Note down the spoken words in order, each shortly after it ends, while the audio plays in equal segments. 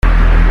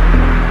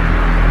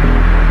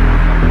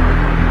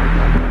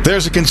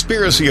There's a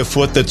conspiracy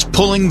afoot that's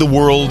pulling the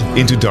world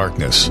into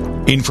darkness.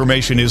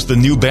 Information is the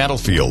new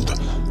battlefield.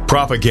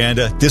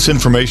 Propaganda,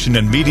 disinformation,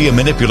 and media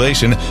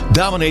manipulation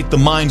dominate the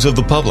minds of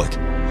the public.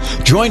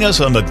 Join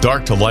us on the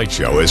Dark to Light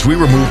Show as we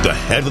remove the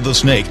head of the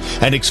snake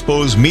and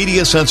expose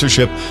media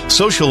censorship,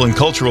 social and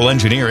cultural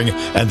engineering,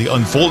 and the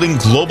unfolding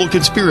global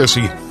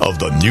conspiracy of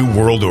the New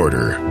World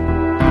Order.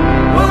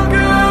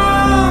 Welcome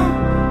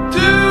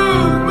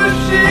to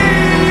Machine!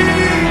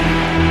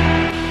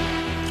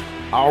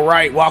 All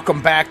right,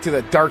 welcome back to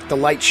the Dark to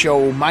Light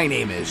Show. My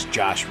name is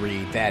Josh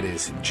Reed. That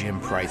is Jim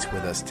Price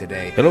with us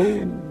today. Hello.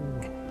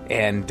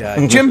 And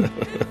Jim,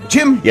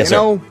 Yes,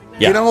 you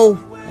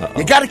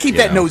got to keep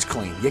that nose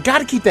clean. You got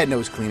to keep that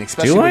nose clean,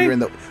 especially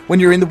when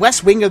you're in the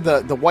West Wing of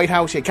the White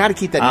House. You got to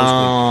keep that nose clean.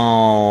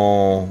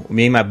 Oh,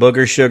 me and my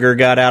booger sugar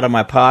got out of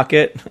my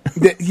pocket.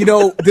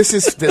 This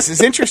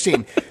is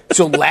interesting.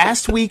 So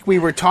last week we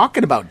were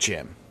talking about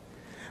Jim.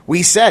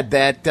 We said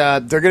that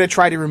they're going to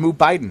try to remove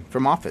Biden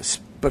from office,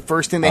 but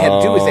first thing they had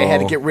to do is they had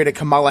to get rid of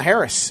Kamala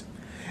Harris.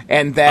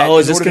 And that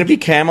is this going to be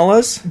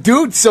Kamala's?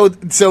 Dude, so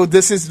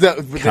this is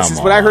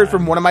what I heard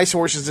from one of my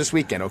sources this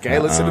weekend, okay?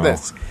 Listen to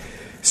this.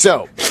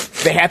 So,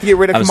 they have to get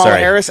rid of Kamala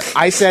Harris.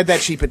 I said that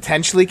she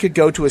potentially could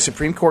go to a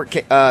Supreme Court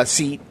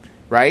seat,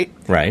 right?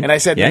 Right. And I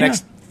said the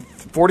next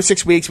 4 to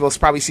 6 weeks we'll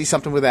probably see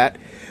something with that.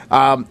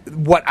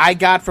 What I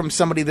got from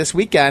somebody this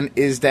weekend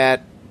is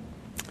that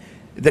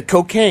the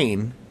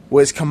cocaine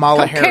was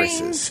Kamala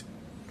Harris's.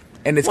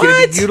 And it's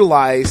going to be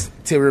utilized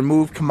to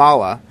remove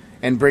Kamala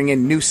and bring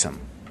in Newsom.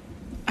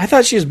 I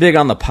thought she was big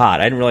on the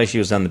pot. I didn't realize she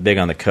was big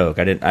on the coke.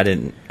 I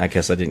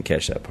guess I didn't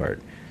catch that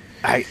part.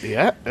 I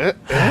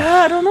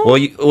don't know.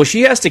 Well,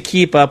 she has to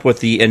keep up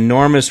with the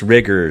enormous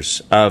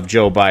rigors of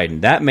Joe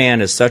Biden. That man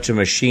is such a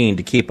machine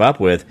to keep up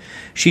with.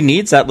 She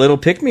needs that little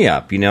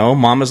pick-me-up,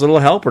 mama's little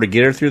helper to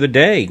get her through the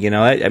day.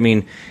 I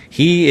mean,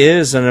 he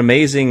is an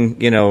amazing,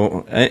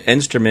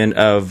 instrument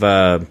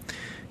of,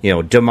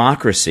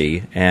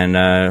 democracy, and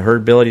her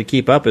ability to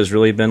keep up has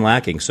really been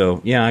lacking.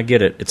 So, yeah, I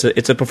get it.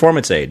 It's a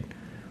performance aid.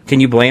 Can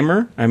you blame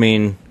her? I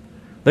mean,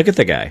 look at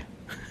the guy.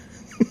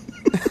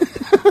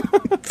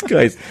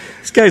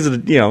 This guy's a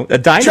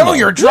dynamo. Joe,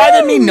 you're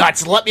driving me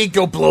nuts. Let me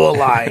go blow a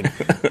line.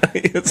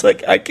 It's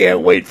like, I can't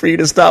wait for you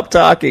to stop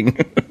talking.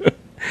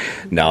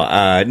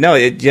 I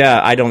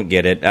don't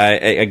get it.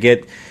 I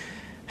get.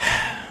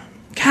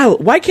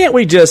 God, why can't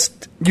we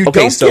just? You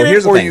don't get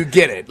it, or you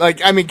get it.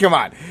 Come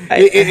on.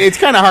 It's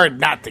kind of hard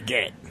not to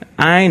get.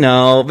 I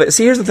know, but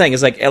see, here's the thing: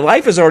 is like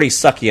life is already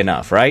sucky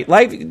enough, right?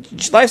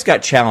 Life's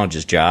got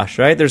challenges, Josh.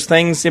 Right? There's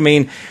things. I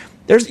mean,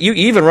 you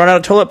even run out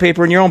of toilet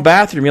paper in your own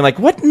bathroom. You're like,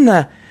 what in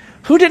the?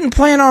 Who didn't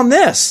plan on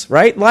this,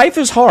 right? Life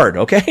is hard,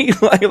 okay?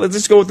 Let's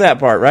just go with that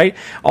part, right?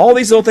 All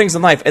these little things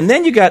in life. And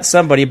then you got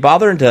somebody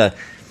bothering to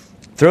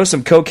throw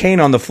some cocaine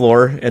on the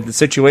floor at the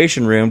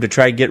Situation Room to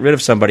try to get rid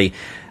of somebody.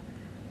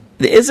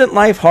 Isn't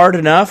life hard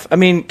enough? I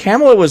mean,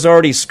 Kamala was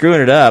already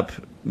screwing it up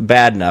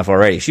bad enough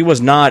already. She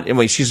was not,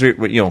 she's,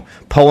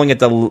 polling at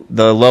the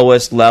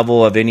lowest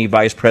level of any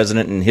vice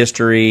president in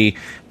history,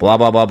 blah,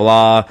 blah, blah,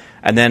 blah.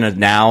 And then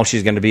now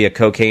she's going to be a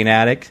cocaine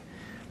addict.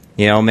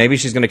 Maybe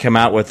she's going to come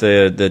out with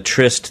the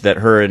tryst that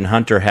her and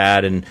Hunter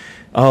had, and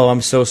I'm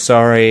so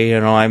sorry.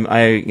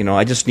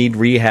 I just need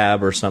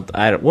rehab or something.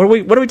 What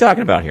are we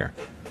talking about here?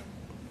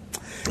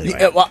 Anyway.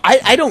 Yeah, well,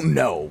 I don't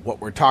know what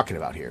we're talking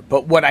about here,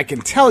 but what I can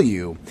tell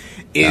you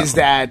is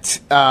that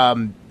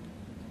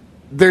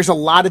there's a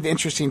lot of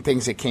interesting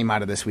things that came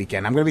out of this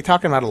weekend. I'm going to be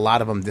talking about a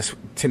lot of them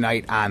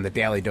tonight on the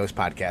Daily Dose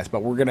podcast,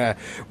 but we're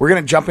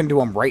gonna jump into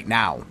them right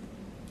now.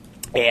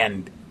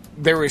 And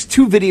there was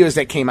 2 videos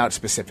that came out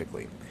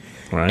specifically.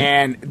 Right.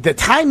 And the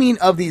timing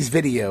of these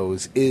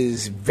videos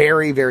is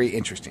very, very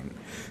interesting.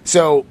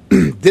 So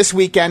this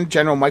weekend,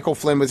 General Michael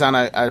Flynn was on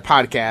a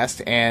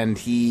podcast, and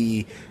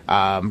he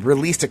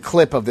released a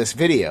clip of this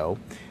video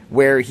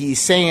where he's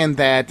saying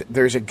that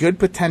there's a good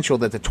potential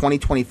that the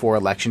 2024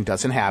 election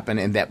doesn't happen,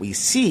 and that we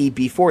see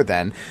before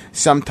then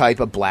some type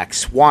of black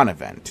swan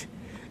event.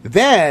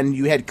 Then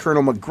you had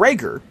Colonel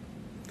McGregor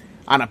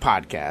on a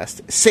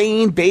podcast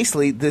saying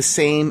basically the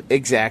same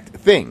exact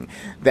thing,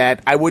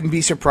 that I wouldn't be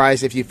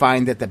surprised if you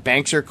find that the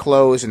banks are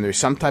closed and there's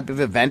some type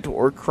of event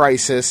or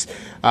crisis,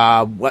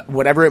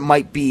 whatever it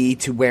might be,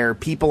 to where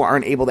people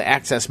aren't able to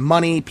access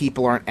money,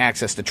 people aren't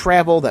access to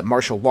travel, that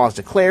martial law is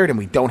declared and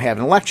we don't have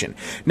an election.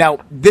 Now,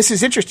 this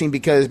is interesting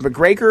because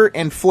McGregor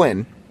and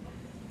Flynn,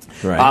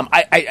 right.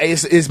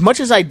 As much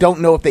as I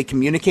don't know if they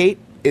communicate,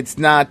 it's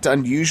not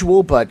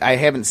unusual, but I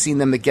haven't seen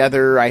them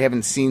together. I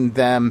haven't seen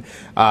them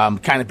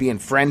kind of being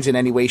friends in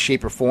any way,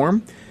 shape, or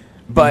form.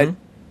 But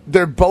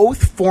they're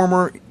both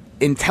former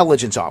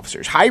intelligence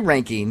officers,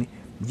 high-ranking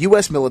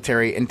U.S.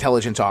 military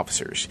intelligence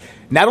officers.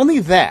 Not only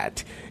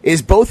that,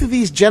 is both of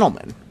these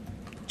gentlemen,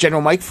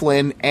 General Mike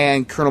Flynn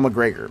and Colonel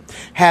McGregor,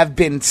 have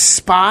been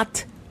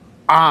spot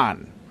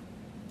on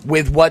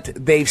with what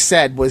they've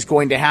said was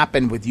going to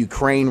happen with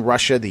Ukraine,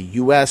 Russia, the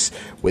U.S.,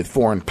 with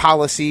foreign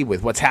policy,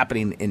 with what's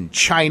happening in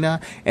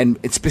China, and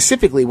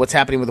specifically what's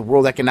happening with the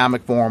World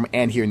Economic Forum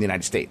and here in the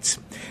United States.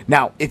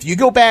 Now, if you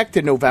go back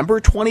to November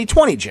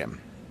 2020,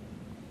 Jim,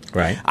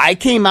 Right. I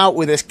came out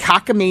with this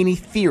cockamamie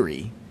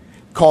theory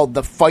called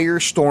the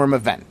Firestorm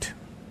event.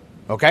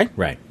 Okay?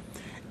 Right.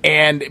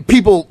 And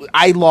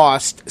I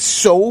lost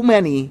so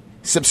many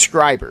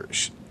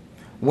subscribers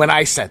when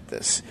I said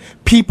this.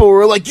 People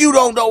were like, you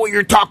don't know what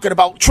you're talking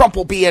about. Trump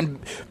will be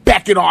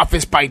back in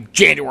office by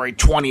January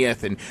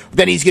 20th, and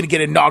then he's going to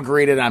get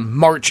inaugurated on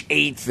March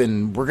 8th,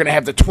 and we're going to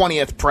have the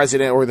 20th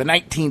president or the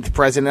 19th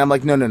president. I'm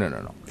like,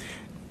 no.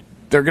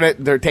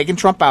 They're taking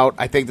Trump out.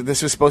 I think that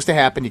this was supposed to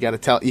happen. You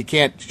can't tell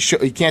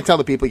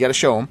the people. You got to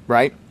show them,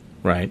 right?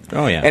 Right.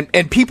 Oh yeah.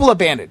 And people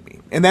abandoned me,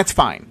 and that's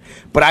fine.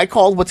 But I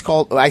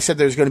said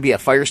there's going to be a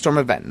Firestorm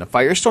event. And a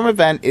Firestorm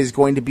event is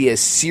going to be a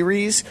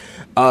series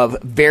of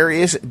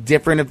various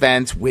different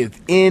events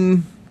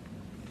within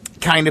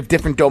kind of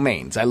different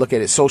domains. I look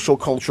at it social,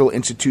 cultural,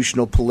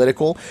 institutional,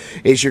 political.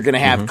 Is you're going to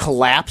have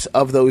collapse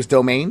of those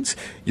domains.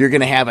 You're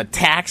going to have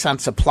attacks on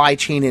supply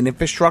chain and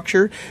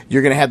infrastructure.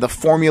 You're going to have the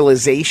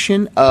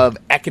formalization of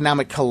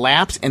economic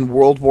collapse and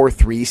World War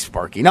III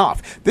sparking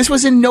off. This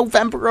was in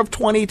November of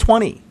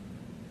 2020.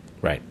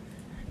 Right.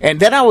 And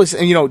then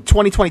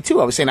 2022,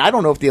 I was saying, I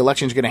don't know if the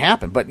election is going to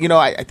happen. But,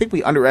 I think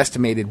we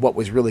underestimated what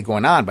was really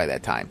going on by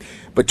that time.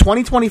 But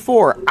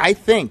 2024, I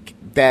think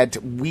that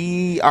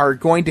we are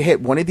going to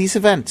hit one of these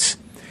events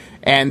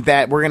and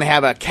that we're going to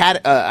have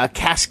a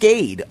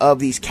cascade of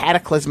these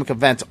cataclysmic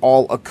events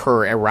all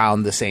occur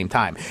around the same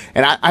time.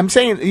 And I'm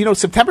saying,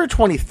 September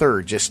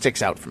 23rd just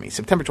sticks out for me.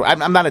 September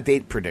 23rd. I'm not a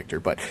date predictor,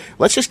 but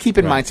let's just keep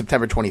in mind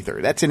September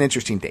 23rd. That's an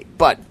interesting date.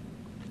 But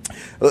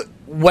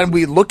when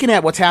we're looking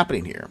at what's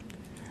happening here,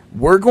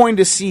 we're going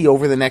to see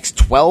over the next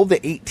 12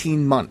 to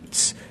 18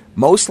 months,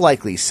 most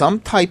likely some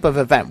type of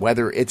event,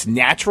 whether it's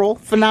natural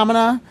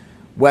phenomena,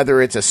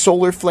 whether it's a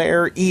solar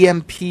flare,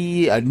 EMP,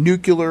 a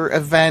nuclear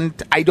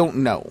event, I don't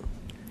know.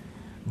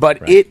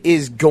 But it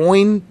is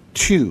going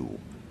to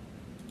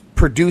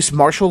produce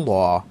martial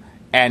law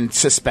and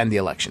suspend the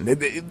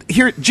election.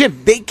 Here,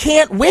 Jim, they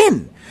can't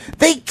win.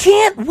 They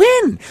can't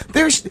win.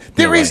 There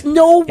is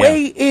no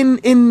way in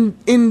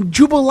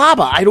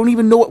Jubalaba. I don't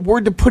even know what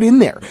word to put in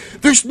there.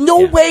 There's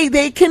no way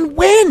they can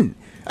win.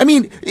 I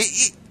mean,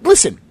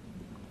 listen.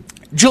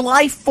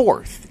 July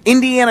 4th,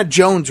 Indiana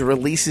Jones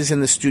releases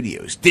in the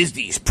studios,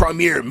 Disney's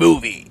premiere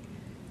movie.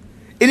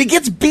 And it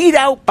gets beat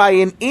out by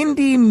an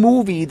indie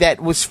movie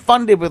that was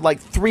funded with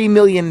like $3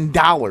 million.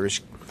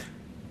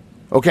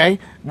 Okay?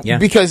 Yeah.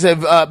 Because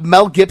of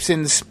Mel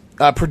Gibson's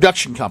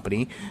production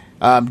company.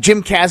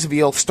 Jim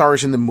Caviezel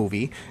stars in the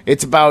movie.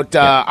 It's about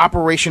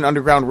Operation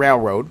Underground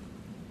Railroad.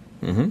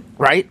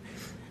 Right?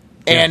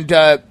 Yeah. And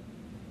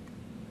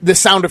The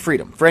Sound of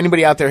Freedom. For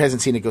anybody out there who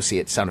hasn't seen it, go see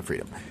it. Sound of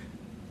Freedom.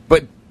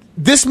 But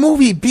this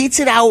movie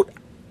beats it out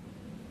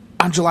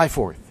on July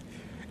 4th.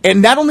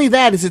 And not only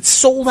that, is it's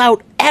sold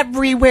out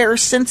everywhere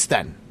since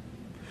then.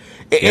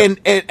 And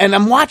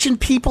I'm watching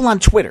people on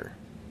Twitter.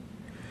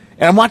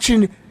 And I'm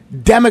watching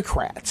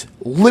Democrats,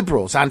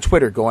 liberals on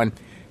Twitter going,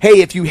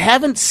 hey, if you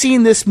haven't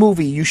seen this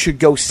movie, you should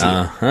go see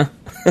it.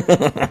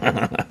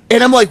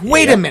 And I'm like,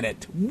 wait a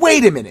minute.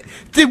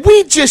 Did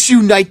we just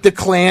unite the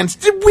clans?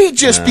 Did we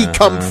just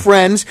become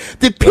friends?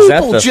 Did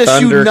people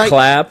just unite?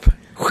 Clap?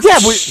 Yeah,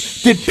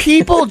 did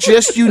people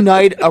just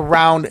unite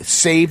around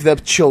Save the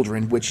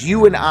Children, which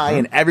you and I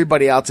and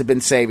everybody else have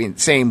been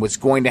saying was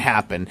going to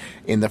happen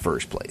in the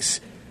first place?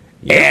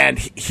 Yeah. And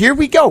here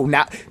we go.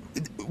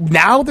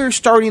 Now they're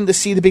starting to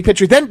see the big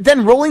picture.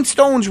 Then Rolling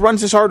Stones runs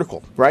this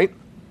article, right?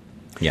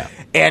 Yeah.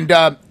 And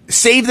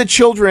Save the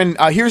Children,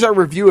 here's our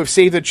review of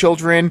Save the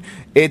Children.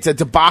 It's a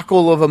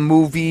debacle of a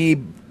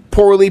movie,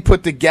 poorly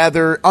put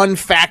together,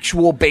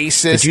 unfactual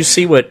basis. Did you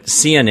see what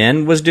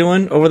CNN was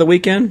doing over the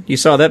weekend? You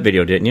saw that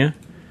video, didn't you?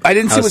 I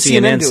didn't see what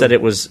CNN did. Said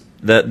it was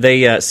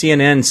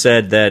CNN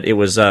said that it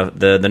was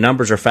the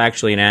numbers are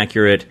factually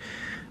inaccurate.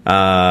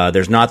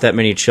 There's not that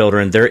many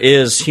children. There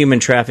is human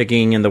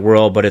trafficking in the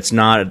world, but it's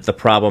not the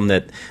problem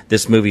that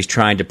this movie's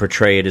trying to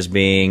portray it as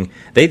being.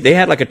 They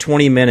had like a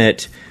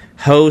 20-minute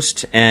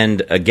host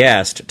and a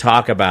guest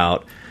talk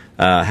about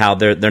how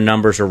their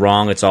numbers are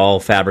wrong. It's all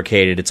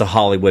fabricated. It's a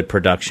Hollywood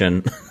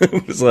production.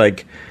 It was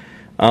like,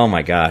 oh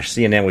my gosh,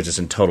 CNN was just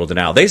in total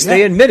denial.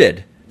 They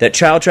admitted that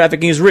child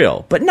trafficking is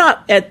real, but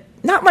not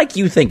like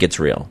you think it's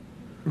real.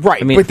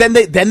 Right. I mean, but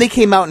then they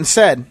came out and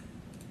said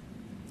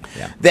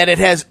that it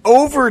has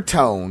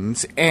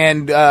overtones,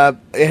 and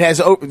it has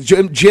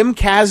Jim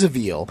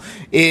Caviezel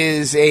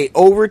is a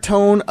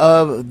overtone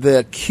of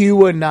the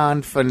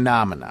QAnon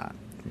phenomenon.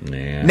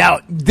 Yeah.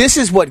 Now, this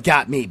is what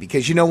got me,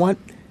 because you know what?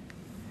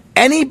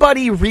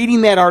 Anybody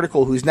reading that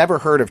article who's never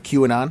heard of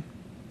QAnon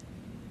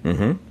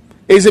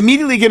is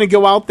immediately going to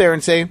go out there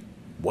and say,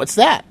 "What's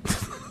that?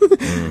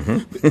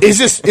 Is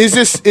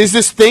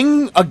this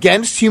thing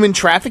against human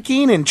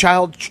trafficking and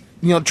child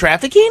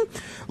trafficking?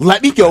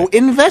 Let me go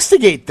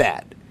investigate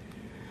that."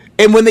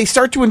 And when they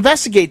start to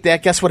investigate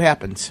that, guess what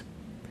happens?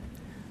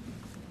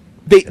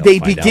 they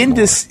begin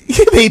to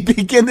they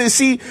begin to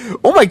see,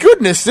 oh my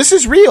goodness, this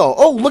is real.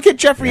 Oh, look at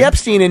Jeffrey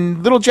Epstein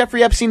and little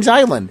Jeffrey Epstein's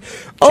island.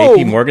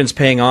 J.P. Morgan's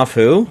paying off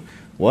who?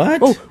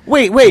 What? Oh,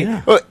 wait.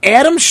 Yeah.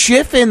 Adam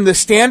Schiff in the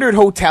Standard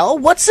Hotel?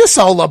 What's this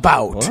all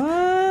about?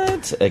 What?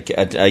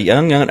 A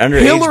young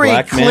underage Hillary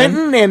black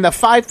Clinton man? and the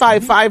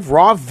 555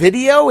 Raw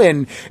video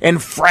and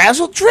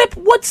Frazzle Drip?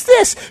 What's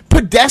this?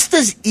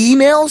 Podesta's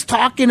emails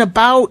talking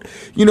about,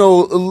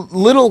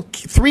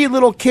 three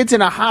little kids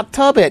in a hot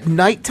tub at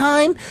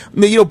nighttime?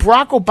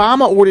 Barack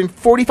Obama ordering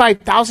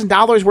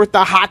 $45,000 worth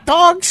of hot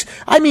dogs?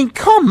 I mean,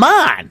 come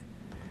on.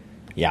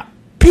 Yeah.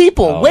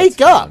 People,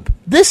 wake up.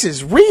 This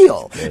is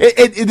real.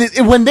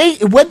 When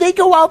they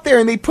go out there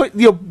and they put,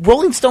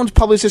 Rolling Stones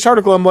published this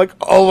article, I'm like,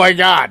 oh my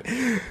God.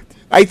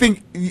 I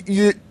think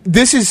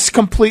this is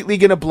completely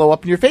going to blow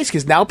up in your face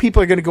because now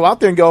people are going to go out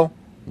there and go,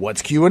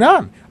 what's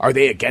QAnon? Are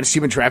they against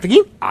human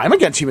trafficking? I'm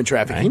against human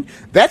trafficking.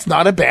 Right. That's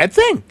not a bad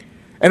thing.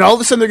 And all of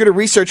a sudden they're going to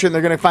research it and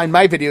they're going to find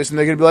my videos and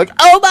they're going to be like,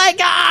 oh my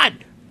God,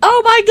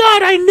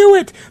 I knew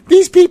it.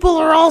 These people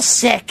are all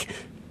sick.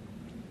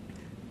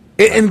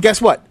 And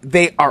guess what?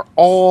 They are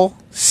all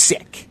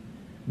sick.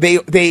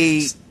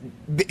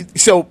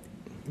 So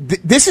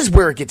this is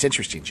where it gets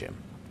interesting, Jim.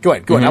 Go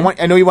ahead.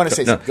 I know you want to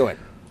say something. Go ahead.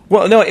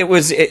 Well, no,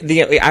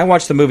 I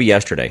watched the movie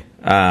yesterday.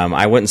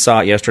 I went and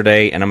saw it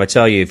yesterday, and I'm going to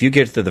tell you, if you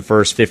get to the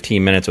first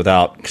 15 minutes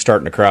without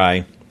starting to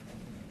cry,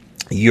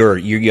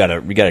 you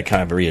gotta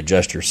kind of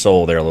readjust your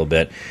soul there a little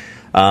bit.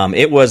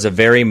 It was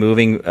very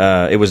moving,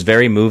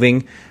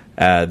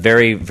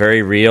 very,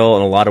 very real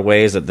in a lot of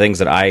ways. That things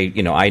that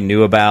I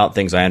knew about,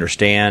 things I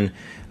understand.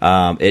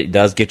 It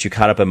does get you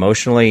caught up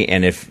emotionally,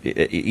 and if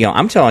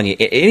I'm telling you,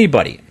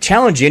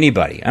 challenge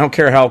anybody. I don't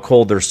care how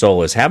cold their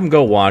soul is. Have them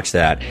go watch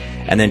that,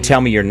 and then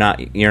tell me you're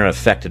not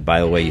affected by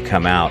the way you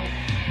come out.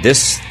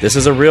 This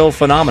is a real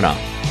phenomenon,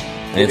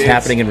 and it's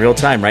happening in real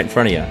time right in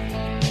front of you.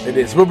 It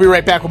is. We'll be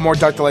right back with more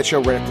Dark to Light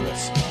Show right after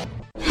this.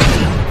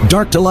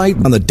 Dark to Light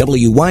on the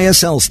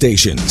WYSL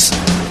stations.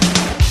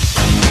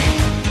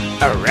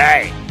 All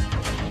right,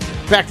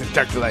 back to the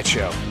Dark to Light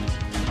Show.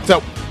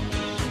 So,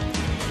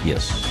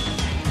 yes.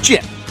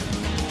 Jim.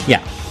 Yeah.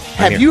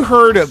 Have you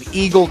heard of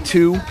Eagle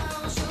 2?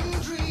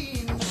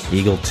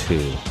 Eagle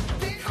 2.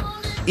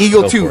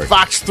 Eagle 2,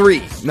 Fox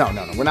 3. No.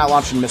 We're not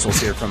launching missiles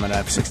here from an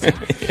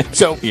F-16.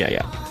 So,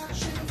 yeah.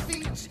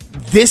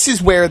 This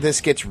is where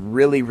this gets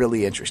really,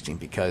 really interesting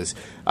because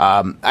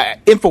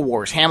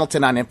InfoWars,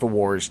 Hamilton on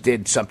InfoWars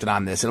did something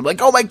on this. And I'm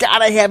like, oh my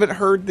God, I haven't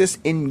heard this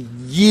in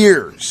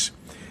years.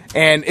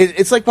 And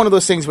it's like one of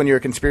those things when you're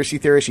a conspiracy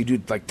theorist, you do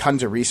like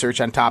tons of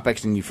research on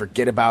topics and you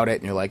forget about it.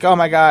 And you're like, oh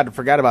my God, I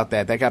forgot about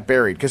that. That got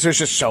buried because there's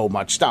just so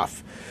much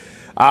stuff.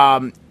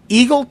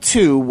 Eagle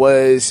 2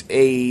 was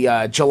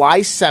a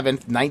July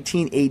 7th,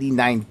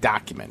 1989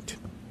 document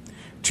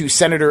to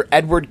Senator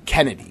Edward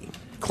Kennedy,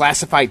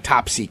 classified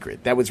top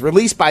secret, that was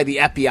released by the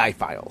FBI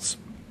files.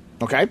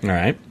 Okay? All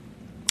right.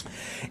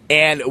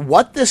 And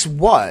what this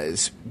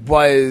was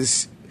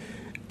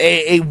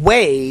a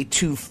way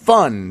to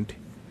fund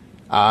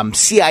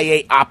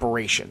CIA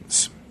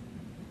operations.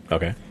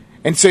 Okay.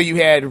 And so you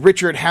had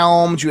Richard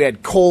Helms, you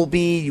had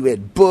Colby, you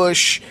had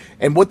Bush,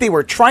 and what they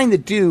were trying to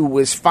do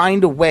was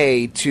find a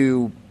way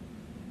to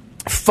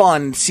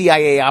fund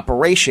CIA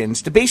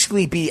operations to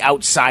basically be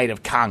outside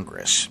of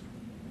Congress.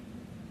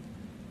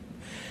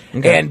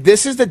 Okay. And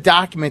this is the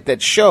document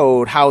that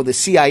showed how the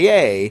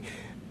CIA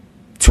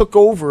took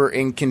over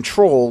and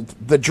controlled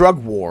the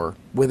drug war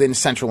within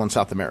Central and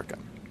South America.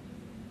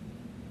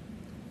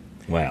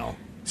 Wow.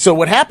 So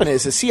what happened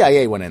is the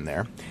CIA went in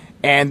there,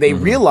 and they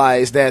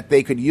realized that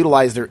they could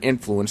utilize their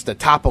influence to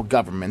topple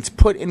governments,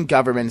 put in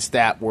governments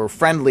that were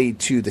friendly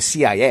to the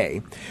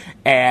CIA,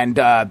 and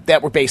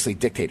that were basically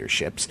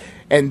dictatorships,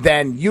 and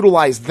then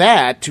utilize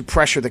that to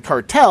pressure the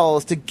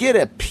cartels to get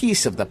a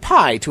piece of the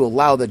pie to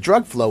allow the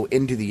drug flow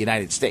into the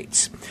United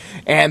States.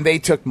 And they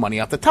took money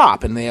off the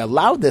top, and they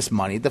allowed this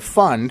money to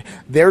fund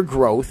their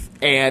growth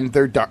and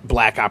their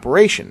black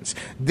operations.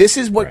 This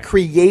is what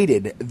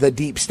created the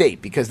deep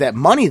state, because that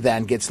money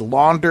then gets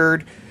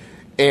laundered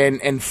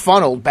and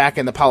funneled back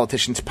in the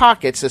politicians'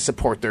 pockets to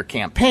support their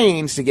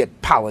campaigns, to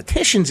get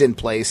politicians in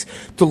place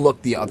to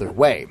look the other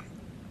way.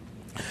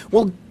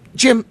 Well,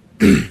 Jim,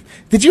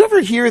 did you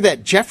ever hear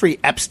that Jeffrey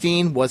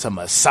Epstein was a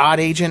Mossad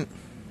agent?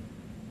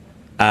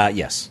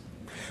 Yes.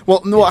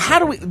 Well, no.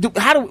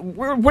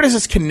 Where does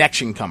this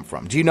connection come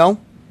from? Do you know?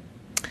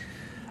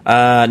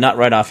 Not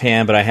right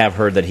offhand, but I have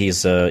heard that he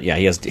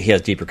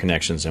has deeper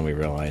connections than we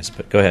realize.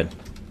 But go ahead.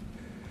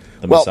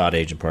 The Mossad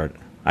agent part.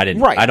 I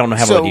didn't. Right. I don't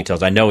have all the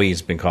details. I know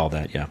he's been called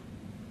that. Yeah.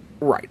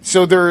 Right.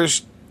 So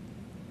there's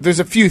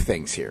a few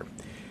things here.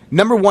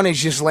 Number one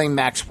is Ghislaine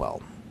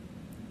Maxwell.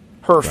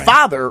 Her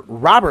father,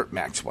 Robert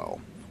Maxwell,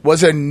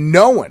 was a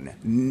known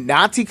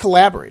Nazi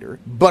collaborator,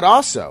 but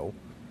also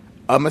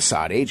a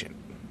Mossad agent.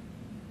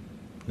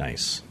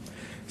 Nice.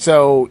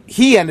 So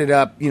he ended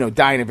up,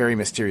 dying a very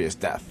mysterious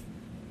death.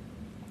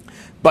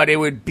 But it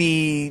would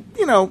be,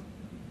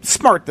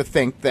 smart to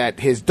think that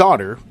his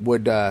daughter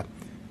would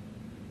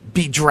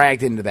be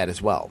dragged into that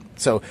as well.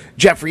 So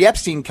Jeffrey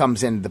Epstein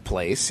comes into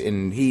place,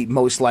 and he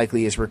most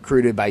likely is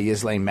recruited by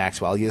Ghislaine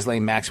Maxwell.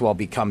 Ghislaine Maxwell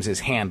becomes his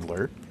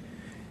handler,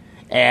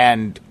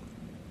 and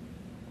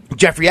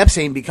Jeffrey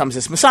Epstein becomes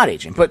this Mossad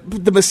agent. But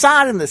the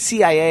Mossad and the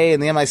CIA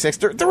and the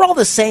MI6, they're all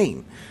the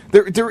same.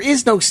 There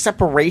is no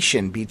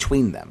separation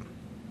between them.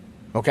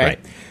 Okay?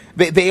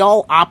 Right. They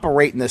all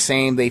operate in the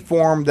same. They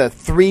form the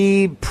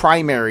three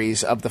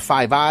primaries of the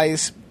Five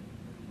Eyes.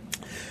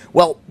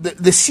 Well,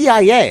 the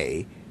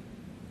CIA,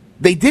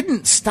 they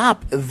didn't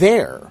stop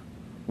there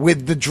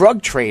with the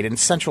drug trade in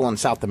Central and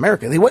South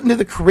America. They went into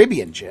the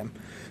Caribbean, Jim.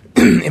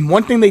 And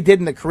one thing they did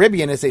in the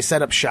Caribbean is they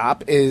set up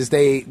shop, is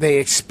they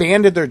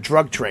expanded their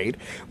drug trade.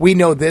 We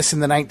know this in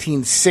the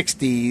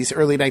 1960s,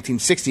 early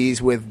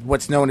 1960s, with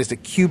what's known as the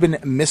Cuban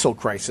Missile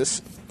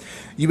Crisis.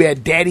 You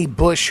had Daddy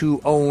Bush,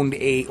 who owned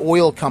a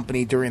oil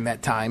company during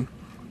that time,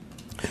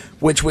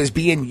 which was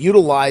being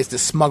utilized to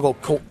smuggle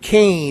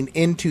cocaine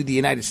into the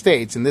United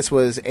States. And this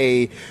was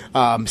a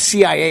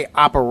CIA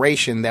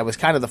operation that was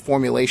kind of the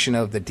formulation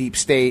of the deep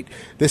state.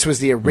 This was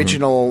the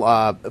original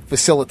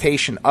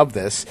facilitation of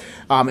this.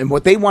 And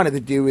what they wanted to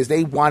do is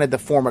they wanted to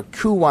form a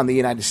coup on the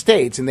United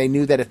States. And they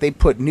knew that if they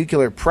put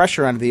nuclear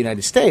pressure on the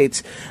United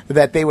States,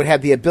 that they would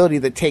have the ability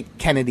to take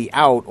Kennedy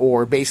out,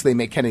 or basically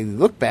make Kennedy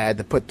look bad,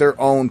 to put their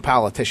own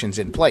politicians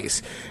in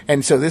place.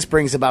 And so this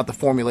brings about the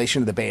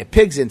formulation of the Bay of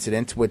Pigs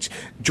incident, which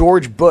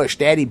George Bush,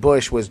 Daddy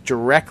Bush, was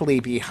directly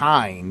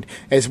behind,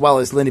 as well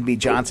as Lyndon B.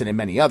 Johnson and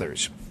many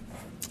others.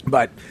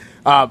 But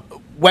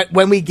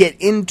when we get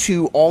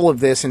into all of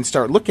this and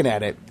start looking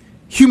at it,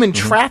 human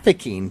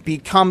trafficking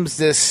becomes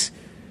this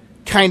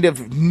kind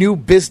of new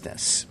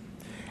business.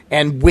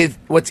 And with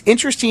what's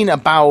interesting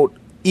about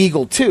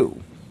Eagle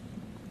 2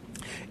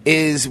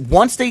 is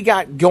once they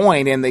got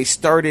going and they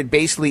started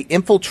basically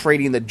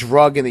infiltrating the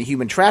drug and the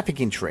human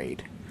trafficking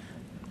trade,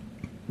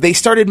 they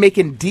started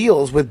making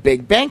deals with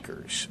big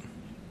bankers.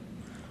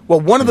 Well,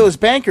 one of those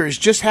bankers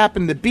just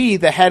happened to be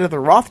the head of the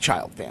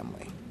Rothschild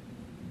family.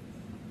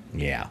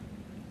 Yeah.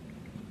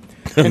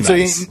 And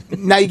Nice. so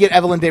now you get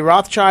Evelyn Day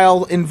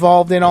Rothschild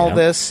involved in all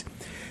this.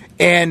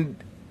 And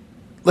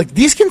like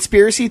these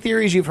conspiracy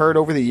theories you've heard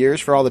over the years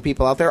for all the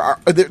people out there,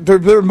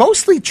 they're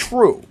mostly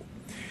true.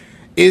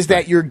 Is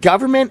that your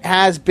government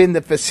has been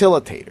the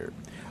facilitator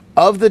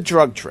of the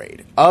drug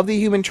trade, of the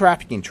human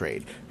trafficking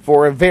trade,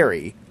 for a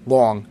very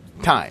long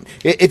time.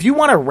 If you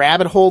want a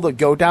rabbit hole to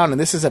go down, and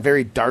this is a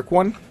very dark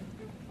one,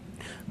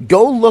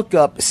 go look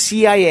up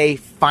CIA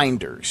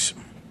Finders.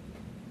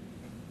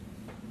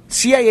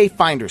 CIA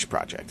Finders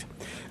Project.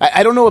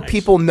 I don't know if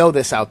people know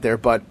this out there,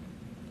 but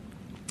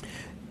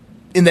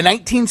in the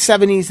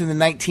 1970s and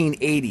the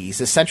 1980s,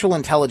 the Central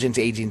Intelligence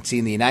Agency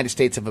in the United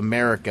States of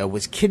America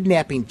was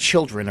kidnapping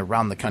children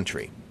around the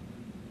country.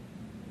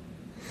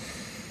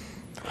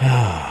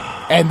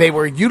 And they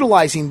were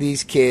utilizing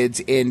these kids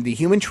in the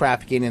human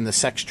trafficking and the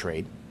sex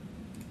trade.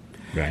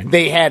 Right.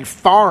 They had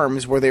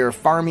farms where they were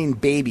farming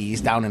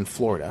babies down in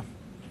Florida.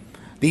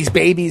 These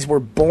babies were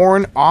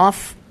born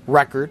off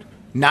record,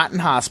 not in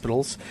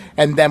hospitals,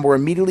 and then were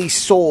immediately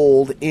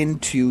sold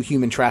into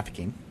human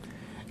trafficking.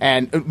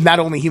 And not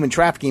only human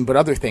trafficking, but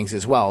other things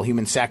as well.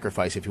 Human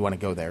sacrifice, if you want to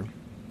go there.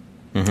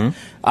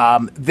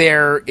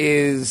 There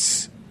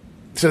is...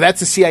 So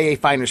that's the CIA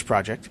Finders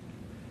Project.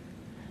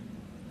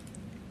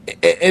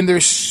 And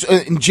there's...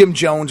 And Jim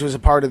Jones was a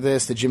part of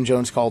this. The Jim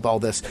Jones called all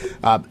this.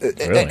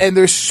 Really? And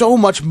there's so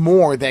much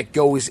more that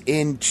goes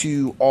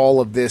into all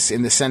of this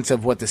in the sense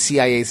of what the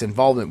CIA's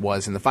involvement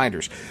was in the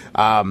Finders.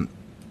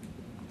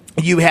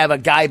 You have a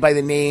guy by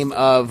the name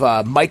of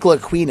Michael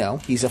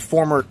Aquino. He's a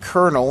former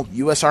colonel,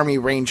 U.S. Army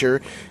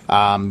Ranger.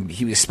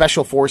 He was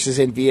Special Forces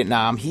in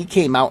Vietnam. He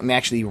came out and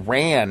actually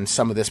ran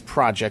some of this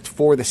project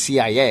for the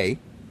CIA.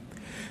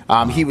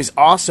 He was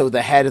also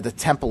the head of the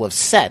Temple of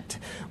Set,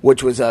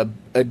 which was a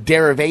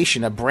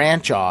derivation, a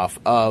branch off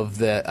of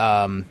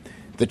the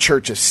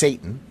Church of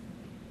Satan.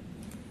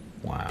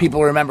 Wow.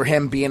 People remember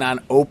him being on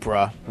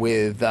Oprah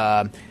with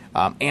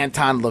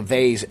Anton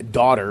LaVey's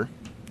daughter.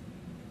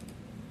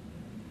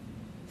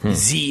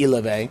 Z.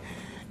 LaVey.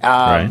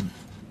 Right.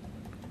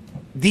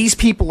 These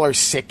people are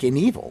sick and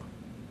evil.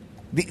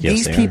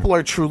 These they people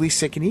are truly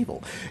sick and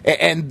evil.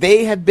 And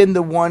they have been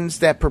the ones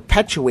that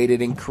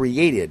perpetuated and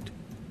created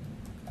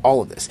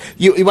all of this.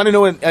 You want to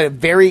know a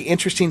very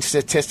interesting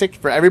statistic?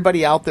 For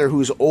everybody out there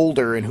who's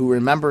older and who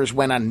remembers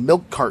when on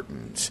milk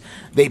cartons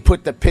they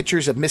put the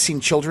pictures of missing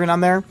children on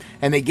there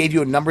and they gave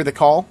you a number to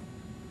call?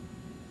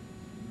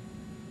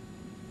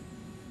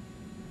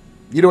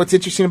 You know what's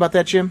interesting about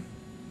that, Jim?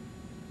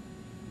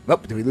 Oh,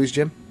 did we lose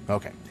Jim?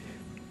 Okay.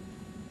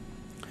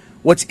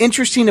 What's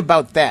interesting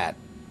about that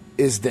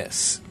is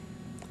this.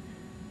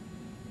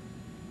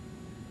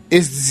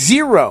 Is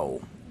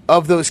 0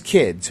 of those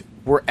kids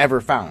were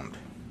ever found.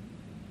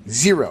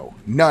 0.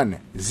 None.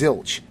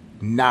 Zilch.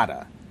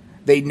 Nada.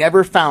 They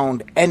never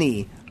found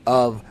any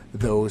of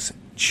those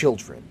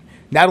children.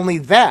 Not only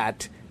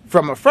that,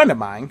 from a friend of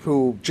mine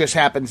who just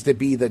happens to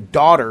be the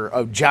daughter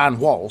of John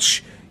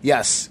Walsh.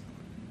 Yes.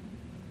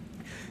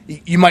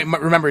 You might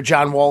remember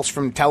John Walsh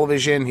from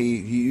television. He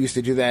used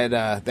to do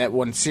that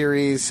one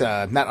series,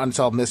 not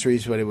Unsolved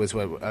Mysteries, but it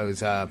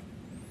was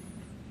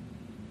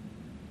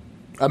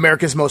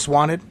America's Most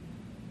Wanted.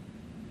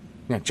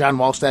 Yeah, John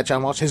Walsh.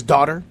 His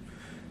daughter.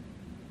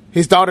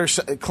 His daughter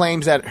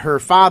claims that her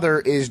father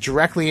is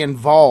directly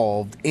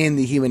involved in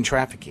the human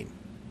trafficking.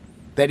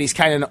 That he's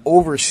kind of an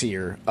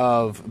overseer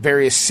of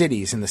various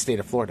cities in the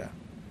state of Florida.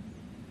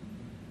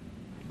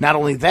 Not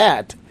only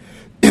that,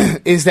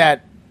 is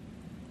that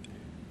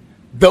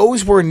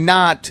those were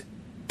not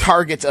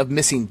targets of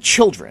missing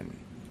children,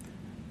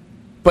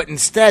 but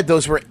instead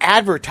those were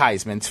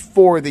advertisements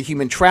for the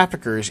human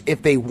traffickers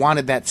if they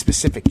wanted that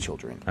specific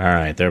children. All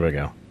right, there we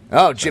go.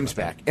 Oh, Jim's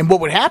back. And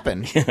what would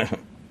happen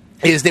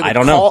is they would I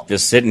don't know.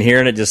 Just sitting here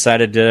and it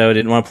decided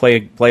didn't want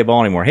to play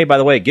ball anymore. Hey, by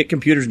the way, get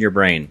computers in your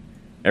brain.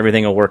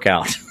 Everything will work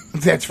out.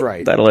 That's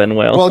right. That'll end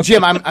well. Well,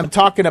 Jim, I'm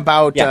talking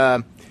about.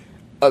 Yeah.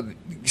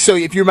 So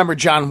if you remember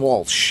John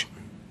Walsh,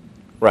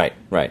 right.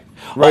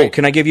 Oh,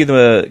 can I give you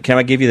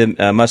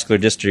the muscular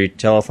dystrophy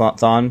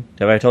telethon?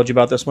 Have I told you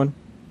about this one?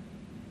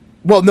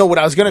 Well, no. What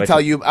I was going to tell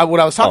you, what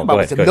I was talking about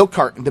was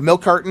the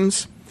milk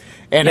cartons.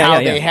 And how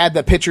they had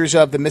the pictures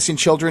of the missing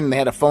children, and they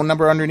had a phone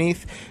number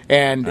underneath.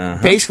 And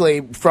basically,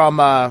 from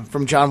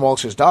John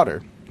Walsh's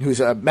daughter, who's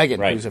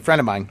Megan, who's a friend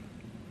of mine,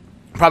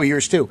 probably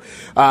yours too.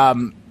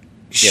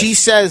 She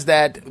says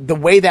that the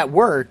way that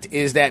worked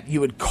is that you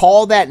would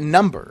call that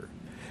number,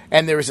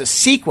 and there was a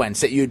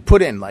sequence that you'd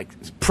put in,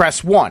 like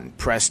press 1,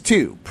 press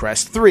 2,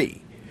 press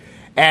 3.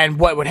 And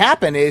what would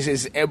happen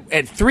is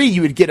at 3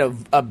 you would get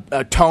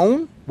a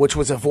tone, which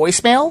was a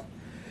voicemail.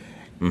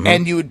 Mm-hmm.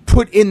 And you would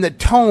put in the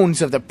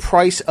tones of the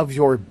price of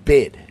your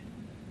bid.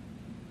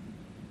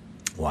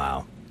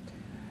 Wow.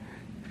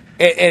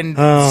 And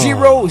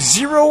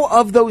zero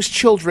of those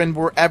children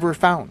were ever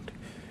found.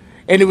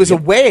 And it was a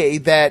way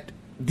that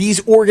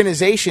these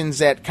organizations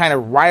that kind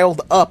of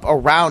riled up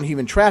around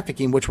human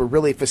trafficking, which were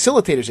really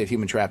facilitators of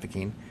human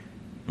trafficking,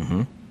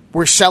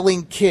 were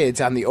selling kids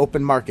on the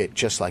open market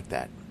just like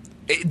that.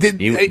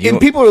 And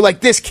people are like,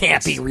 this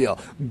can't be real.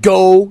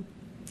 Go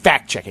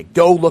fact check it.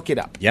 Go look it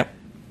up. Yep.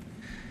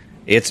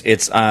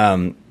 It's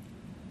let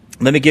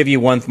me give you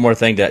one more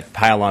thing to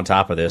pile on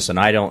top of this, and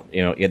I don't,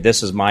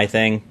 this is my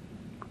thing.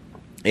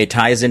 It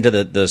ties into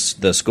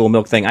the school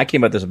milk thing. I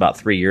came up with this about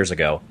 3 years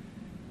ago.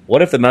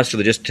 What if the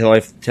Muscular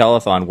Dystrophy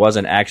Telethon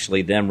wasn't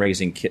actually them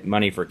raising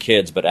money for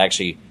kids, but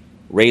actually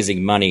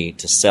raising money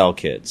to sell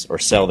kids or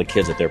sell the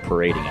kids that they're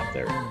parading up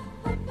there?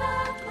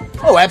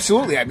 Oh,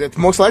 absolutely. That's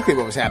most likely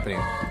what was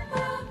happening.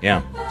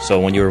 Yeah. So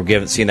when you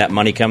were seeing that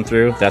money come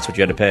through, that's what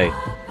you had to pay.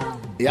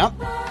 Yep.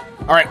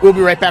 All right, we'll be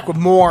right back with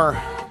more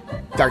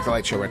Dark to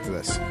Light Show after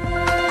this.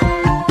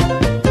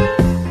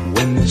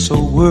 When this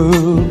old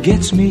world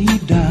gets me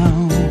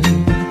down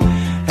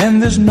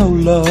and there's no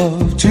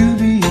love to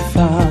be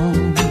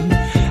found,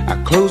 I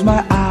close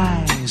my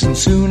eyes and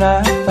soon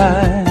I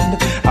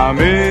find I'm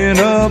in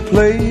a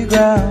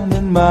playground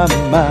in my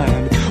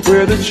mind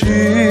where the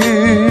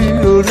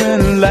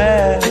children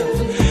laugh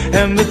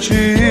and the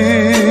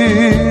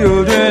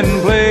children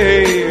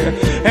play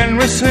and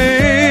we sing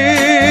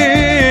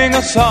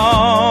a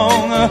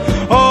song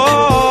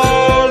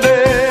all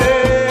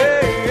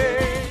day.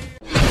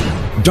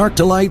 Dark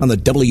to Light on the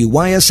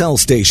WYSL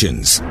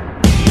stations.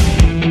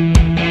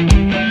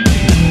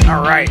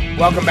 All right,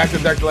 welcome back to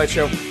the Dark to Light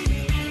Show.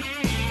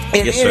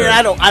 And, yes, sir.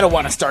 And I don't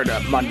want to start a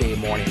Monday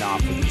morning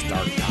off with these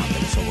dark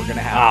topics, so we're going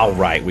to have all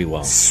right, we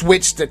won't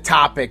switch the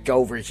topic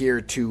over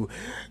here to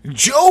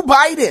Joe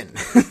Biden.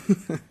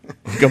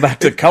 Go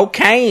back to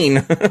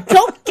cocaine.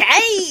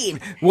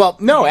 Cocaine. Well,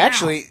 no,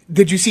 actually,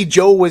 did you see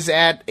Joe was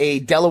at a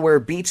Delaware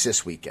beach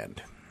this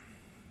weekend?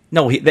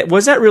 No,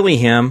 was that really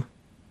him?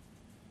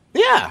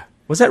 Yeah.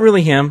 Was that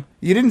really him?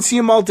 You didn't see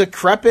him all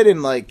decrepit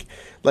and like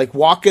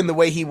walking the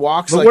way he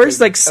walks. But where's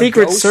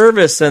Secret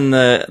Service and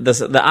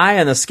the eye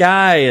in the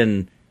sky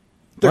and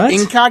they're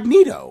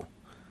incognito.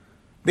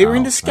 They were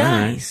in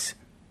disguise. Right.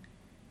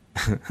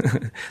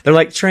 They're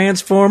like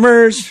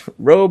Transformers,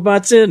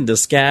 robots in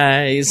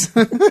disguise.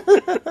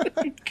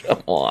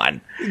 Come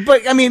on.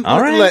 But I mean,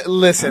 all right.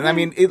 Listen. I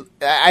mean,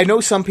 I know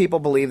some people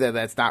believe that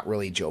that's not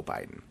really Joe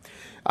Biden.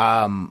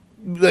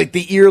 Like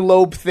the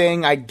earlobe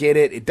thing, I get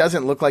it. It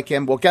doesn't look like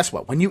him. Well, guess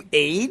what? When you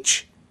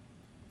age,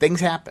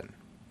 things happen.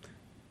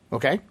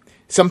 Okay?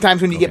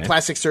 Sometimes when you get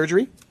plastic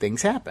surgery,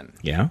 things happen.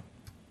 Yeah.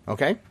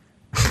 Okay?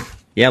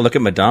 Yeah, look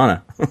at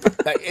Madonna.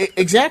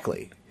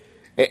 Exactly.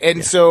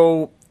 And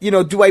so,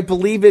 do I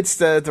believe it's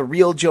the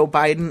real Joe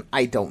Biden?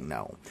 I don't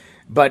know.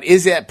 But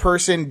is that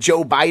person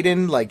Joe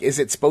Biden? Like, is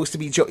it supposed to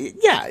be Joe?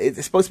 Yeah,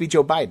 it's supposed to be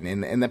Joe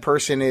Biden. And the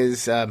person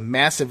is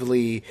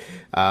massively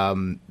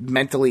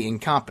mentally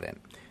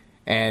incompetent.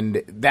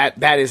 And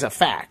that is a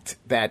fact,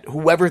 that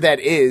whoever that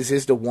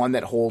is the one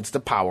that holds the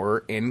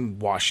power in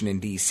Washington,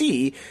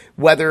 D.C.,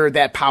 whether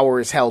that power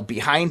is held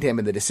behind him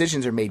and the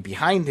decisions are made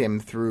behind him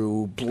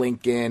through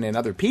Blinken and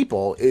other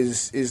people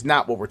is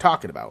not what we're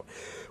talking about.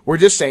 We're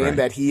just saying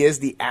that he is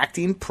the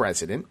acting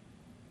president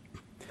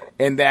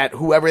and that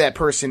whoever that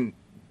person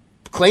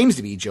claims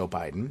to be Joe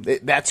Biden.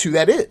 That's who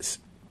that is,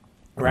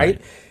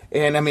 right?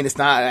 And I mean, it's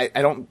not.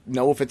 I don't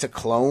know if it's a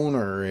clone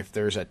or if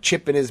there's a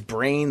chip in his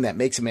brain that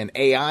makes him an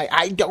AI.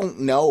 I don't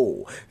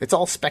know. It's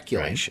all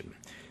speculation.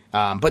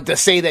 Right. But to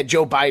say that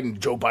Joe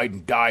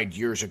Biden died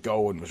years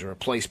ago and was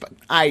replaced, but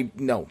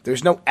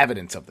there's no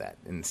evidence of that.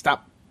 And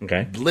stop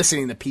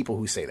listening to people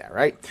who say that,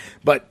 right?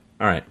 But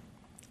all right.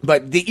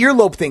 But the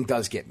earlobe thing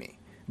does get me.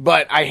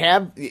 But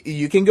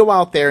you can go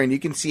out there and you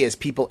can see as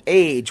people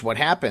age, what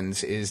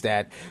happens is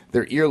that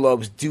their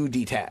earlobes do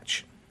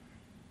detach.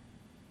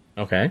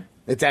 Okay.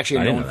 It's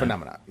actually a known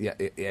phenomenon. Yeah,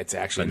 it's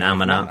actually a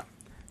phenomenon.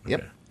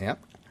 Yep, okay. Yep.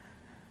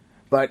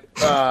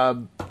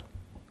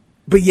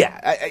 But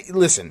yeah,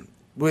 listen,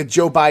 with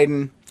Joe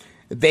Biden,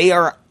 they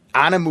are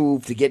on a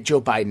move to get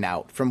Joe Biden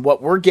out. From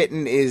what we're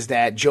getting is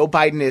that Joe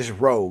Biden is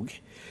rogue,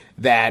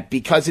 that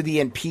because of the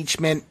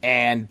impeachment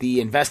and the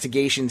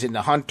investigations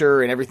into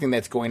Hunter and everything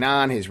that's going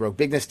on, his rogue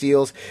business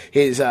deals,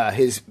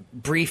 his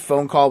brief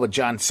phone call with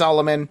John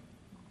Solomon,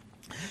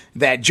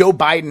 that Joe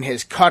Biden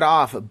has cut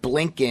off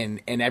Blinken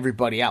and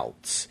everybody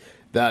else.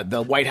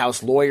 The White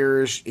House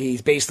lawyers,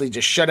 he's basically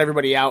just shut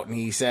everybody out, and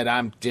he said,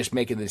 I'm just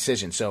making the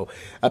decision. So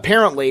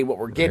apparently what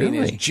we're getting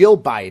is Jill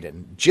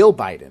Biden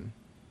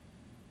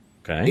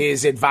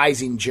is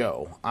advising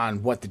Joe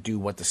on what to do,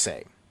 what to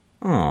say.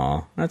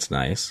 Oh, that's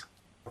nice.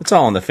 It's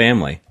all in the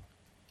family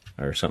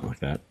or something like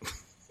that.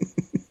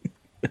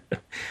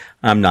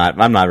 I'm not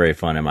very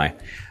fun, am I?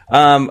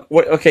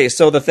 Okay,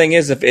 so the thing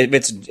is, if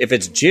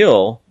it's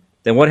Jill,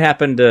 then what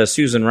happened to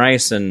Susan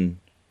Rice and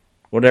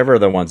whatever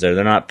other ones there?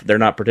 They're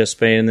not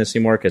participating in this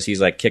anymore because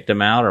he's like kicked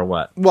them out or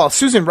what? Well,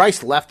 Susan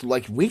Rice left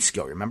like weeks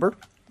ago. Remember?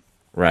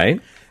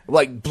 Right.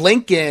 Like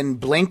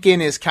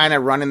Blinken is kind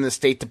of running the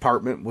State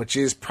Department, which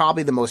is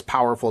probably the most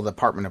powerful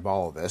department of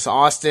all of this.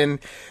 Austin,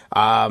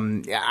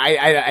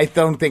 I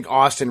don't think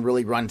Austin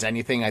really runs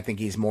anything. I think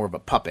he's more of a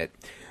puppet.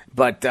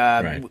 But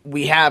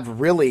we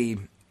have really.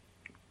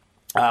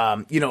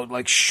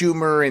 Like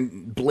Schumer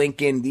and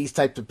Blinken, these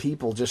types of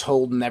people just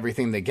holding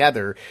everything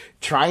together,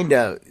 trying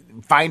to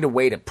find a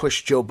way to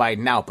push Joe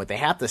Biden out, but they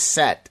have to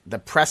set the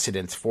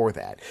precedents for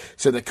that.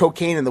 So the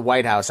cocaine in the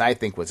White House, I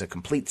think, was a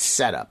complete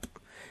setup.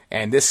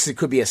 And this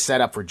could be a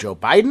setup for Joe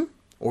Biden,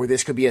 or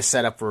this could be a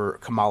setup for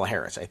Kamala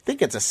Harris. I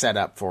think it's a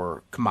setup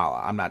for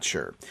Kamala. I'm not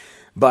sure.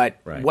 But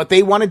what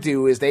they want to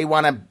do is they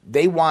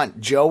want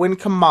Joe and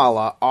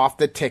Kamala off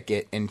the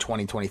ticket in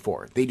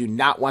 2024. They do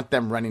not want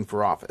them running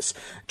for office.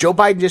 Joe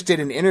Biden just did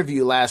an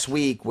interview last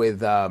week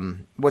with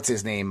what's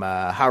his name,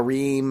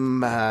 Harim,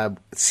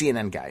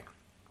 CNN guy,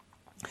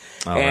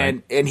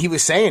 and he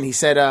was saying, he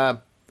said,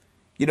 a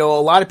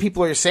lot of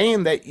people are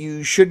saying that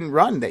you shouldn't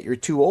run, that you're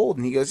too old,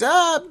 and he goes,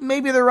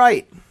 maybe they're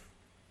right.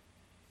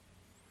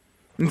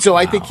 And so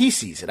I think he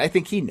sees it. I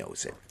think he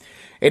knows it.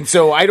 And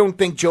so I don't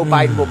think Joe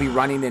Biden will be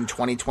running in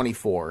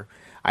 2024.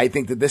 I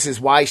think that this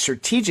is why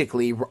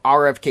strategically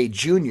RFK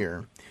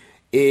Jr.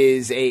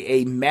 is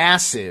a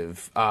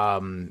massive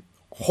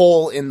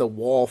hole in the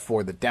wall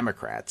for the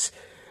Democrats,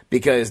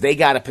 because they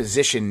got to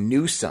position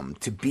Newsom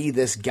to be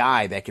this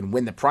guy that can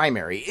win the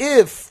primary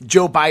if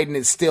Joe Biden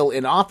is still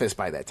in office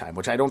by that time,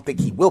 which I don't think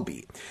he will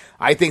be.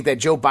 I think that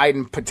Joe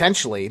Biden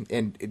potentially,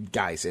 and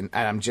guys, and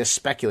I'm just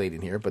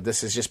speculating here, but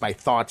this is just my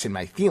thoughts and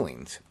my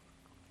feelings.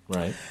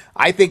 Right.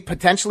 I think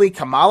potentially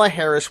Kamala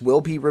Harris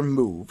will be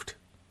removed,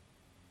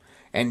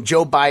 and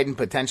Joe Biden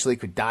potentially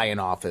could die in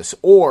office,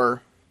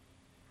 or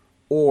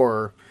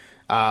because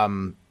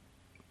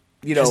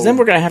then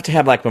we're going to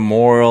have like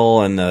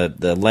memorial and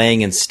the laying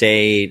in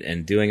state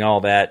and doing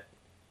all that.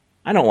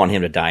 I don't want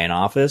him to die in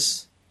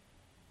office.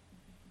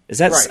 Is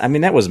that? Right. I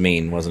mean, that was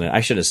mean, wasn't it?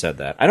 I should have said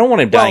that. I don't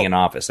want him dying in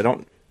office. I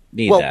don't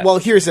need that. Well,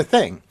 here's the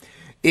thing: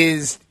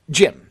 is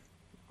Jim.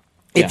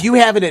 If you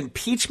have an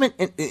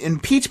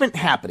impeachment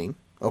happening,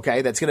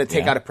 okay, that's going to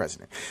take out a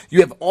president, you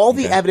have all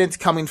the evidence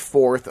coming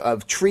forth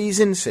of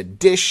treason,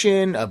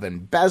 sedition, of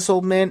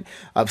embezzlement,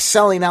 of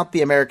selling out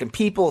the American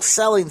people,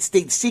 selling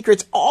state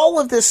secrets, all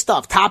of this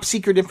stuff, top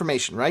secret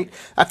information, right?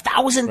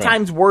 1,000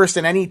 times worse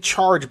than any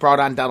charge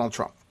brought on Donald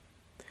Trump,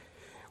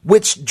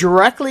 which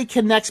directly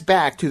connects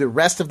back to the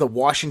rest of the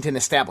Washington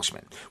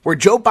establishment, where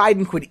Joe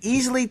Biden could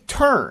easily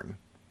turn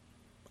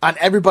on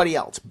everybody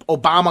else,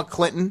 Obama,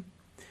 Clinton.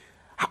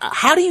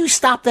 How do you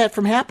stop that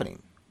from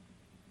happening?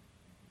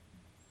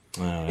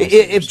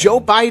 If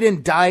Joe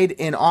Biden died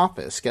in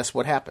office, guess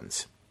what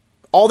happens?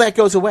 All that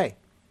goes away.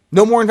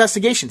 No more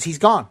investigations. He's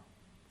gone.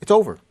 It's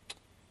over.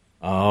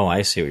 Oh,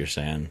 I see what you're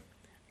saying.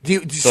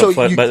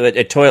 But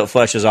it toilet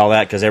flushes all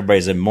that because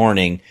everybody's in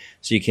mourning,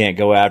 so you can't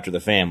go after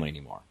the family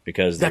anymore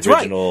because the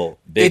original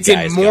big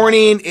guy is in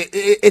mourning.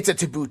 It's a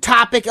taboo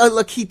topic. Oh,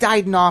 look, he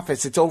died in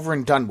office. It's over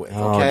and done with.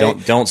 Okay? Oh,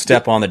 don't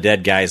step on the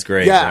dead guy's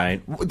grave,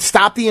 right?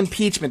 Stop the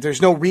impeachment.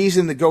 There's no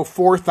reason to go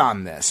forth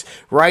on this,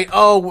 right?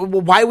 Oh,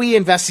 well, why are we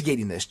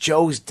investigating this?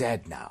 Joe's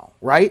dead now,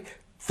 right?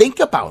 Think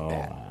about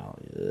that. Wow.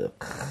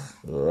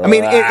 I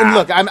mean, and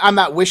look, I'm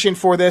not wishing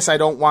for this. I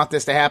don't want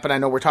this to happen. I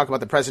know we're talking about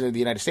the president of the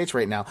United States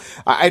right now.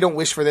 I don't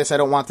wish for this. I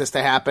don't want this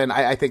to happen.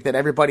 I think that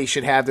everybody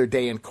should have their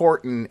day in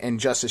court and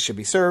justice should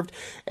be served.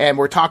 And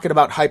we're talking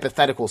about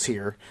hypotheticals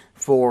here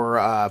for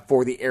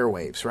the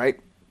airwaves, right?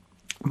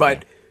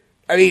 But,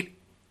 I mean,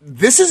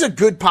 this is a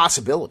good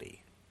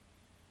possibility.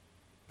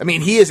 I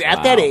mean, he is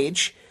at that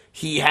age.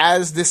 He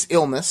has this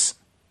illness.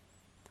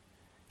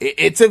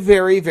 It's a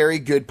very, very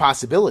good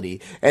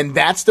possibility. And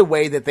that's the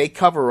way that they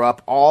cover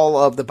up all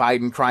of the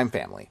Biden crime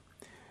family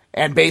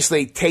and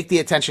basically take the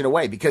attention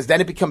away, because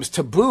then it becomes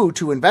taboo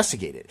to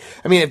investigate it.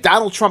 I mean, if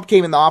Donald Trump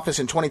came in the office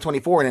in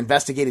 2024 and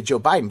investigated Joe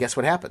Biden, guess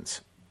what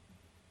happens?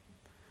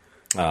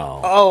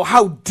 Oh,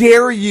 how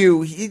dare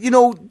you? You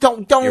know,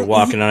 don't. You're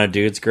walking on a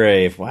dude's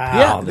grave.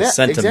 Wow, the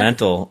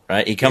sentimental, exactly.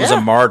 Right? He becomes a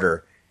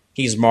martyr.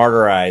 He's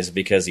martyrized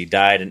because he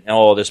died,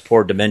 and this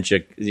poor dementia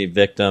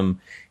victim.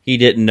 He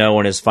didn't know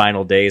in his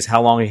final days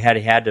how long he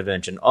had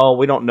dementia. Oh,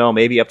 we don't know.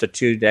 Maybe up to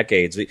 2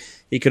 decades.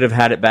 He could have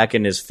had it back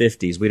in his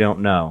 50s. We don't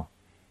know.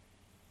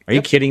 Are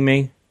you kidding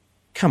me?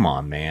 Come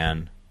on,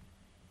 man.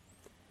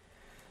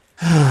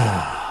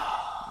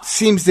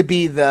 Seems to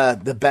be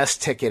the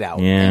best ticket out.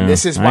 Yeah, and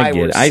this is why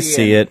I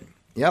see it.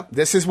 Yep.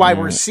 This is why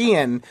we're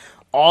seeing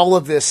all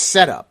of this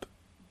setup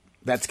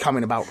that's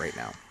coming about right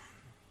now.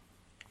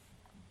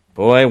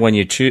 Boy, when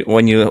you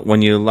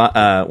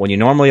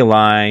normally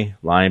lie,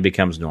 lying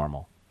becomes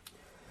normal.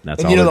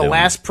 That's and all the doing.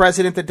 last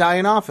president to die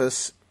in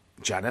office,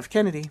 John F.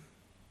 Kennedy.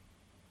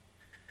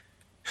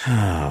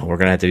 We're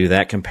gonna have to do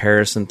that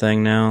comparison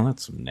thing now.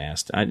 That's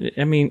nasty.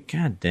 I mean,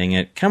 God dang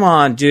it! Come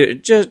on,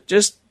 dude.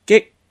 Just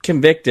get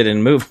convicted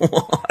and move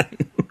on.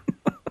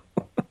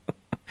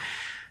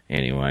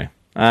 Anyway,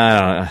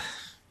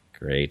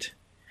 great.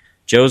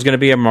 Joe's going to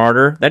be a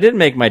martyr. That didn't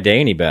make my day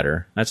any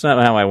better. That's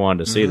not how I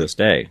wanted to see this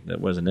day.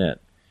 That wasn't it.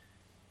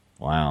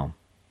 Wow.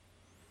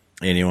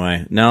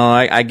 Anyway, no,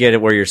 I get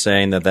it where you're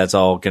saying that's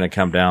all going to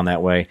come down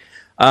that way.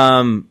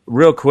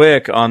 Real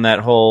quick on that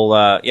whole,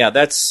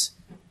 that's...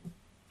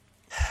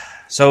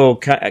 So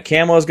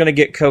Kamala is going to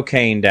get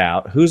cocained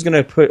out. Who's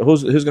going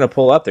to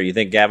pull up there? You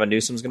think Gavin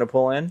Newsom's going to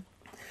pull in?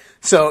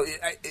 So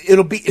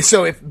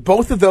if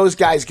both of those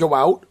guys go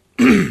out...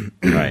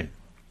 Right.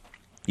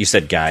 You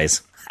said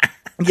guys.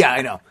 Yeah,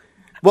 I know.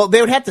 Well, they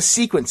would have to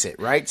sequence it,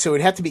 right? So it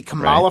would have to be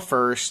Kamala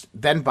first,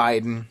 then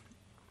Biden.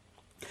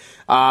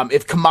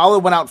 If Kamala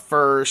went out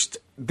first,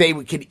 they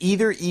could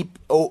either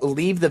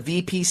leave the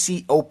VP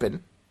seat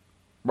open,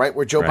 right,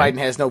 where Joe Biden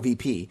has no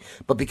VP.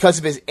 But because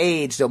of his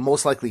age, they'll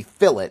most likely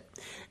fill it.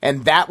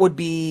 And that would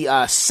be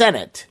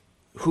Senate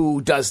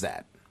who does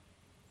that.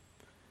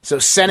 So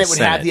Senate would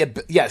have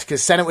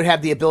because Senate would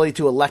have the ability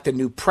to elect a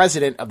new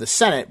president of the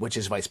Senate, which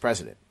is vice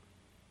president.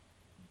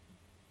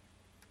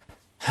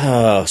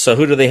 Oh, so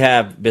who do they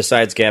have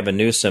besides Gavin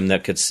Newsom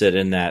that could sit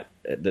in that?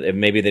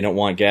 Maybe they don't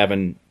want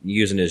Gavin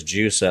using his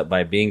juice up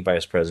by being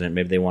vice president.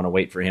 Maybe they want to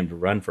wait for him to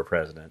run for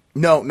president.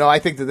 No, I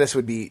think that this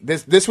would be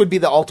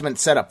the ultimate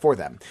setup for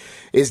them.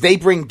 Is they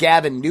bring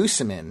Gavin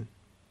Newsom in.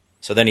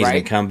 So then he's an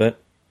incumbent?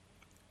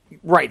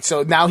 Right.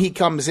 So now he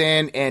comes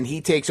in and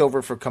he takes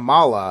over for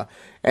Kamala.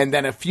 And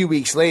then a few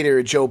weeks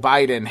later, Joe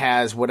Biden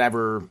has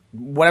whatever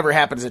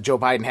happens to Joe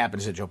Biden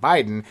happens to Joe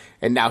Biden,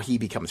 and now he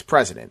becomes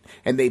president.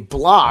 And they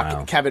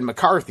block Kevin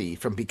McCarthy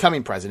from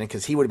becoming president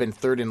because he would have been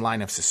third in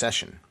line of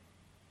secession.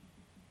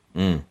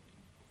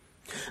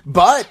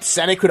 But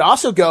Senate could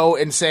also go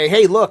and say,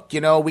 hey, look,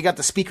 we got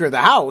the Speaker of the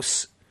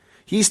House.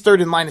 He's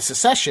third in line of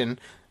secession.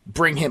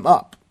 Bring him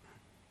up.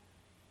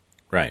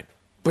 Right.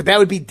 But that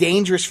would be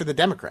dangerous for the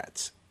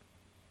Democrats.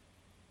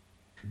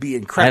 Be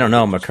incredible. I don't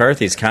know.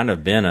 McCarthy's kind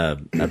of been a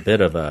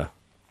bit of a...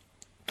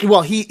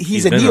 Well,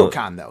 he's a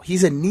neocon, though.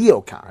 He's a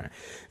neocon.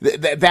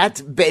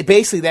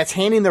 That's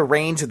handing the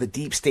reins of the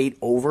deep state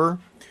over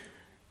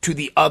to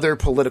the other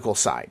political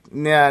side.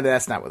 Nah,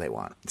 that's not what they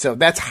want. So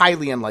that's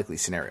highly unlikely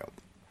scenario.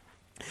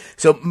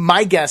 So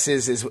my guess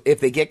is if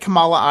they get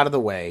Kamala out of the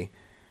way,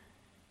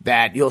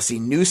 that you'll see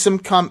Newsom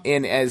come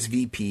in as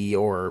VP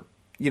or,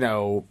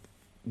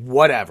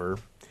 whatever.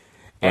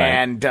 Right.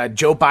 And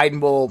Joe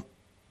Biden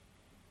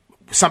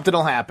something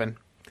will happen,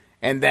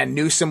 and then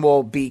Newsom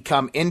will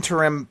become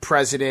interim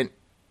president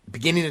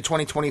beginning of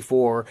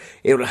 2024.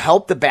 It will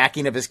help the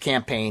backing of his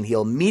campaign.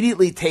 He'll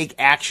immediately take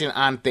action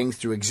on things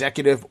through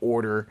executive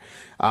order,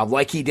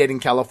 like he did in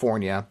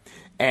California,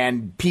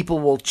 and people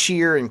will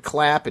cheer and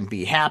clap and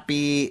be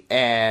happy,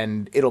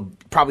 and it'll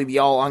probably be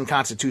all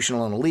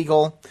unconstitutional and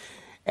illegal.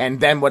 And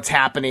then what's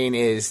happening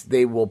is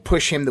they will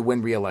push him to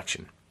win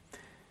re-election,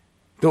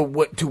 to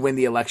win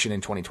the election in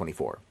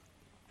 2024.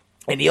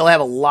 And he'll have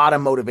a lot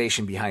of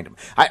motivation behind him.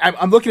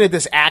 I'm looking at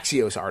this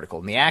Axios article,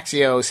 and the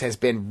Axios has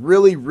been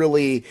really,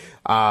 really,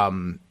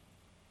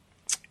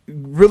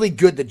 really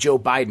good to Joe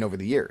Biden over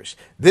the years.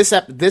 This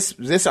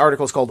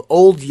article is called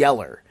 "Old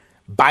Yeller: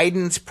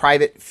 Biden's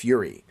private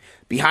fury.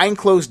 Behind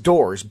closed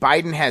doors,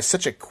 Biden has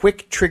such a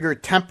quick-trigger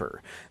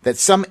temper that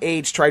some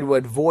aides try to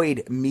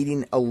avoid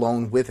meeting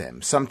alone with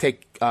him. Some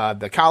take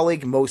the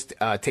colleague, most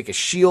take a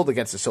shield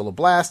against a solar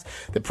blast.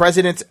 The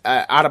president's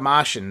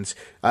automations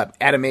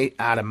include,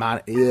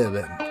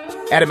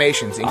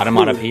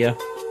 Automatopoeia?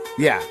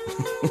 yeah,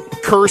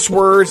 curse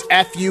words,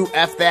 F you,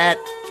 F that,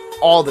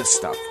 all this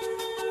stuff.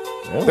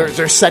 Oh.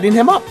 They're setting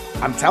him up.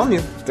 I'm telling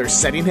you, they're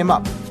setting him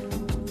up.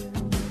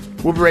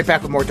 We'll be right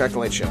back with more Dark to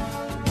Light Show.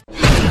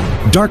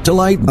 Dark to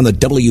Light on the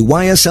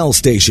WYSL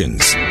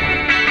stations.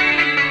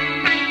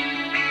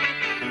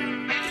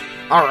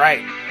 All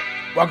right.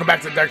 Welcome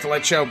back to the Dark to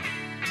Light Show.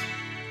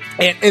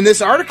 And in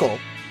this article,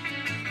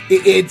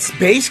 it's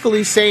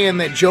basically saying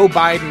that Joe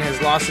Biden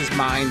has lost his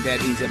mind,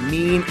 that he's a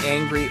mean,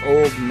 angry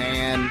old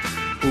man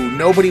who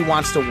nobody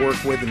wants to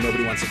work with and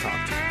nobody wants to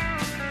talk to.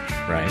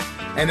 Right.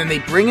 And then they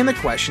bring in the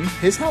question,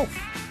 his health.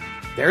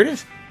 There it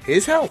is.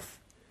 His health.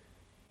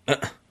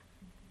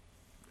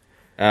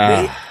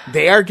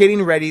 They are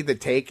getting ready to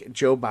take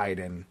Joe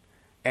Biden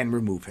and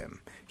remove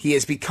him. He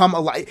has become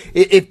a...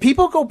 If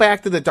people go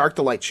back to the Dark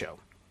to Light Show,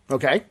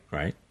 okay?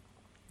 Right.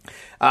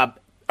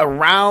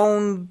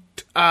 Around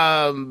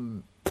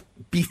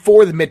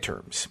before the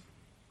midterms,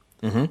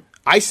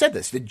 I said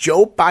this, that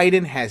Joe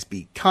Biden has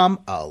become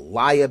a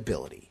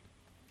liability.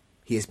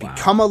 He has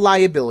become a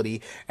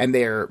liability, and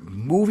they're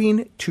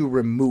moving to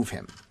remove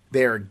him.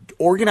 They're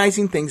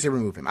organizing things to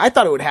remove him. I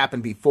thought it would happen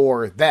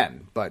before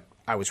then, but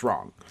I was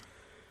wrong.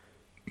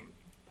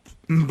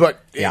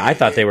 But yeah, I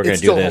thought they were going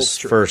to do this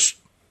first.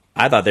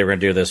 I thought they were going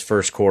to do this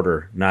first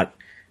quarter, not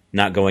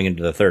going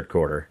into the third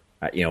quarter.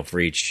 For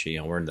each,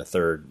 we're in the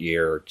third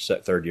year.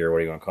 What do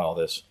you want to call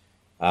this?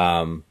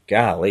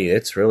 Golly,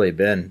 it's really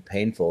been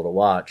painful to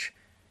watch.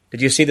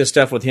 Did you see the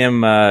stuff with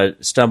him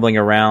stumbling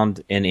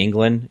around in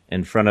England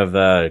in front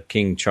of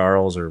King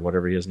Charles or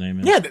whatever his name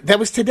is? Yeah, that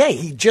was today.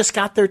 He just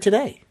got there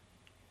today.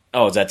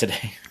 Oh, is that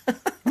today?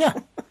 Yeah.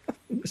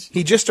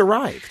 He just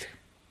arrived.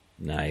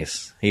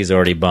 Nice. He's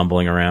already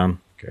bumbling around.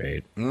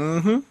 Great.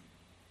 Mm-hmm.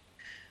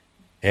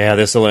 Yeah,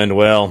 this will end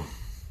well.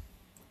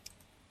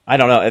 I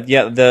don't know.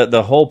 Yeah,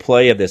 the whole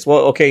play of this. Well,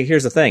 okay,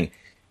 here's the thing.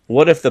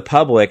 What if the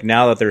public,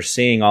 now that they're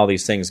seeing all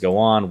these things go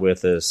on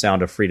with the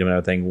Sound of Freedom and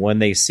everything, when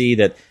they see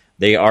that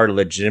they are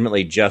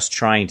legitimately just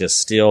trying to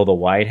steal the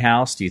White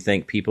House, do you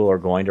think people are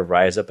going to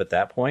rise up at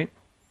that point?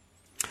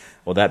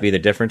 Will that be the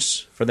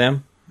difference for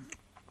them?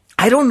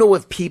 I don't know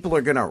if people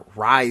are going to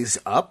rise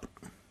up.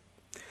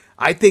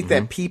 I think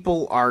that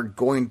people are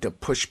going to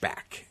push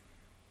back.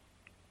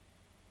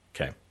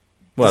 Okay.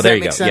 Well, Does there that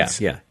you make go.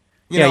 sense? Yeah.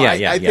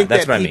 I think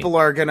that's that people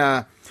are going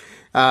to...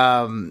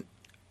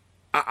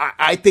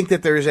 I think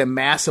that there's a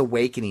mass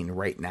awakening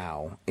right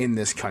now in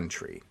this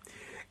country.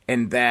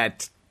 And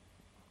that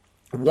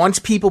once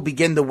people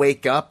begin to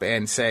wake up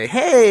and say,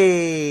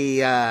 hey,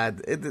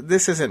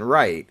 this isn't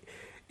right.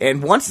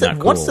 And once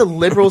the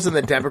liberals and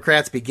the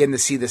Democrats begin to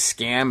see the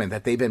scam and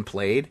that they've been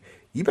played,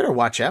 you better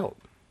watch out.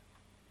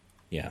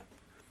 Yeah.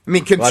 I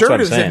mean,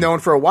 conservatives have known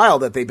for a while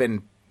that they've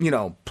been,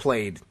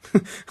 played,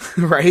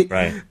 right?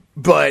 Right.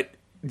 But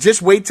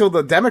just wait till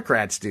the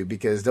Democrats do,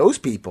 because those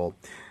people,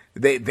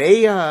 they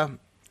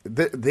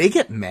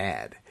get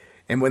mad,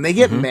 and when they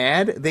get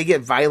mad, they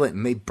get violent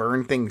and they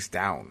burn things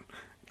down.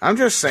 I'm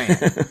just saying,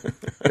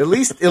 at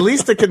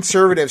least the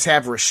conservatives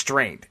have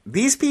restraint.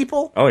 These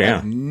people,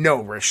 have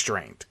no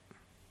restraint.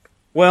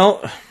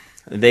 Well,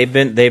 they've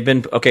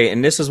been okay,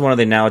 and this is one of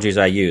the analogies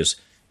I use.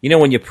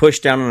 When you push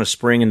down on a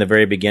spring in the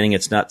very beginning,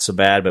 it's not so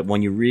bad, but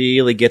when you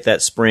really get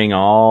that spring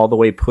all the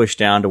way pushed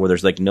down to where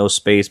there's like no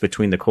space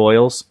between the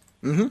coils,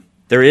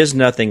 there is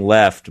nothing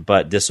left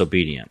but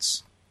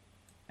disobedience.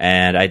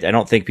 And I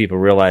don't think people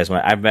realize, when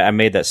I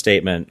made that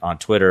statement on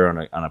Twitter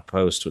on a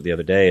post the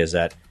other day, is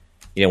that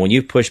when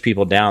you push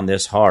people down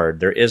this hard,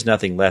 there is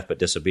nothing left but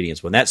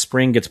disobedience. When that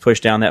spring gets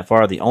pushed down that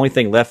far, the only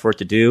thing left for it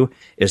to do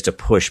is to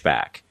push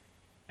back.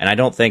 And I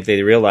don't think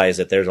they realize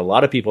that there's a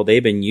lot of people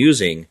they've been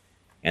using.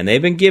 And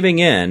they've been giving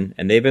in,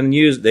 and they've been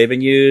used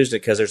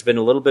because there's been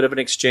a little bit of an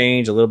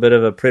exchange, a little bit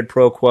of a quid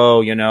pro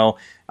quo.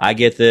 I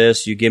get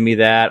this, you give me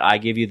that, I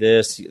give you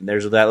this.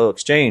 There's that little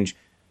exchange.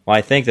 Well,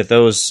 I think that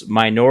those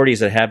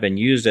minorities that have been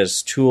used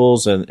as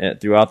tools and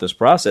throughout this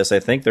process, I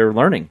think they're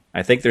learning.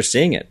 I think they're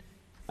seeing it.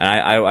 And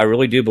I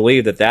really do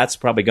believe that that's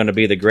probably going to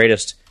be the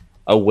greatest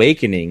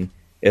awakening,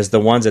 is the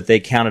ones that they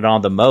counted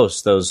on the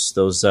most. Those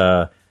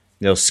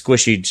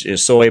squishy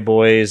soy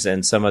boys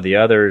and some of the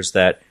others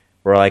that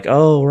were like,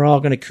 oh, we're all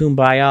going to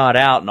kumbaya it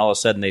out, and all of a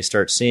sudden they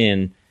start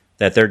seeing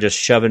that they're just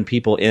shoving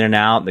people in and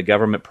out. The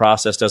government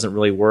process doesn't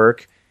really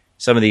work.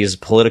 Some of these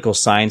political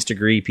science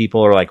degree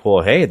people are like,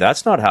 well, hey,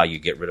 that's not how you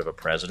get rid of a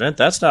president.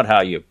 That's not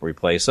how you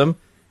replace him.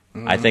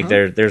 I think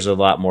there's a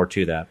lot more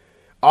to that.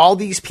 All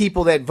these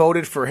people that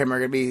voted for him are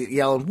going to be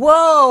yelling,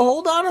 whoa,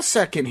 hold on a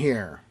second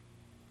here.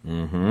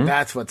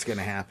 That's what's going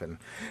to happen.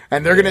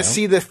 And they're going to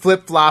see the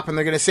flip-flop, and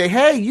they're going to say,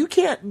 hey, you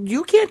can't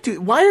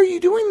do, why are you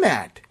doing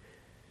that?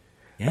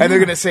 And they're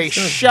going to say,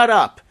 shut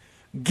up,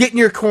 get in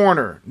your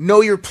corner, know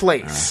your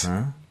place.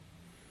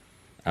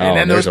 And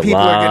then those people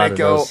are going to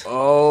go,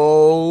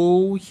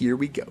 oh, here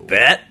we go.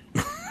 Bet.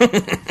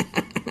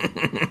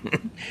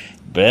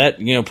 Bet.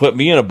 Put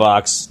me in a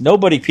box.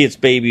 Nobody puts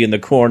baby in the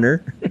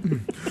corner.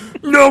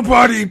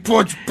 Nobody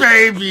puts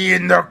baby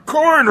in the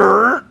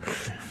corner.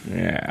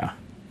 Yeah.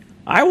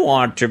 I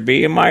want to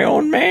be my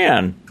own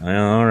man.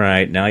 Well, all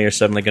right. Now you're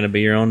suddenly going to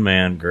be your own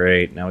man.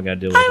 Great. Now we got to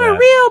deal with that. I'm a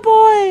real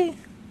boy.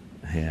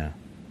 Yeah.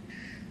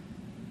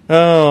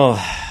 Oh,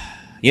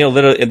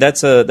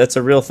 that's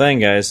a real thing,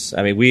 guys.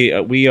 I mean,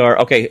 we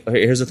are okay.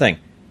 Here's the thing: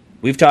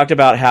 we've talked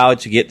about how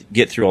to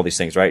get through all these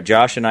things, right?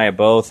 Josh and I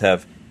both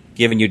have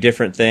given you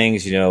different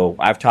things.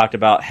 I've talked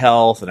about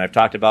health, and I've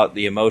talked about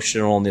the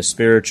emotional and the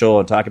spiritual,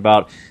 and talked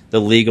about the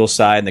legal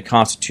side and the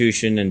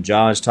Constitution. And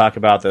John's talked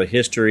about the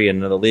history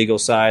and the legal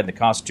side and the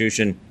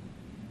Constitution,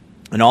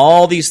 and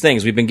all these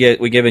things. We've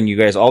given you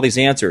guys all these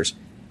answers,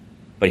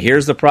 but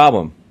here's the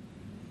problem: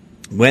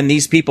 when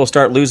these people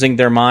start losing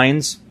their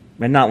minds.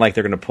 And not like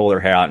they're going to pull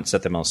their hair out and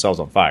set themselves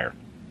on fire.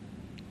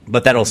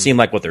 But that'll seem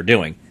like what they're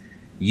doing.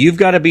 You've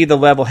got to be the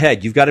level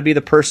head. You've got to be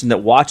the person that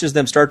watches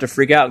them start to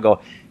freak out and go,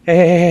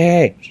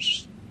 hey,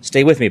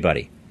 stay with me,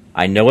 buddy.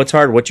 I know it's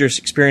hard what you're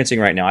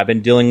experiencing right now. I've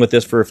been dealing with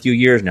this for a few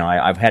years now.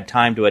 I've had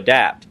time to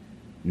adapt.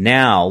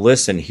 Now,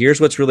 listen, here's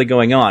what's really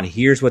going on. And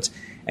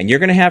you're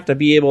going to have to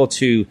be able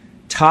to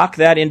talk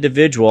that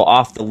individual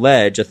off the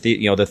ledge,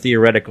 the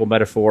theoretical,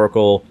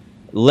 metaphorical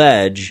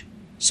ledge,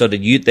 so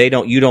that you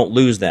don't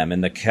lose them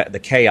in the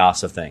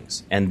chaos of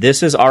things. And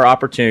this is our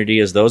opportunity,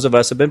 as those of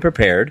us have been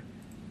prepared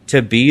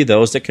to be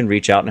those that can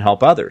reach out and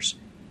help others.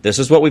 This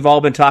is what we've all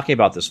been talking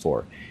about this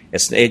for.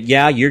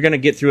 You're going to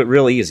get through it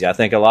real easy. I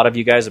think a lot of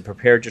you guys have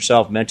prepared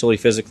yourself mentally,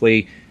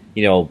 physically,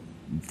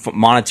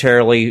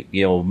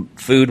 monetarily,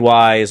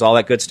 food-wise, all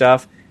that good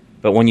stuff.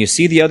 But when you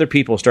see the other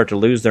people start to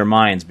lose their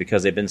minds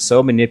because they've been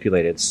so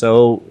manipulated,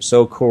 so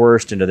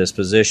coerced into this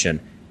position,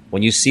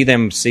 when you see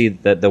them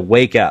the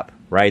wake up,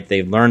 right?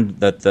 They've learned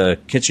that the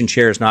kitchen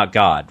chair is not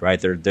God, right?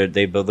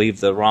 They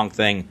believe the wrong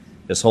thing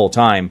this whole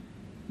time.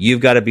 You've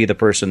got to be the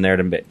person there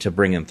to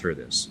bring them through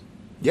this.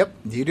 Yep,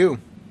 you do.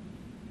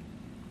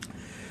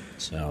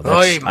 So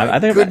I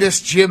think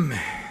goodness, Jim.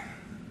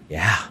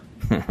 Yeah.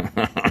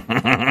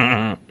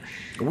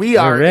 We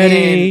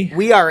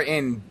are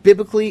in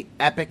biblically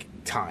epic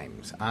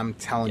times. I'm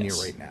telling you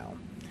right now.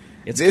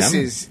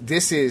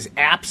 This is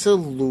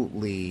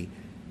absolutely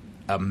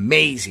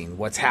amazing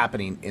what's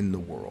happening in the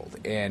world,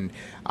 and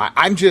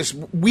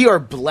we are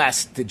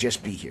blessed to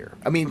just be here.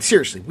 I mean,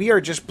 seriously, we are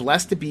just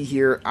blessed to be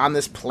here on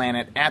this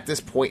planet at this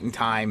point in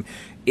time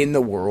in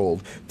the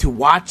world to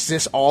watch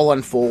this all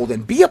unfold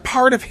and be a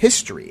part of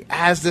history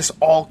as this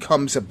all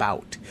comes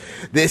about.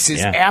 This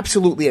is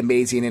absolutely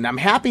amazing, and I'm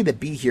happy to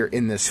be here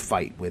in this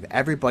fight with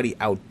everybody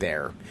out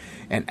there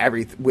and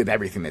with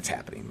everything that's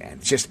happening, man.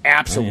 It's just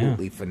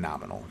absolutely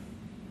phenomenal.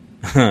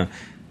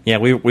 Yeah,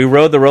 we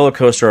rode the roller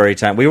coaster every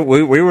time. We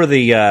were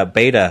the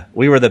beta.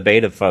 We were the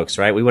beta folks,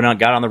 right? We went out,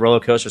 got on the roller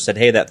coaster, said,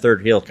 "Hey, that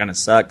third hill kind of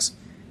sucks.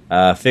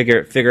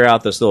 Figure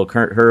out this little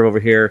current curve over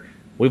here."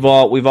 We've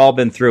all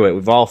been through it.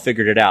 We've all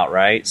figured it out,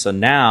 right? So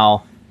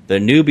now the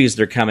newbies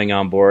that are coming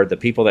on board, the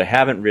people that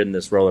haven't ridden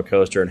this roller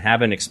coaster and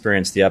haven't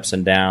experienced the ups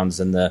and downs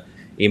and the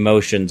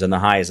emotions and the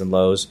highs and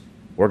lows,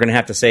 we're going to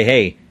have to say,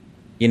 "Hey,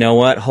 you know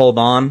what? Hold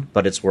on,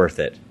 but it's worth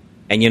it."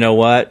 And you know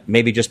what?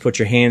 Maybe just put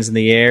your hands in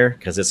the air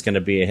because it's going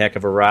to be a heck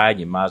of a ride.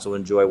 You might as well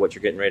enjoy what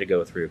you're getting ready to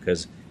go through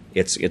because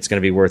it's going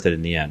to be worth it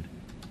in the end.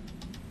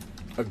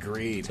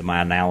 Agreed. So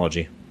my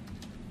analogy.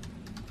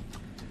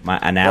 My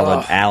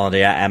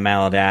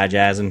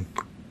analogizing.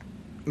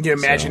 Your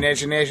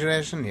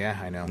imagination? Yeah,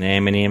 I know.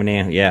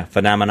 Yeah,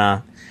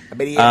 phenomena.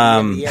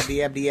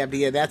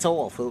 That's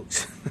all,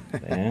 folks.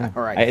 Yeah.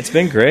 All right. It's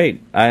been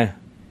great.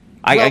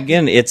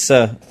 Again, it's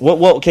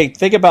okay.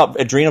 Think about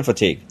adrenal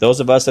fatigue.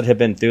 Those of us that have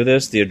been through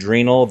this,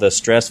 the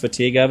stress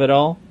fatigue of it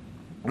all,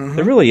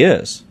 There really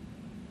is.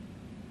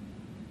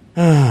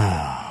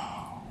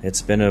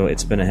 It's been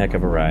a heck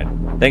of a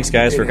ride. Thanks,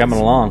 guys, for coming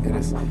along. It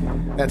is.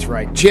 That's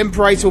right. Jim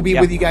Price will be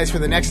with you guys for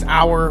the next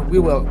hour.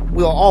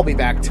 We'll all be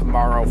back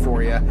tomorrow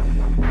for you.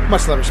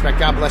 Much love, respect.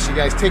 God bless you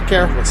guys. Take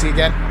care. We'll see you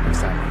again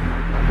next time.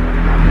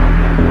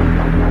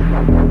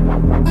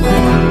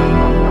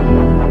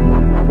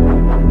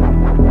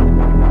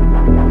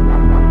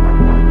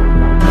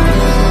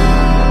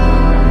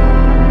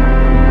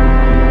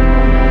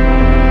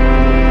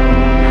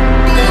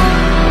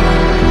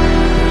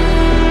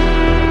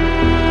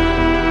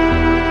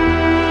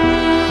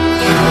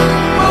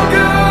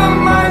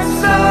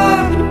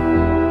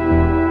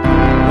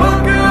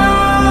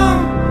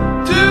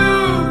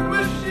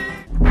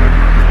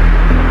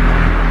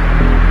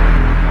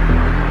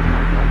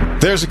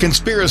 There's a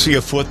conspiracy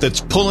afoot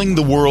that's pulling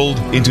the world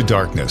into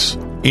darkness.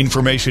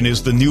 Information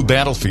is the new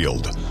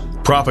battlefield.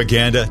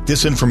 Propaganda,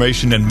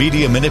 disinformation, and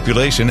media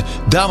manipulation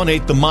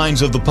dominate the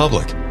minds of the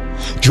public.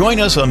 Join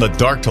us on the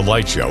Dark to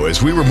Light show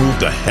as we remove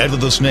the head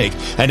of the snake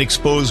and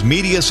expose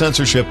media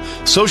censorship,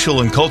 social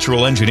and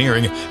cultural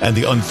engineering, and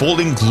the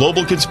unfolding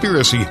global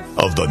conspiracy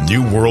of the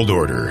New World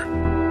Order.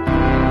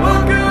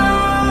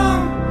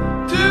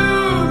 Welcome to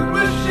the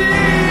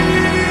machine.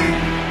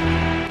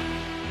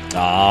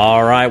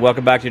 All right,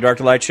 welcome back to the Dark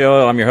to Light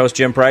Show. I'm your host,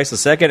 Jim Price. The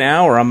second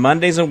hour on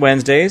Mondays and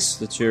Wednesdays.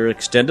 That's your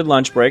extended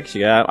lunch break.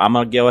 Yeah, I'm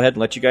going to go ahead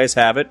and let you guys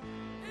have it.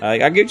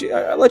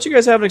 I'll let you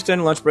guys have an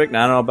extended lunch break.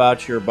 Now, I don't know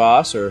about your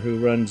boss or who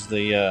runs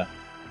the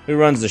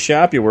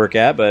shop you work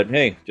at, but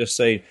hey, just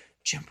say,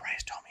 Jim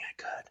Price told me I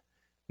could.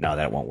 No,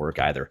 that won't work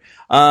either.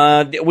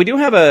 We do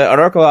have an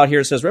article out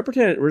here that says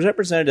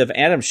Representative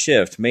Adam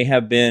Schiff may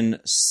have been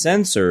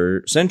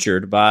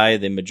censured by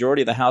the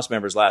majority of the House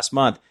members last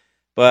month,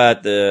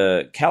 but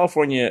the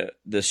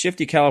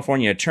shifty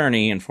California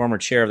attorney and former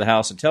chair of the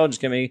House Intelligence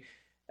Committee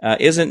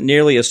isn't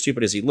nearly as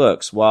stupid as he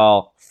looks.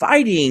 While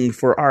fighting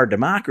for our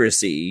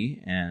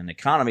democracy and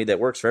economy that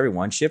works for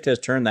everyone, Schiff has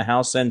turned the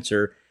House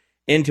censor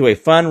into a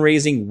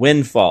fundraising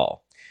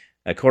windfall.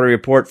 According to a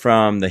report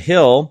from The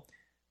Hill,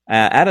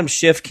 Adam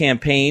Schiff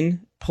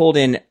campaign pulled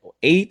in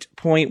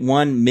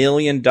 $8.1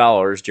 million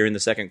during the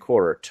second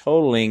quarter,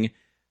 totaling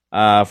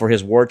for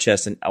his war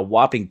chest a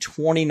whopping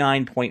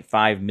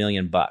 $29.5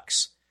 million.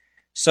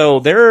 So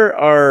there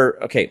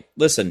are, okay,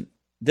 listen,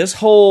 this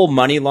whole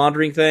money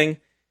laundering thing,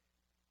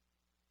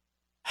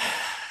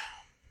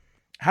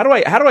 how do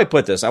I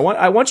put this? I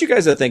want you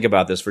guys to think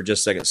about this for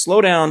just a second. Slow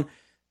down.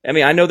 I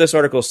mean, I know this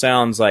article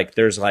sounds like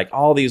there's like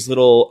all these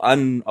little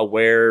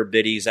unaware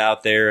biddies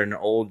out there and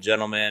old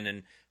gentlemen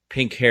and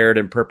pink-haired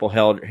and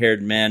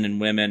purple-haired men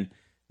and women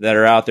that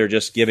are out there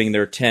just giving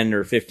their $10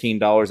 or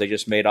 $15 they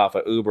just made off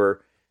of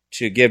Uber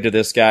to give to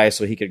this guy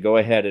so he could go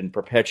ahead and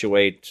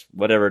perpetuate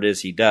whatever it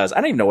is he does. I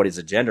don't even know what his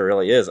agenda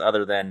really is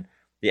other than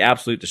the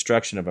absolute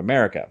destruction of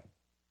America.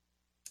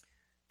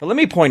 But let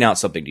me point out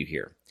something to you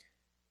here.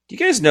 Do you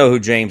guys know who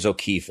James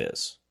O'Keefe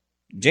is?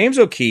 James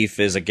O'Keefe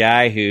is a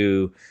guy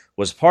who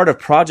was part of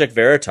Project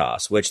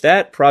Veritas, which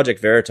that Project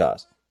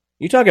Veritas,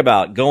 you talk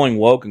about going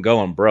woke and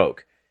going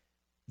broke.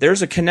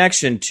 There's a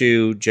connection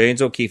to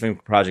James O'Keefe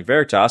and Project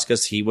Veritas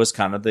because he was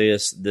kind of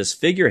this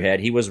figurehead.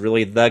 He was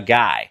really the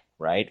guy,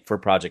 right, for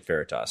Project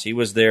Veritas. He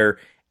was their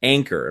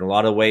anchor in a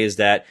lot of ways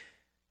that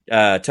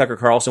Tucker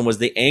Carlson was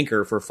the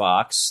anchor for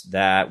Fox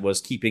that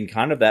was keeping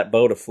kind of that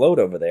boat afloat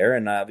over there.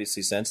 And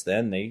obviously since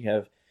then they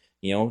have,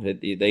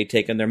 they've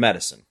taken their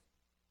medicine.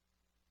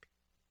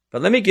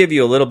 But let me give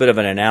you a little bit of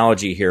an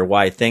analogy here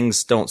why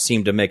things don't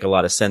seem to make a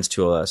lot of sense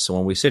to us. So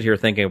when we sit here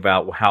thinking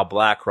about how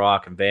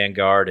BlackRock and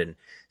Vanguard and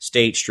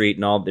State Street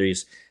and all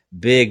these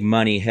big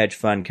money hedge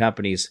fund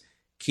companies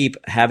keep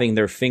having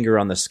their finger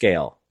on the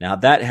scale. Now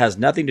that has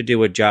nothing to do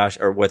with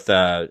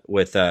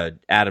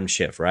Adam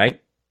Schiff,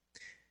 right?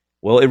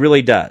 Well, it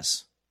really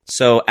does.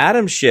 So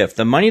Adam Schiff,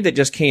 the money that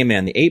just came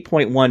in, the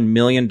 $8.1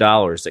 million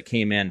that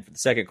came in for the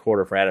second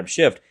quarter for Adam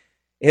Schiff,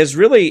 is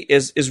really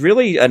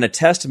a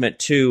testament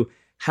to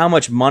how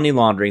much money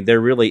laundering there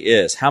really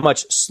is, how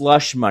much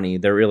slush money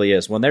there really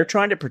is. When they're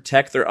trying to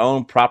protect their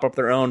own, prop up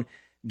their own,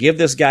 give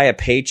this guy a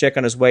paycheck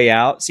on his way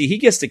out. See, he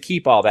gets to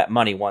keep all that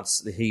money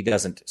once he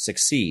doesn't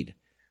succeed,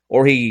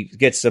 or he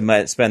gets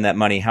to spend that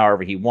money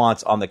however he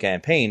wants on the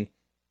campaign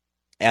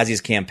as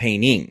he's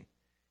campaigning.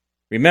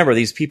 Remember,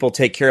 these people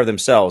take care of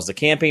themselves. The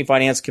campaign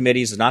finance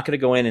committees is not going to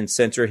go in and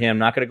censor him,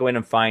 not going to go in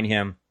and fine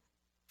him.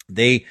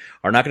 They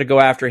are not going to go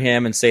after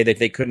him and say that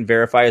they couldn't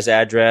verify his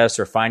address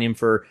or fine him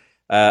for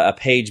a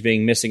page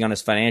being missing on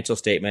his financial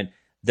statement.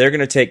 They're going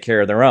to take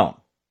care of their own.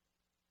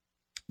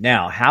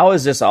 Now, how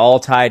is this all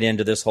tied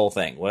into this whole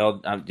thing?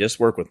 Well, just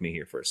work with me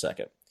here for a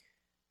second.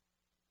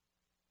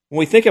 When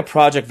we think of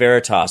Project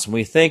Veritas, when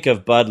we think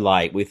of Bud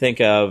Light, we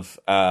think of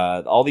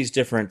all these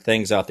different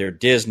things out there,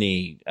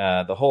 Disney,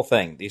 the whole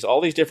thing, all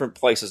these different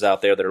places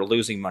out there that are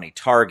losing money,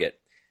 Target,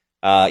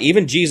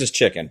 even Jesus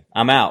Chicken.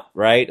 I'm out,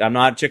 right? I'm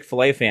not a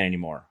Chick-fil-A fan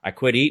anymore. I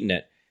quit eating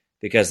it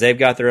because they've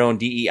got their own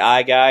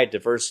DEI guy,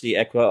 diversity,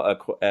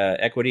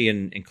 equity,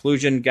 and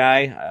inclusion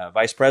guy,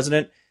 vice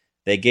president.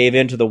 They gave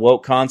in to the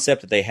woke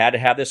concept that they had to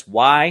have this.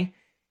 Why?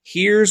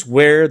 Here's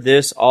where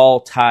this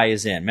all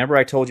ties in. Remember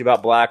I told you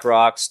about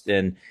BlackRock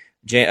and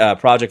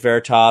Project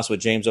Veritas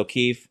with James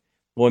O'Keefe?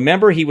 Well,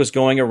 remember he was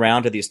going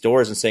around to these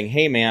stores and saying,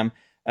 hey, ma'am,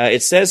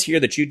 it says here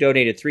that you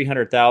donated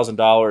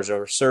 $300,000,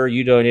 or sir,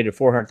 you donated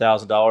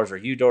 $400,000, or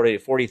you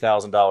donated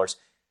 $40,000.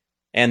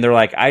 And they're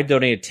like, I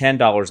donated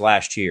 $10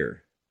 last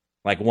year,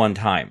 like one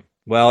time.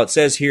 Well, it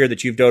says here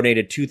that you've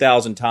donated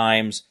 2,000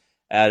 times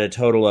at a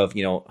total of,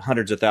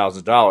 hundreds of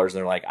thousands of dollars. And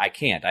they're like, I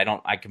can't.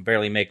 I can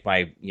barely make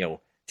my,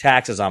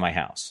 taxes on my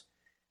house.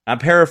 I'm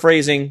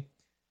paraphrasing,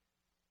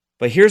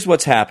 but here's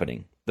what's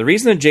happening. The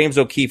reason that James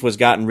O'Keefe was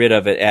gotten rid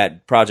of it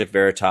at Project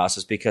Veritas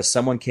is because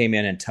someone came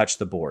in and touched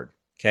the board.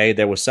 Okay,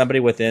 there was somebody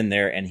within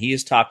there, and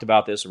he's talked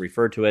about this or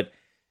referred to it,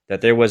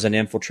 that there was an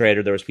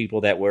infiltrator. There was people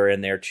that were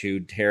in there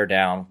to tear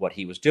down what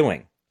he was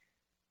doing.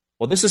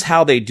 Well, this is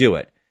how they do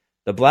it.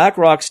 The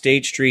BlackRock,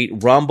 State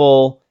Street,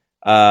 Rumble,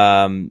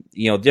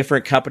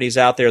 different companies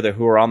out there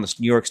who are on the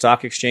New York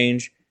Stock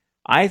Exchange.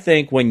 I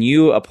think when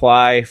you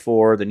apply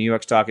for the New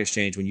York Stock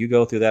Exchange, when you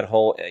go through that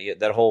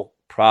whole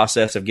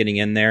process of getting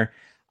in there,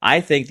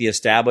 I think the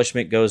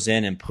establishment goes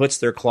in and puts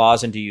their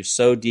claws into you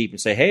so deep and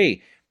say,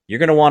 hey, you're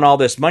going to want all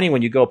this money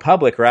when you go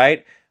public,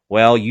 right?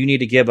 well, you need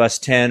to give us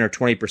 10 or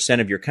 20%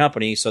 of your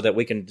company so that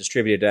we can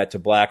distribute that to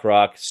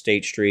BlackRock,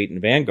 State Street,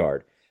 and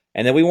Vanguard.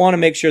 And then we want to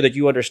make sure that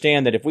you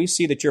understand that if we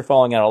see that you're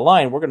falling out of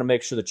line, we're going to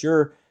make sure that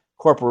your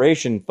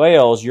corporation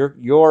fails,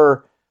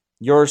 your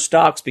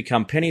stocks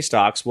become penny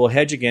stocks, we'll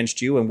hedge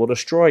against you and we'll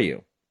destroy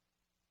you.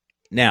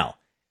 Now,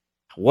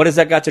 what has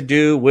that got to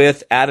do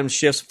with Adam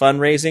Schiff's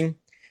fundraising?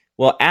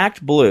 Well,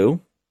 Act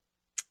Blue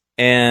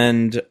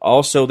and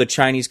also the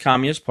Chinese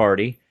Communist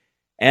Party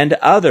and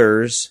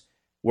others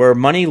were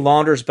money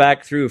launderers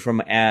back through from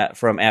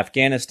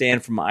Afghanistan,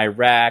 from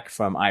Iraq,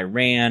 from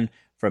Iran,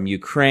 from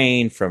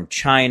Ukraine, from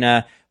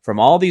China, from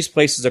all these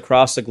places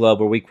across the globe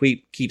where we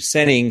keep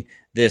sending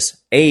these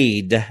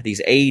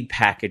aid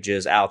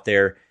packages out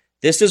there.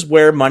 This is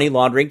where money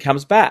laundering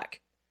comes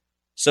back.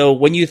 So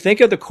when you think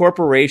of the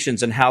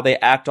corporations and how they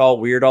act all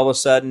weird all of a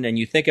sudden, and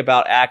you think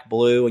about Act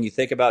Blue, and you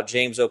think about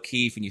James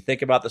O'Keefe, and you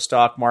think about the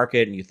stock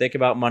market, and you think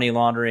about money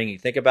laundering, and you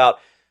think about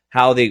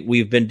how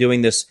we've been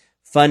doing this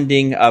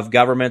funding of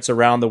governments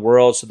around the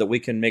world so that we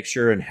can make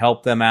sure and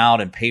help them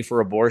out and pay for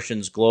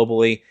abortions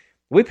globally.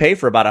 We pay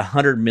for about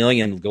 100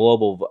 million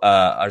global,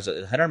 is it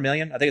 100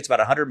 million? I think it's about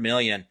 100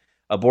 million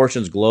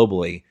abortions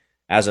globally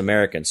as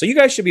Americans. So you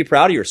guys should be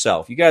proud of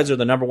yourself. You guys are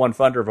the number one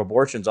funder of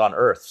abortions on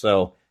earth.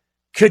 So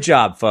good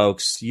job,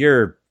 folks.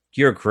 You're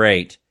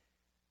great.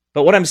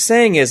 But what I'm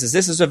saying is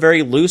this is a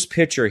very loose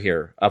picture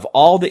here of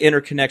all the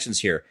interconnections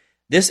here.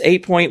 This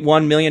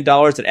 $8.1 million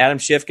that Adam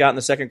Schiff got in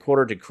the second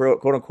quarter to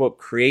quote-unquote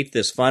create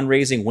this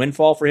fundraising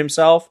windfall for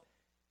himself,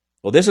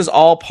 well, this is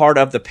all part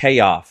of the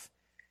payoff.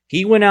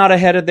 He went out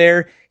ahead of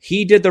there.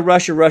 He did the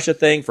Russia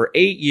thing for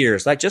 8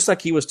 years, just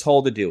like he was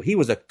told to do. He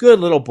was a good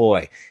little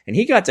boy, and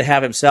he got to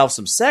have himself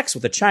some sex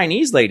with a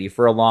Chinese lady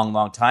for a long,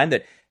 long time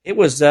that it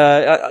was,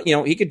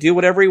 he could do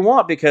whatever he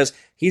want because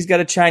he's got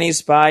a Chinese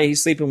spy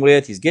he's sleeping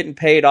with. He's getting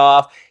paid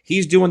off.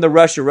 He's doing the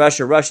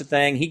Russia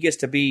thing. He gets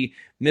to be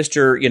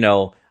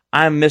Mr.,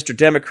 I'm Mr.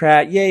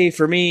 Democrat. Yay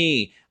for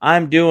me.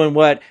 I'm doing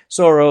what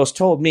Soros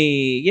told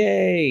me.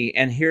 Yay.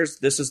 And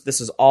this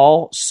is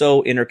all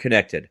so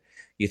interconnected.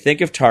 You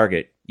think of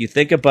Target. You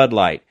think of Bud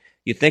Light.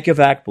 You think of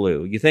Act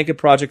Blue. You think of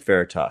Project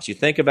Veritas. You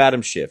think of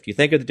Adam Schiff. You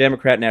think of the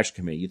Democrat National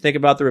Committee. You think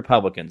about the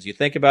Republicans. You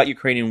think about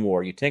Ukrainian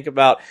war. You think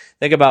about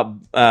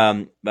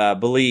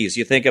Belize.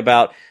 You think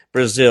about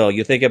Brazil.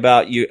 You think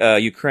about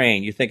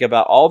Ukraine. You think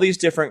about all these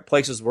different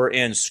places we're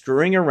in,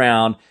 screwing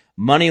around,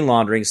 money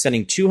laundering,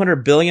 sending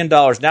 $200 billion.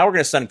 Now we're going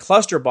to send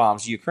cluster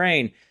bombs to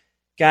Ukraine.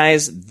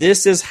 Guys,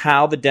 this is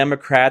how the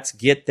Democrats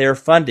get their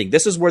funding.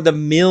 This is where the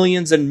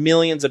millions and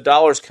millions of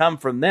dollars come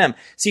from them.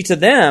 See, to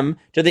them,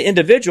 to the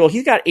individual,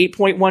 he's got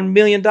 $8.1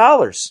 million.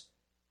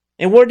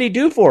 And what did he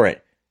do for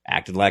it?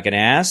 Acted like an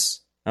ass.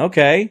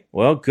 Okay,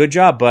 well, good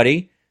job,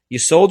 buddy. You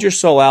sold your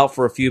soul out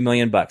for a few $1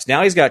 million.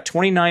 Now he's got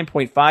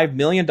 $29.5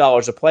 million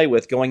to play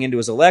with going into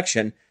his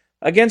election.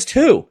 Against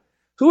who?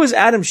 Who is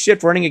Adam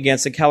Schiff running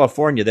against in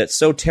California that's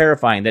so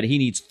terrifying that he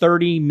needs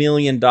 $30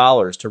 million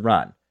to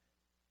run?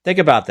 Think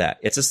about that.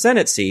 It's a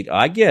Senate seat.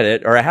 I get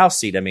it. Or a House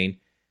seat, I mean.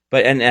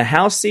 But in a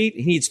House seat,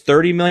 he needs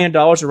 $30 million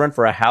to run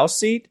for a House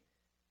seat?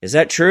 Is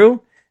that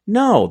true?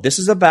 No. This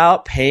is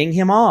about paying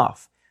him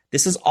off.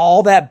 This is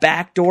all that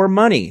backdoor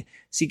money.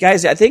 See,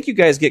 guys, I think you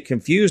guys get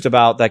confused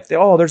about,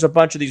 there's a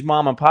bunch of these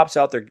mom and pops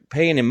out there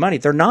paying him money.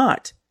 They're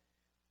not.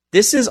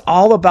 This is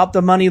all about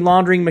the money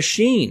laundering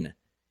machine.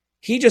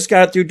 He just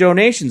got it through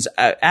donations.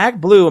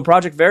 Act Blue and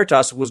Project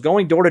Veritas was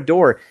going door to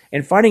door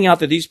and finding out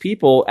that these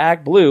people,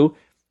 Act Blue,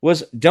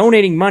 was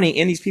donating money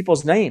in these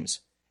people's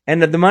names.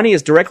 And that the money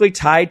is directly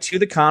tied to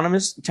the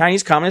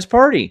Chinese Communist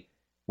Party,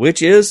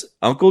 which is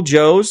Uncle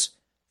Joe's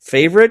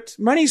favorite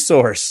money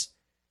source.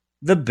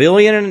 The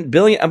billion.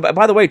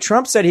 By the way,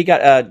 Trump said he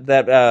got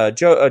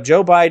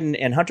Joe Biden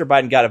and Hunter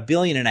Biden got $1.5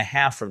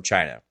 billion from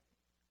China.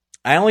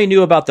 I only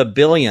knew about the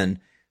billion.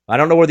 I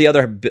don't know where the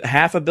other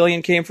 $500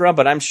 million came from,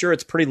 but I'm sure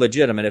it's pretty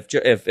legitimate.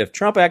 If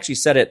Trump actually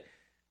said it,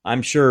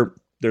 I'm sure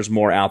there's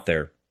more out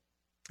there.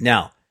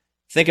 Now,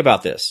 think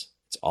about this.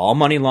 It's all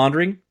money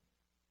laundering.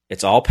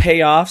 It's all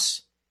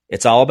payoffs.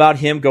 It's all about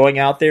him going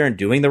out there and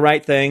doing the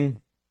right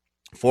thing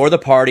for the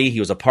party. He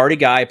was a party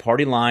guy,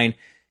 party line,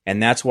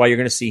 and that's why you're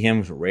going to see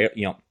him.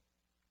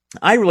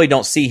 I really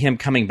don't see him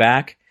coming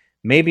back.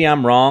 Maybe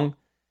I'm wrong,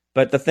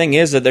 but the thing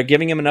is that they're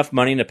giving him enough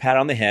money and a pat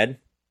on the head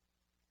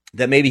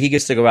that maybe he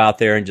gets to go out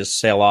there and just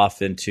sail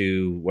off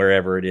into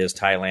wherever it is,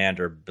 Thailand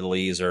or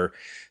Belize or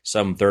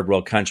some third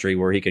world country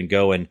where he can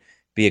go and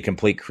be a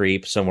complete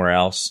creep somewhere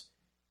else.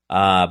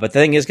 But the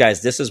thing is,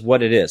 guys, this is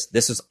what it is.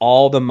 This is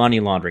all the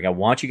money laundering. I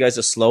want you guys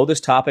to slow this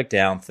topic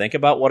down. Think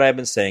about what I've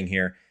been saying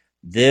here.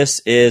 This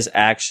is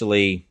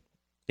actually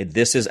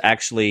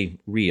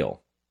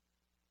real.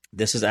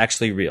 This is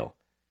actually real.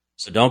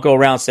 So don't go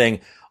around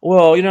saying,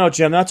 well,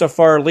 Jim, that's a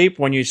far leap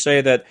when you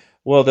say that,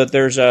 that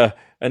there's a,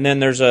 and then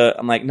there's a,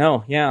 I'm like,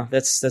 no, yeah,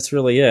 that's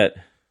really it.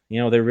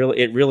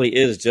 It really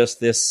is just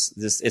this,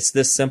 it's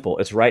this simple.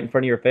 It's right in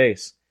front of your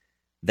face.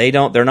 They're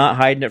not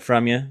hiding it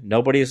from you.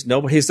 Nobody's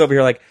over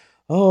here like,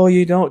 oh,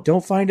 you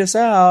don't find us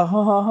out.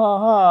 Ha ha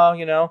ha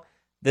ha.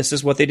 This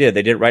is what they did.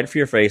 They did it right for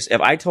your face.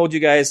 If I told you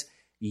guys,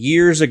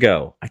 years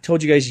ago. I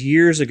told you guys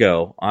years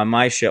ago on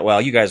my show.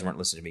 Well, you guys weren't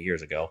listening to me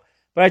years ago,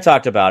 but I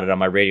talked about it on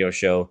my radio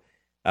show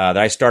that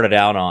I started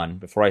out on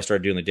before I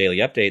started doing the daily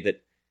update.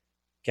 That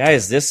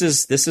guys, this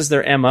is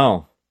their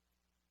MO.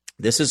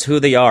 This is who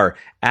they are.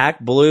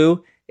 Act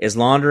Blue is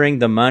laundering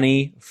the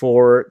money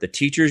for the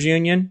teachers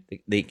union,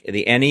 the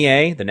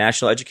NEA, the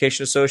National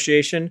Education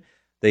Association,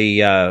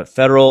 the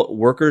Federal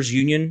Workers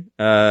Union.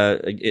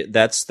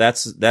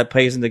 That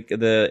pays in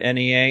the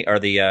NEA or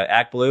the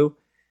Act Blue.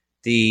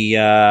 The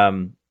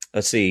air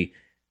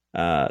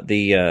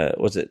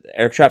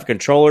traffic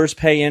controllers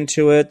pay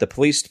into it, the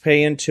police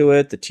pay into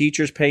it, the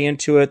teachers pay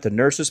into it, the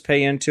nurses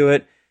pay into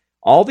it.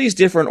 All these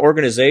different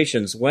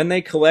organizations, when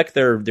they collect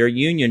their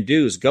union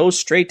dues, go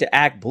straight to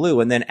Act Blue,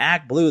 and then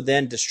Act Blue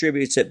then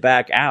distributes it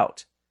back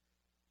out.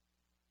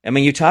 I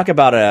mean, you talk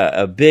about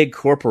a big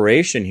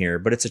corporation here,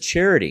 but it's a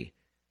charity.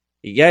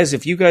 You guys,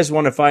 if you guys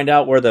want to find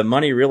out where the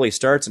money really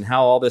starts and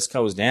how all this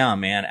goes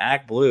down, man,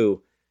 Act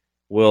Blue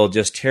will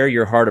just tear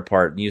your heart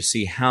apart, and you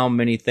see how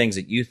many things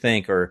that you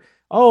think are,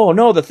 oh,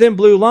 no, the thin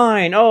blue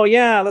line, oh,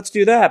 yeah, let's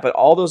do that. But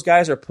all those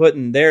guys are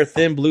putting their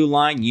thin blue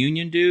line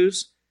union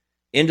dues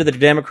into the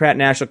Democrat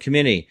National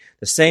Committee,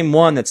 the same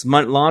one that's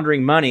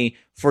laundering money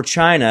for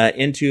China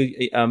into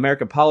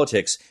American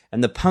politics.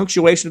 And the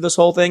punctuation of this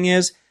whole thing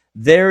is,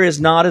 there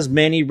is not as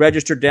many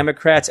registered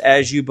Democrats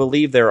as you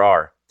believe there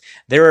are.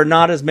 There are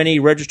not as many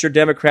registered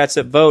Democrats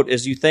that vote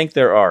as you think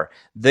there are.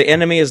 The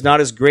enemy is not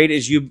as great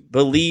as you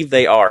believe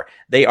they are.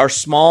 They are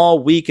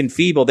small, weak, and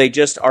feeble. They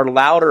just are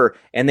louder,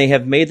 and they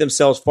have made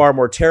themselves far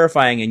more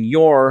terrifying, and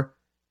you're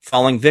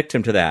falling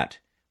victim to that.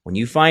 When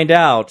you find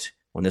out,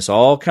 when this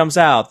all comes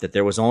out, that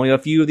there was only a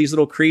few of these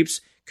little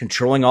creeps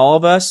controlling all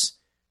of us,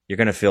 you're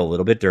going to feel a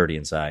little bit dirty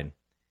inside.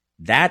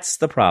 That's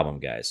the problem,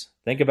 guys.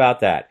 Think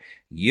about that.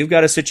 You've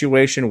got a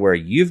situation where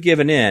you've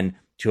given in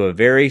to a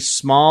very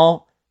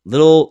small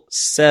little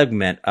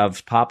segment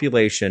of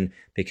population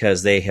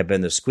because they have been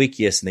the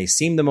squeakiest and they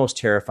seem the most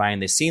terrifying.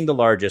 They seem the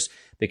largest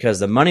because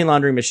the money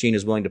laundering machine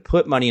is willing to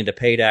put money into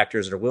paid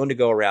actors that are willing to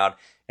go around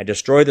and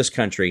destroy this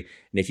country.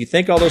 And if you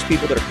think all those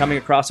people that are coming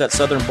across that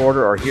southern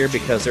border are here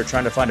because they're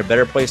trying to find a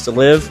better place to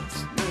live,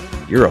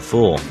 you're a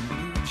fool.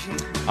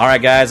 All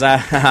right, guys,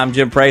 I'm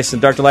Jim Price,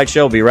 and Dark to Light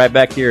Show will be right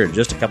back here in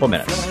just a couple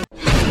minutes.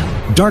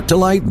 Dark to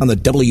Light on the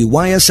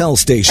WYSL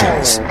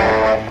stations.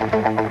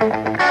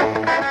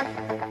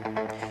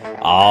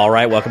 All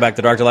right, welcome back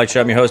to Dark to Light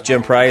Show. I'm your host,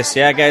 Jim Price.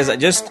 Yeah, guys,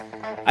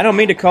 I don't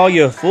mean to call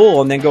you a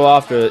fool and then go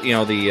off to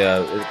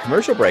the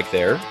commercial break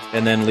there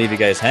and then leave you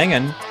guys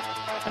hanging.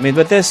 I mean,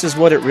 but this is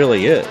what it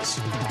really is.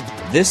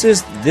 It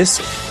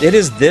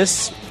is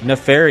this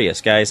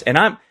nefarious, guys. And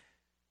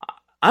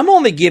I'm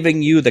only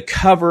giving you the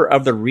cover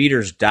of the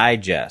Reader's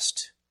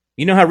Digest.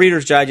 You know how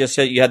Reader's Digest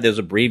said you had those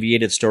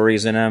abbreviated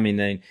stories in them? I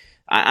mean,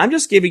 I'm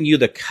just giving you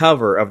the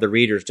cover of the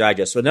Reader's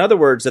Digest. So in other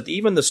words, that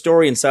even the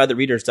story inside the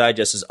Reader's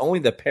Digest is only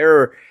the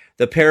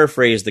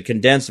paraphrase, the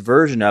condensed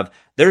version of,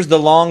 there's the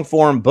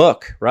long-form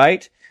book,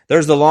 right?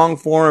 There's the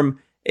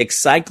long-form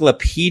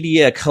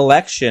encyclopedia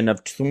collection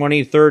of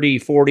 20, 30,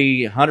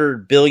 40,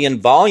 100 billion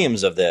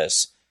volumes of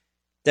this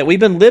that we've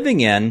been living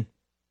in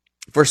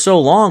for so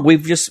long.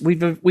 We've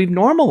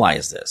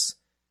normalized this.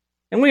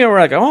 And we were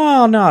like,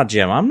 oh, no,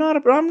 Jim, I'm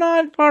not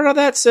part of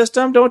that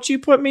system. Don't you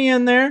put me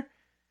in there.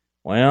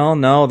 Well,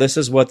 no, this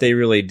is what they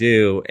really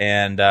do.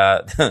 And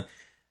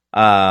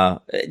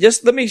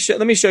just let me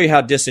show you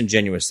how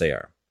disingenuous they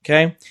are.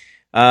 Okay.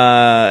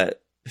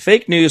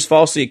 Fake news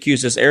falsely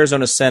accuses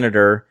Arizona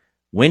Senator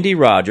Wendy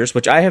Rogers,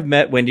 which I have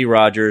met Wendy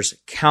Rogers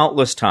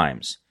countless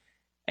times.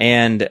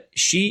 And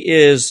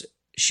she's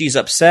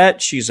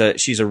upset. She's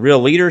a real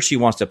leader. She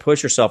wants to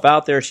push herself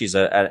out there. She's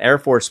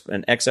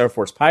an ex-Air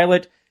Force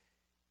pilot.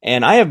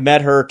 And I have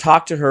met her,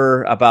 talked to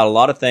her about a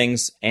lot of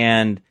things,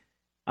 and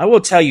I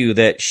will tell you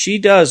that she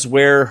does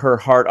wear her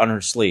heart on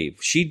her sleeve.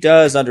 She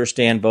does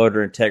understand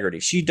voter integrity.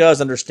 She does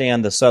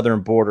understand the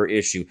southern border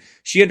issue.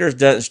 She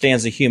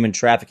understands the human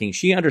trafficking.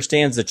 She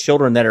understands the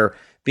children that are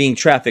being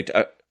trafficked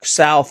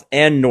south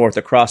and north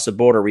across the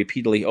border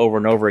repeatedly over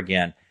and over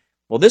again.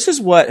 Well, this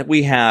is what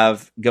we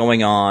have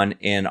going on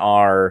in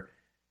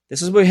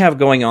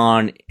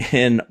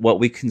what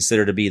we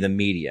consider to be the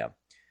media.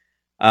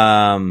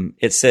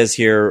 It says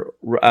here,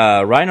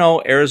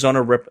 Rhino,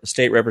 Arizona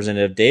State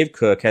Representative Dave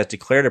Cook has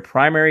declared a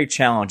primary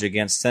challenge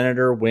against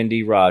Senator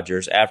Wendy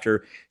Rogers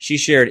after she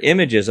shared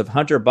images of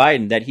Hunter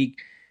Biden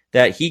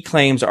that he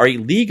claims are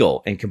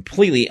illegal and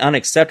completely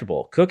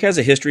unacceptable. Cook has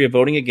a history of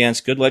voting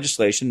against good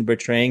legislation and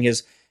betraying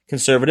his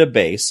conservative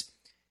base.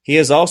 He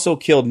has also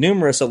killed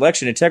numerous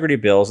election integrity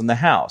bills in the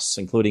House,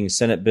 including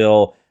Senate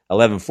Bill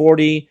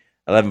 1140,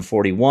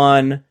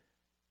 1141,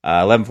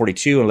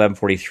 1142, and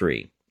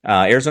 1143.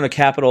 Arizona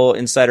Capitol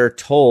Insider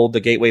told the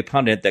Gateway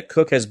Pundit that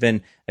Cook has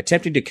been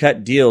attempting to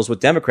cut deals with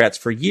Democrats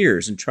for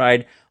years and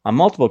tried on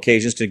multiple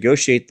occasions to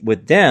negotiate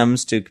with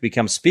Dems to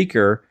become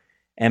Speaker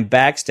and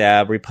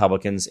backstab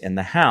Republicans in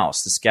the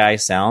House. This guy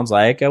sounds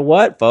like a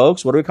what,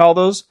 folks? What do we call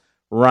those?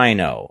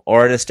 Rhino,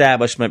 or an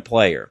establishment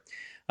player.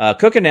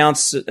 Cook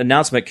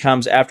announcement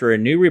comes after a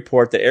new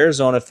report that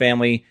Arizona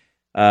family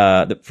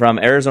from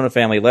Arizona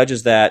family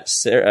alleges that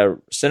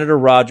Senator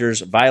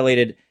Rogers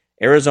violated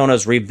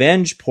Arizona's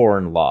revenge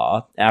porn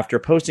law after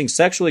posting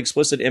sexually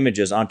explicit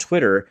images on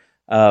Twitter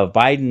of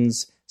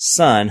Biden's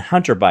son,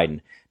 Hunter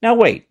Biden. Now,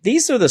 wait,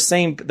 these are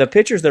the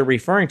pictures they're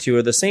referring to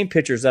are the same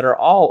pictures that are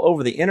all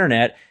over the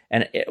internet.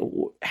 And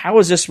how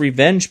is this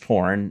revenge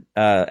porn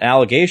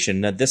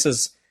allegation that this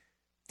is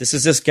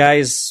this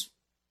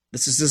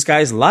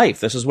guy's life?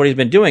 This is what he's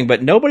been doing.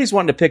 But nobody's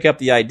wanting to pick up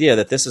the idea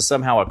that this is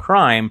somehow a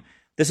crime.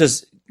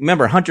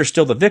 Remember, Hunter's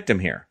still the victim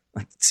here.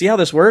 See how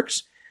this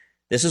works?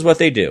 This is what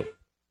they do.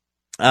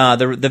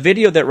 The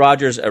video that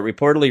Rogers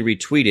reportedly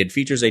retweeted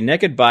features a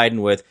naked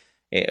Biden with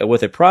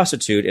a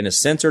prostitute in a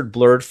censored,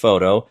 blurred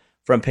photo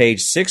from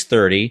page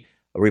 630,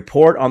 a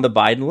report on the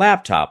Biden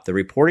laptop. The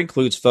report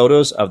includes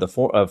photos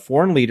of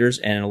foreign leaders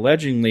and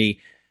alleging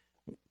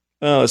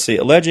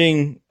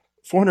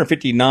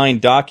 459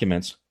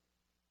 documents.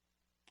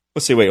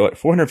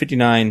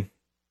 459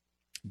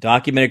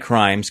 documented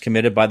crimes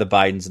committed by the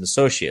Bidens and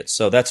associates.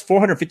 So that's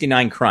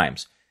 459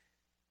 crimes.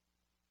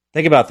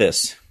 Think about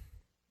this.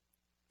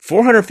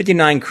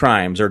 459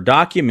 crimes are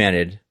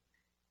documented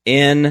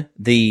in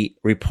the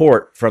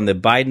report from the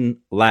Biden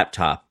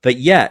laptop. But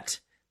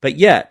yet,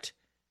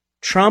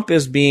 Trump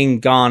is being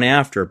gone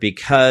after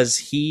because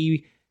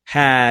he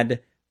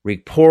had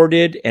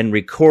reported and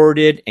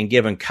recorded and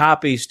given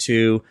copies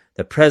to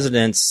the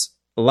president's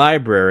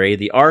library,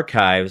 the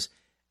archives,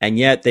 and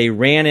yet they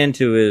ran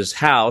into his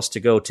house to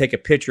go take a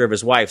picture of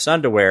his wife's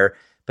underwear.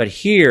 But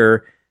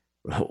here,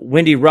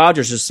 Wendy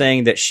Rogers is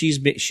saying that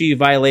she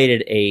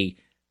violated a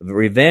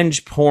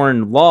revenge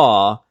porn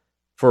law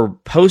for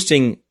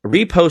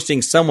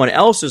reposting someone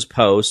else's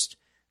post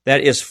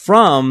that is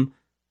from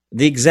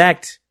the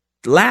exact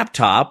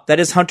laptop that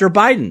is Hunter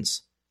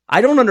Biden's.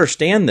 I don't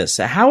understand this.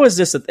 How is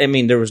this? I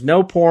mean, there was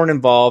no porn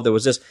involved. There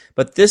was this,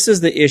 but this is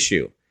the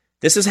issue.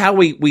 This is how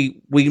we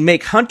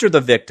make Hunter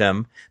the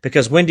victim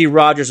because Wendy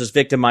Rogers is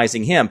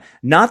victimizing him,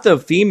 not the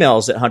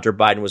females that Hunter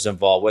Biden was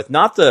involved with,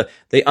 not the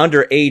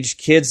underage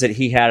kids that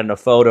he had in a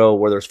photo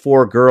where there's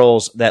 4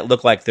 girls that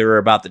look like they were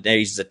about the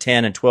ages of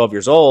 10 and 12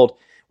 years old,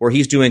 where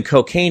he's doing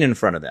cocaine in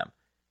front of them.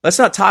 Let's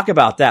not talk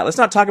about that. Let's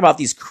not talk about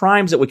these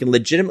crimes that we can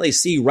legitimately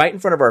see right in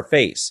front of our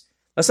face.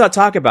 Let's not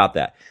talk about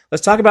that.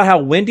 Let's talk about how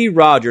Wendy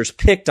Rogers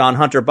picked on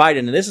Hunter Biden.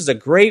 And this is a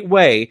great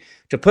way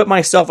to put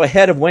myself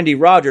ahead of Wendy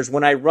Rogers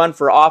when I run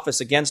for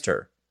office against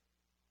her.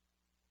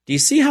 Do you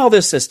see how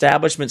this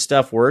establishment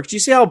stuff works? Do you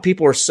see how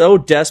people are so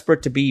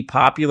desperate to be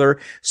popular,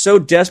 so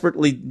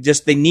desperately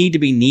just they need to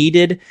be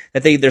needed,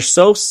 that they're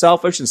so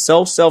selfish and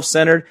so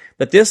self-centered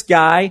that this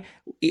guy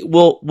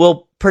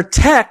will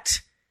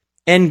protect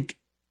and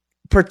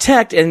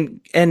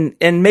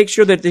make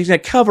sure that he's going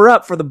to cover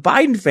up for the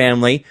Biden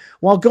family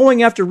while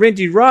going after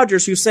Wendy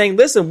Rogers, who's saying,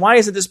 listen, why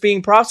isn't this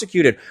being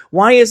prosecuted?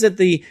 Why isn't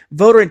the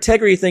voter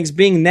integrity things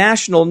being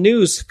national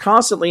news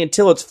constantly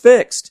until it's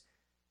fixed?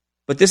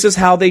 But this is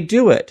how they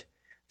do it.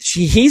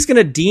 He's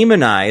going to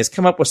demonize,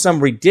 come up with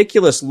some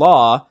ridiculous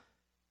law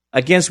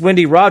against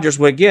Wendy Rogers.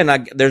 Well,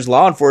 again, there's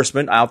law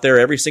enforcement out there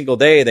every single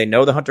day. They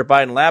know the Hunter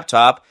Biden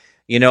laptop.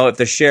 You know, if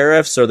the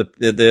sheriffs or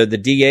the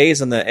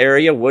DAs in the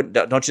area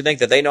don't you think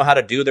that they know how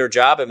to do their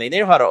job? I mean, they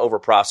know how to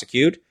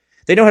over-prosecute.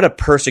 They know how to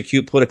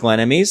persecute political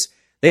enemies.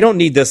 They don't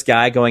need this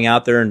guy going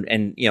out there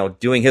and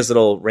doing his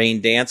little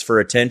rain dance for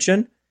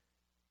attention.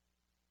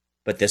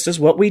 But this is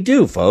what we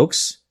do,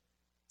 folks.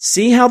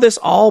 See how this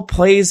all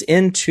plays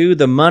into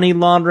the money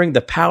laundering,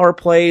 the power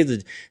play,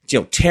 the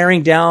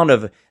tearing down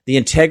of the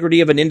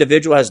integrity of an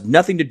individual has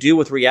nothing to do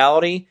with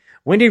reality.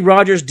 Wendy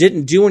Rogers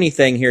didn't do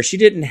anything here. She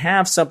didn't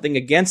have something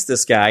against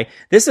this guy.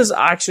 This has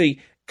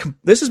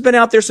been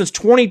out there since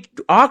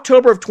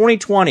October of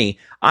 2020.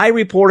 I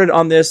reported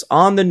on this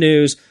on the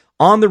news,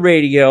 on the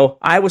radio.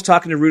 I was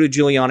talking to Rudy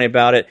Giuliani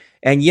about it.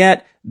 And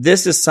yet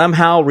this is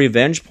somehow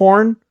revenge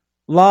porn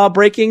law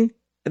breaking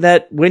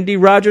that Wendy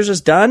Rogers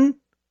has done.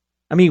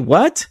 I mean,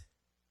 what?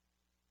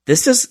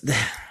 This is...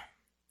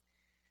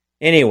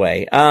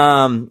 Anyway,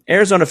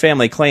 Arizona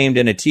family claimed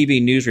in a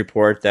TV news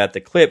report that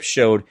the clip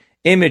showed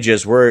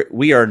images where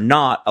we are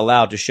not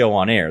allowed to show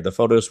on air. The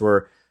photos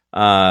were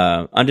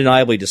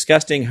undeniably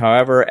disgusting.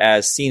 However,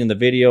 as seen in the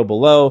video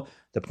below,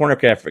 the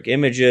pornographic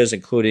images,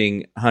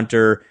 including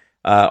Hunter,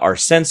 are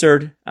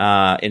censored.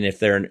 And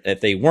if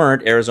they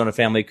weren't, Arizona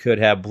family could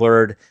have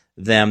blurred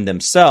them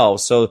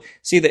themselves. So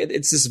see,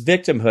 it's this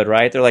victimhood,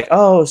 right? They're like,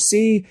 oh,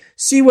 see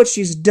what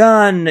she's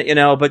done,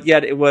 but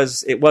yet it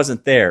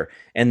wasn't there.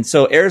 And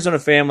so Arizona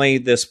family,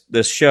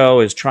 this show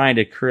is trying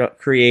to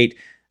create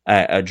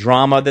a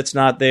drama that's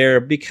not there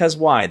because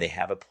why? They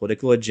have a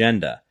political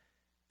agenda.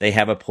 They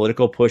have a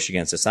political push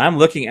against this. I'm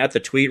looking at the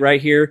tweet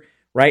right here,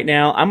 right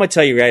now. I'm going to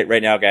tell you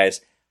right now,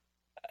 guys,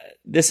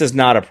 this is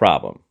not a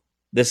problem.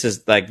 This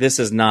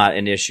is not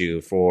an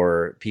issue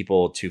for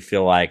people to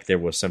feel like there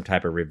was some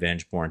type of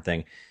revenge porn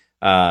thing.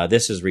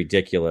 This is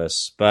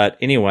ridiculous. But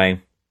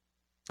anyway,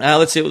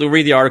 let's see. We'll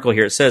read the article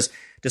here. It says,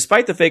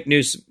 despite the fake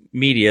news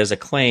media's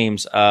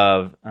claims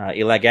of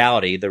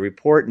illegality, the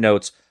report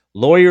notes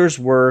Lawyers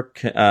were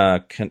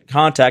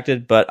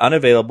contacted but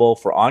unavailable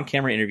for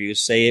on-camera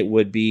interviews, say it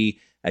would be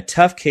a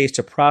tough case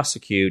to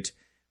prosecute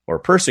or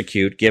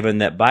persecute given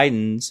that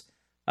Bidens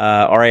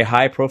are a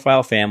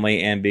high-profile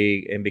family and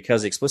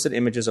because explicit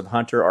images of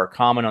Hunter are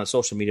common on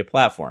social media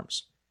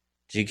platforms.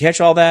 Did you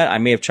catch all that? I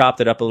may have chopped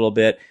it up a little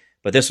bit,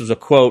 but this was a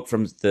quote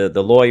from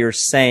the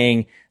lawyers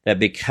saying that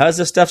because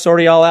the stuff's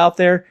already all out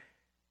there,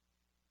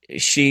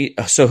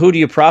 so who do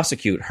you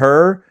prosecute,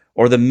 her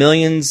or the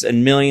millions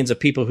and millions of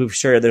people who've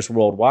shared this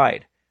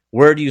worldwide?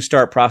 Where do you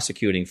start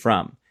prosecuting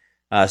from?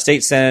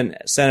 State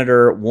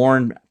Senator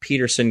Warren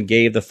Peterson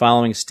gave the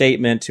following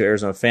statement to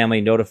Arizona Family,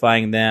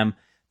 notifying them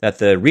that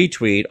the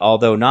retweet,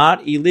 although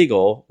not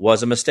illegal,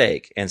 was a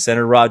mistake. And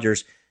Senator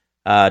Rogers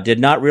did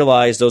not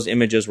realize those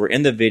images were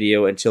in the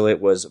video until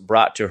it was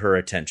brought to her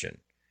attention.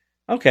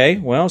 Okay,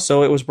 well,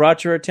 so it was brought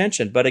to her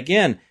attention. But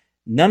again,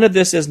 none of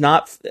this is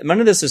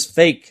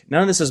fake.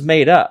 None of this is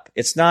made up.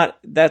 It's not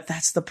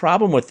that's the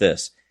problem with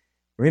this.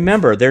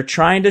 Remember, they're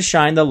trying to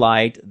shine the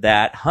light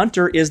that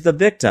Hunter is the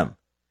victim.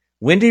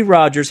 Wendy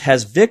Rogers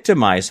has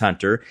victimized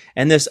Hunter,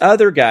 and this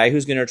other guy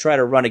who's going to try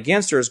to run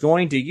against her is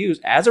going to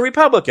use, as a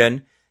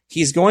Republican,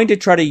 he's going to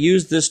try to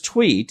use this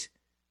tweet,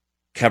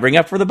 covering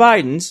up for the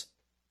Bidens,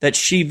 that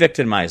she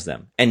victimized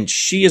them, and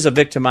she is a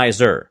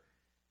victimizer.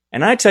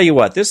 And I tell you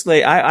what, this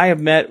lady, I've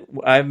met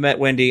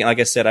Wendy. Like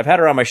I said, I've had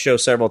her on my show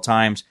several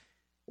times.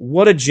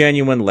 What a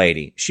genuine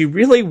lady. She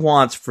really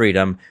wants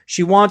freedom.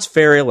 She wants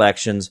fair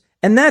elections,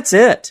 and that's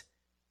it.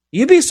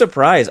 You'd be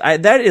surprised.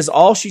 That is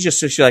all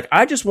she's like,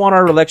 I just want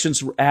our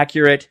elections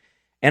accurate,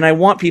 and I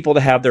want people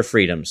to have their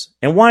freedoms.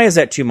 And why is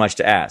that too much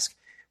to ask?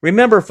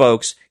 Remember,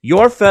 folks,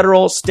 your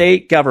federal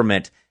state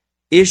government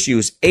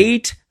issues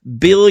 8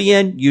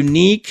 billion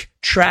unique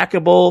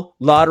trackable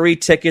lottery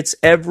tickets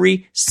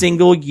every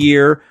single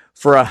year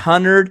for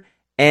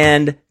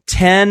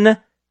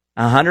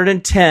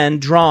 110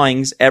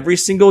 drawings every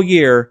single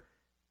year.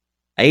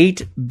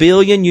 8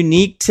 billion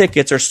unique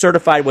tickets are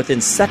certified within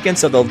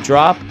seconds of the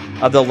drop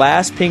of the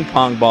last ping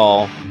pong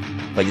ball.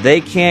 But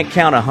they can't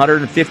count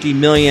 150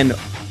 million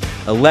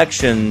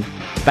election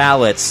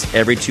ballots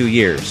every 2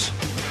 years.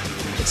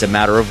 It's a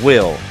matter of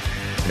will.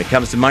 When it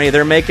comes to money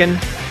they're making,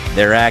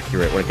 they're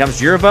accurate. When it comes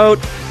to your vote,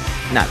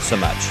 not so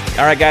much.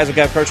 All right, guys, we've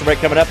got a commercial break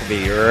coming up.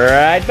 We'll be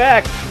right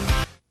back.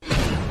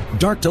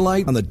 Dark to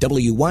light on the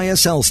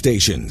WYSL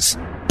stations.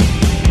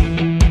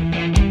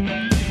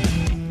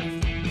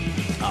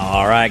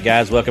 All right,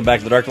 guys, welcome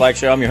back to the Dark to Light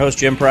Show. I'm your host,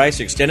 Jim Price.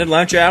 Extended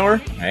lunch hour.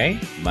 Hey,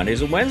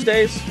 Mondays and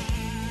Wednesdays.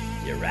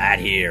 You're right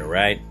here,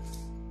 right?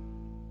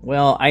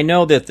 Well, I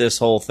know that this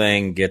whole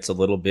thing gets a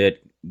little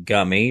bit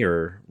gummy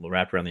or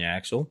wrapped around the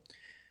axle.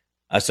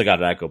 I still got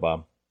an echo,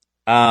 Bob.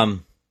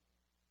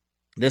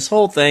 This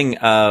whole thing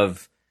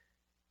of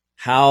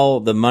how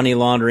the money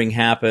laundering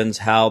happens,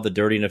 how the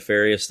dirty,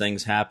 nefarious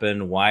things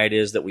happen, why it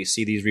is that we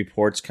see these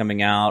reports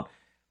coming out.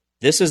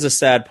 This is the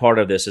sad part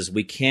of this, is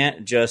we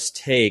can't just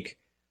take...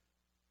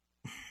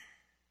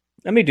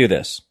 Let me do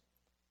this.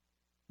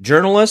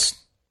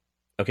 Journalists,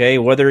 okay,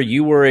 whether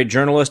you were a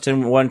journalist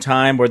in one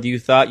time, whether you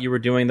thought you were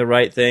doing the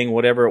right thing,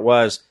 whatever it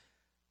was,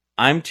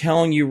 I'm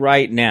telling you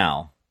right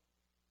now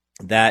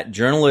that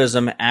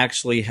journalism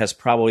actually has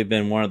probably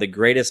been one of the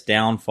greatest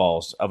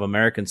downfalls of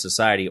American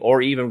society,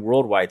 or even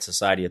worldwide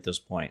society at this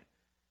point.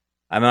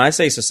 I mean, I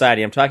say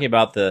society, I'm talking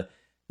about the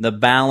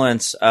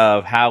balance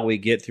of how we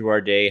get through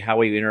our day, how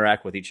we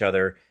interact with each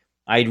other.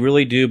 I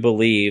really do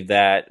believe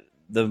that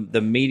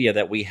the media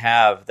that we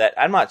have, that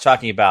I'm not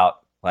talking about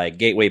like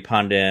Gateway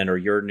Pundit or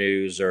Your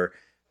News or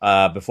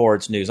Before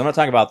It's News. I'm not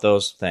talking about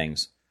those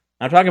things.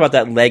 I'm talking about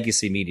that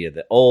legacy media,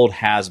 the old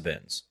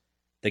has-beens,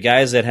 the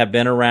guys that have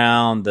been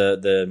around,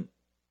 the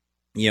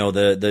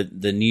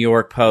New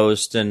York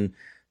Post and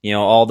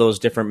all those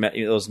different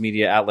those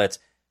media outlets.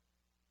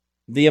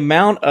 The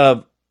amount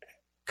of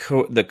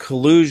the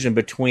collusion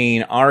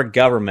between our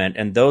government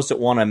and those that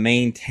want to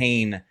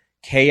maintain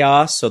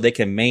chaos so they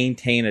can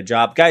maintain a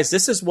job. Guys,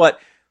 this is what,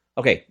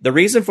 okay, the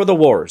reason for the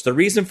wars, the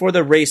reason for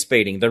the race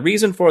baiting, the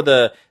reason for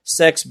the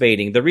sex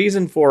baiting, the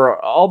reason for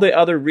all the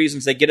other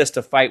reasons they get us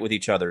to fight with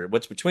each other,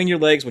 what's between your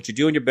legs, what you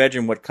do in your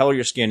bedroom, what color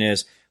your skin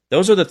is,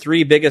 those are the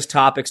 3 biggest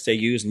topics they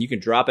use, and you can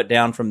drop it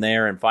down from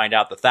there and find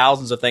out the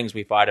thousands of things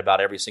we fight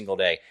about every single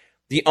day.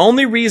 The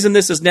only reason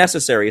this is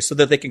necessary is so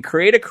that they can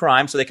create a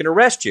crime so they can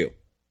arrest you.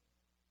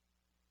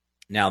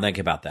 Now think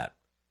about that.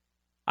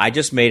 I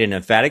just made an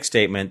emphatic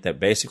statement that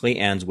basically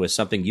ends with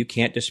something you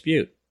can't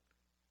dispute.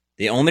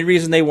 The only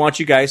reason they want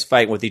you guys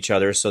fighting with each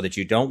other is so that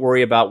you don't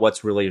worry about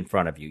what's really in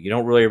front of you. You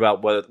don't worry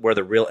about where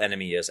the real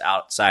enemy is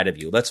outside of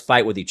you. Let's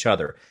fight with each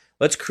other.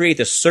 Let's create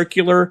the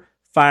circular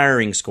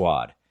firing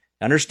squad.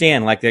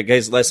 Understand, like,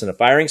 guys, listen, a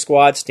firing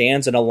squad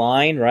stands in a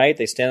line, right?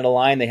 They stand in a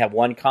line. They have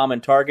one common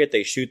target.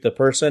 They shoot the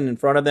person in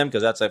front of them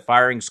because that's a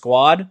firing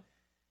squad.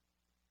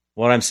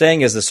 What I'm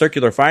saying is the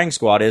circular firing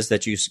squad is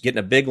that you get in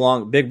a big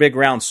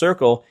round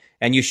circle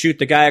and you shoot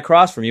the guy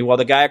across from you while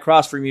the guy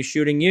across from you is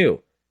shooting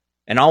you.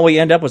 And all we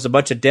end up with is a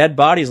bunch of dead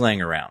bodies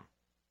laying around.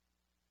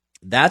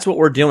 That's what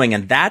we're doing,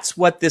 and that's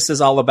what this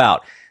is all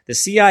about. The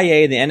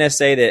CIA, the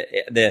NSA,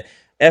 the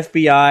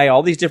FBI,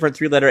 all these different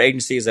three-letter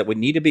agencies that would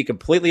need to be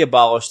completely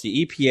abolished,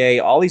 the EPA,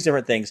 all these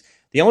different things.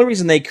 The only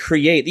reason the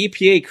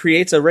EPA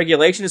creates a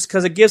regulation is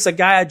because it gives a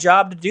guy a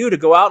job to do, to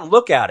go out and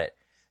look at it.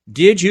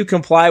 Did you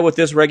comply with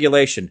this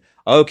regulation?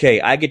 Okay,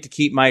 I get to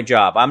keep my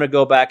job. I'm going to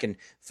go back and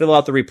fill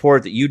out the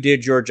report that you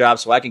did your job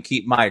so I can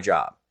keep my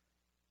job.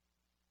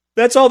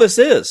 That's all this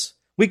is.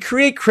 We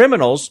create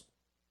criminals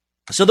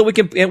so that we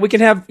can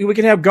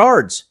have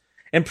guards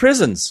and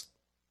prisons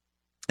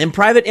and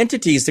private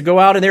entities to go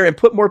out in there and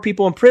put more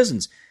people in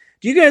prisons.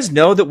 Do you guys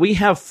know that we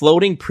have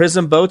floating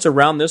prison boats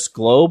around this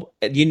globe?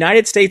 The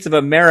United States of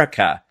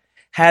America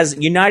has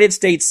United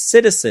States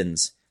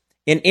citizens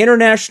in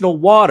international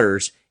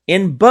waters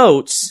in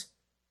boats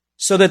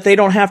so that they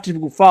don't have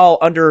to fall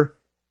under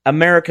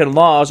American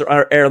laws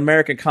or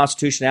American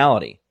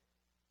constitutionality.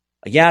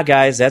 Yeah,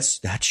 guys,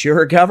 that's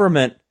your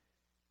government.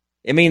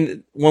 I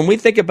mean, when we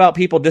think about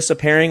people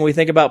disappearing, we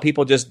think about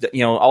people just,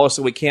 all of a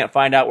sudden we can't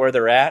find out where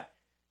they're at.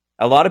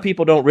 A lot of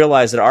people don't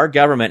realize that our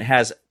government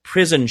has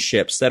prison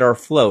ships that are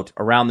afloat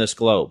around this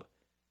globe.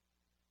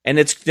 And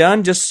it's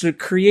done just to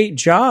create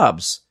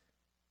jobs.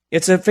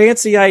 It's a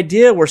fancy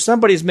idea where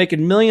somebody's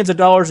making millions of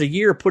dollars a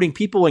year putting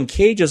people in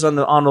cages on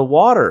the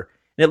water.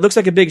 And it looks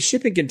like a big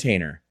shipping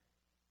container.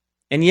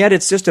 And yet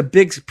it's just a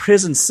big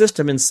prison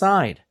system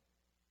inside.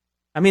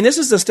 I mean, this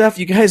is the stuff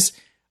you guys,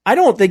 I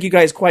don't think you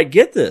guys quite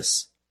get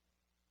this.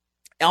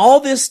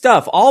 All this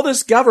stuff, all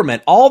this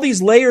government, all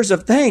these layers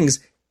of things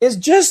is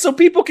just so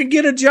people can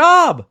get a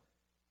job.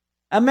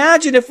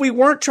 Imagine if we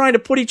weren't trying to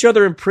put each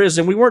other in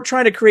prison. We weren't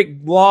trying to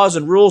create laws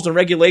and rules and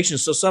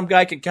regulations so some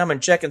guy can come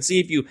and check and see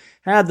if you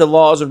had the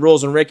laws and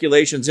rules and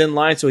regulations in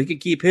line so he can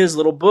keep his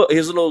little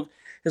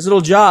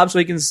job so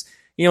he can,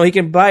 he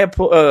can buy and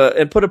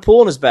put a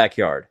pool in his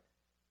backyard.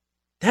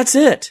 That's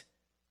it.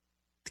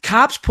 The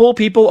cops pull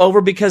people over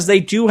because they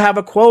do have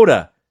a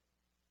quota.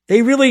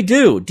 They really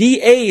do.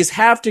 DAs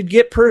have to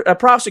get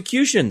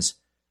prosecutions.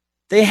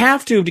 They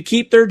have to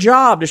keep their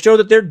job, to show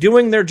that they're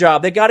doing their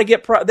job. They got to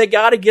get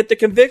the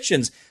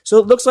convictions. So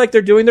it looks like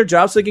they're doing their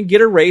job so they can get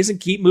a raise and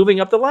keep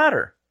moving up the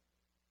ladder.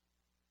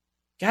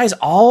 Guys,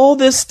 all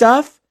this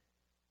stuff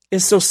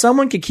is so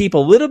someone can keep a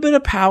little bit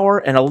of power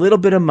and a little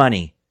bit of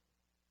money.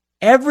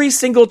 Every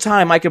single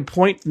time I can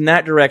point in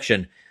that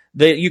direction.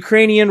 The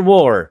Ukrainian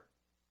war,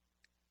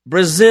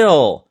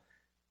 Brazil,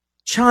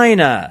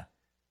 China,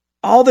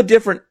 all the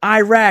different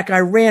Iraq,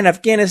 Iran,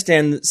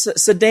 Afghanistan,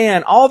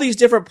 Sudan, all these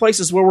different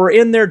places where we're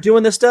in there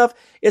doing this stuff,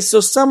 is so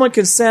someone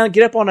can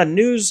get up on a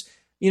news,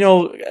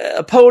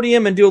 a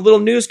podium and do a little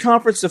news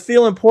conference to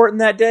feel important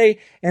that day.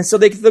 And so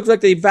they look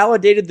like they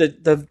validated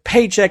the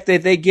paycheck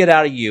that they get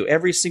out of you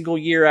every single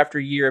year after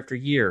year after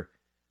year.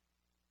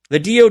 The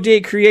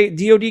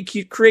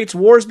DOD creates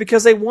wars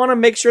because they want to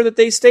make sure that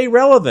they stay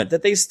relevant,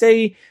 that they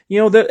stay,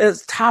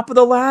 at top of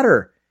the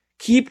ladder.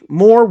 Keep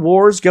more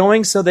wars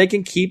going so they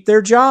can keep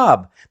their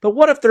job. But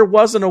what if there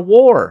wasn't a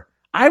war?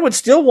 I would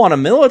still want a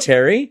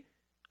military.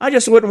 I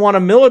just wouldn't want a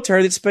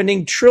military that's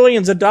spending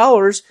trillions of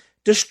dollars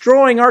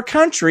destroying our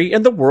country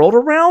and the world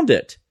around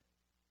it.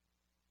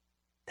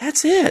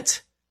 That's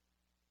it.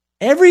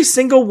 Every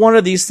single one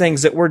of these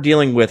things that we're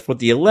dealing with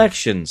the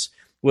elections,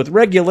 with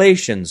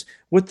regulations,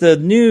 with the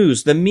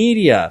news, the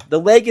media,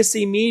 the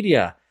legacy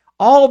media,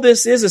 all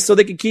this is so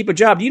they can keep a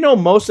job. Do you know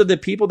most of the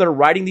people that are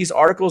writing these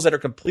articles that are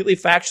completely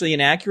factually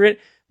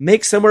inaccurate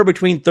make somewhere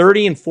between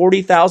 $30,000 and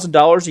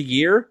 $40,000 a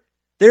year?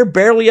 They're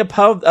barely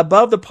above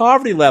the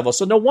poverty level.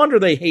 So no wonder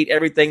they hate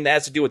everything that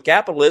has to do with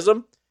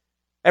capitalism,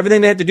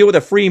 everything that has to do with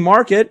a free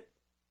market,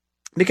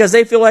 because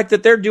they feel like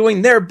that they're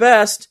doing their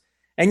best,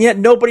 and yet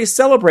nobody's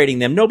celebrating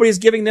them. Nobody's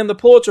giving them the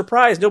Pulitzer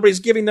Prize.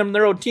 Nobody's giving them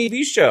their own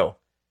TV show.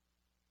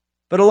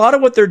 But a lot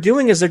of what they're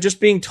doing is they're just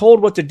being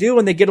told what to do,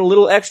 and they get a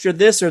little extra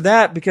this or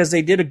that because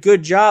they did a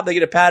good job. They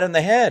get a pat on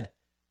the head.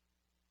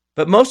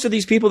 But most of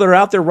these people that are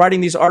out there writing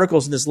these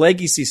articles and this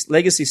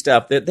legacy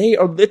stuff, that they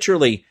are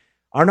literally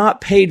are not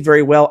paid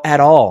very well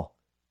at all.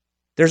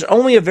 There's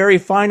only a very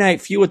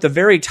finite few at the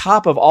very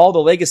top of all the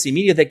legacy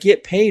media that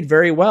get paid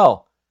very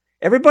well.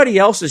 Everybody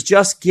else is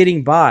just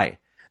getting by.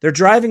 They're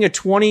driving a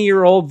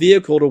 20-year-old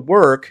vehicle to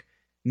work,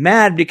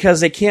 mad because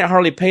they can't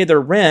hardly pay their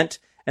rent.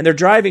 And they're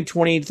driving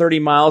 20, 30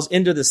 miles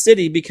into the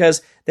city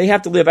because they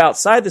have to live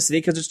outside the city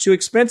because it's too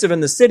expensive in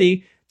the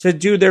city to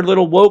do their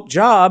little woke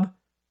job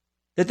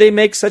that they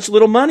make such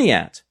little money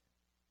at.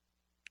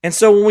 And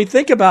so when we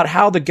think about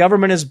how the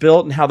government is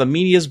built and how the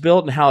media is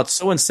built and how it's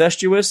so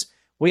incestuous,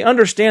 we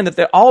understand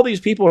that all these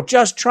people are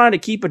just trying to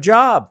keep a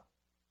job.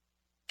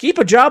 Keep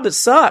a job that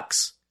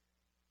sucks.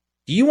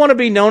 Do you want to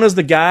be known as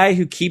the guy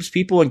who keeps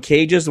people in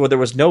cages where there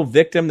was no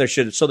victim,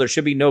 so there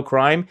should be no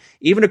crime,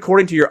 even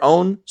according to your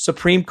own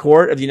Supreme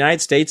Court of the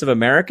United States of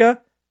America?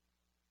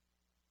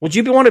 Would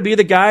you want to be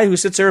the guy who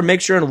sits there and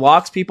makes sure and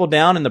locks people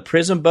down in the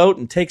prison boat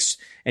and takes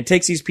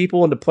these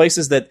people into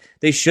places that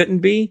they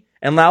shouldn't be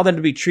and allow them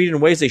to be treated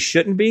in ways they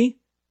shouldn't be?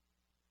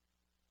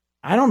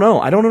 I don't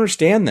know. I don't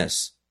understand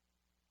this.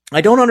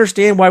 I don't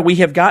understand why we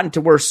have gotten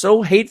to where we're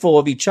so hateful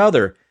of each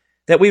other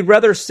that we'd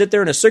rather sit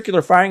there in a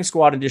circular firing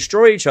squad and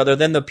destroy each other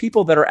than the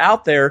people that are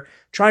out there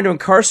trying to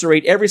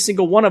incarcerate every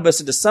single one of us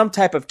into some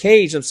type of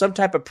cage and some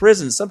type of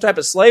prison, some type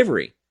of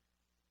slavery.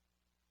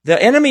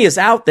 The enemy is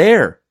out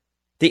there.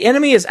 The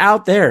enemy is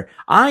out there.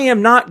 I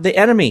am not the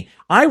enemy.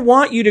 I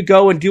want you to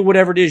go and do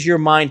whatever it is your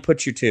mind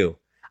puts you to.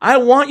 I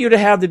want you to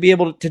have to be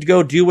able to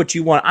go do what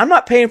you want. I'm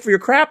not paying for your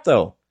crap,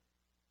 though.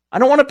 I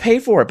don't want to pay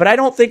for it, but I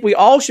don't think we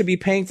all should be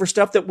paying for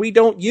stuff that we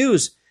don't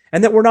use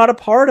and that we're not a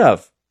part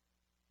of.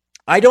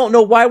 I don't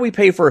know why we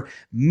pay for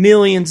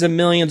millions and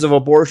millions of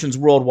abortions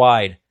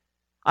worldwide.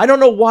 I don't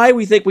know why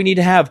we think we need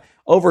to have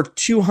over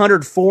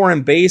 200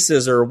 foreign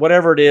bases or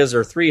whatever it is,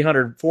 or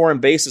 300 foreign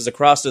bases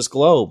across this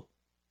globe.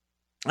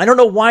 I don't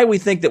know why we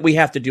think that we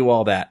have to do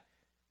all that.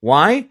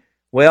 Why?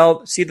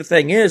 Well, see, the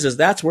thing is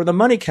that's where the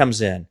money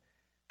comes in.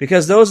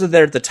 Because those that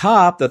are at the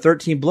top, the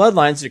 13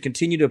 bloodlines that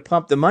continue to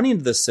pump the money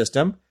into the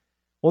system,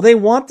 well, they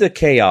want the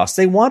chaos.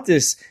 They want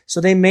this, so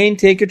they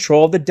maintain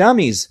control of the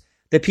dummies,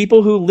 the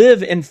people who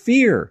live in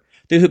fear,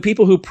 the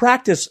people who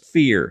practice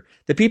fear,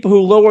 the people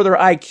who lower their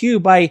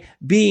IQ by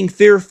being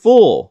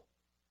fearful.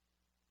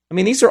 I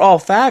mean, these are all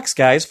facts,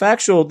 guys.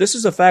 Factual. This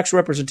is a factual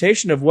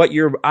representation of what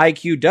your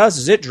IQ does,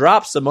 is it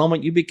drops the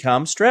moment you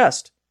become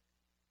stressed.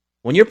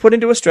 When you're put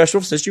into a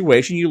stressful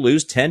situation, you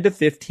lose 10 to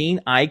 15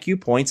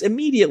 IQ points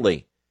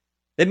immediately.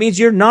 That means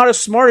you're not as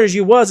smart as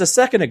you was a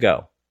second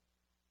ago.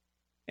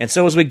 And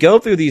so as we go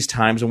through these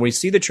times, when we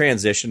see the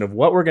transition of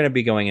what we're going to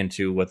be going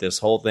into with this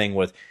whole thing,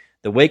 with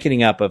the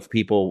wakening up of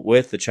people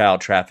with the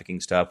child trafficking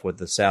stuff, with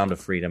the sound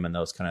of freedom and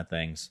those kind of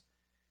things,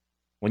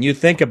 when you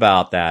think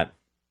about that,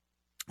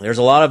 there's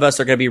a lot of us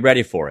that are going to be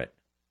ready for it.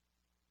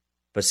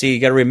 But see, you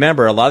got to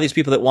remember, a lot of these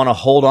people that want to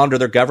hold on to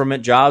their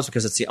government jobs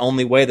because it's the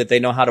only way that they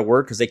know how to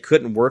work because they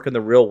couldn't work in the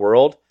real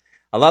world.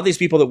 A lot of these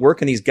people that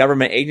work in these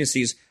government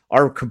agencies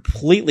are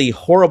completely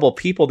horrible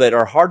people that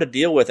are hard to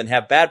deal with and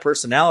have bad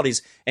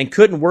personalities and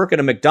couldn't work in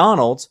a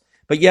McDonald's,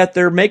 but yet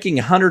they're making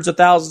hundreds of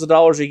thousands of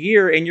dollars a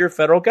year in your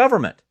federal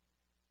government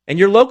and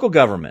your local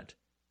government,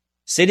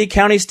 city,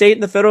 county, state,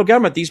 and the federal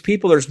government. These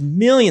people, there's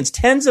millions,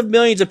 tens of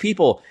millions of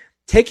people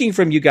taking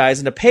from you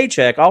guys in a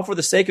paycheck, all for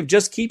the sake of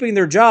just keeping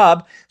their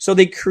job. So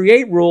they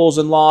create rules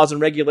and laws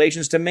and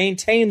regulations to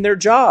maintain their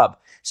job.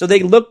 So they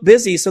look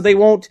busy so they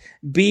won't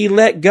be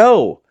let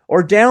go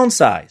or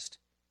downsized.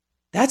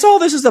 That's all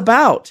this is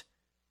about.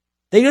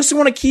 They just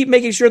want to keep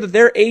making sure that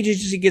their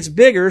agency gets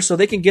bigger so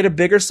they can get a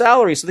bigger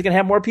salary, so they can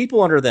have more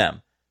people under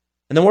them.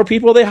 And the more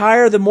people they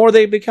hire, the more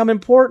they become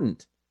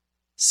important.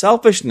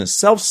 Selfishness,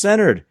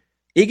 self-centered,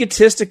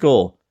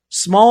 egotistical,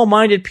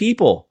 small-minded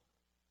people.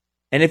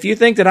 And if you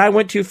think that I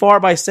went too far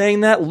by saying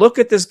that, look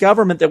at this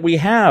government that we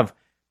have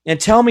and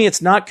tell me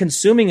it's not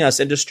consuming us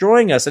and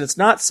destroying us and it's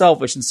not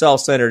selfish and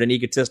self-centered and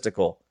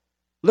egotistical.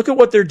 Look at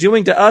what they're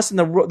doing to us and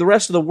the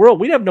rest of the world.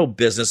 We have no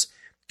business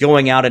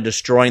going out and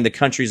destroying the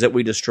countries that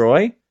we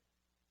destroy.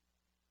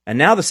 And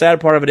now the sad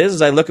part of it is,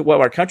 as I look at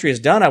what our country has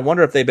done, I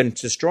wonder if they've been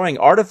destroying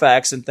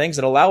artifacts and things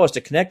that allow us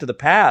to connect to the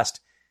past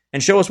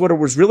and show us what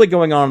was really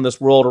going on in this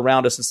world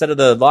around us instead of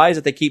the lies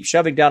that they keep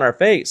shoving down our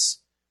face.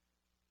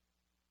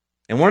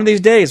 And one of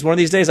these days,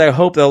 I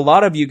hope that a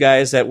lot of you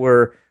guys that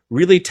were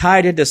really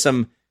tied into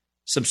some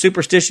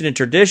superstition and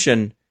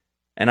tradition,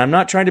 and I'm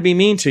not trying to be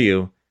mean to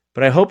you,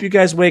 but I hope you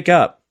guys wake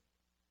up.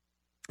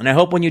 And I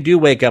hope when you do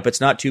wake up,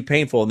 it's not too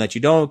painful and that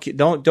you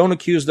don't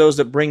accuse those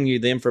that bring you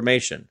the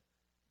information.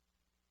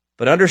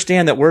 But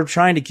understand that we're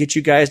trying to get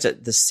you guys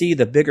to see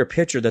the bigger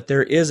picture, that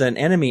there is an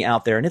enemy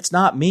out there, and it's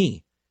not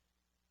me.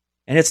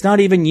 And it's not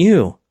even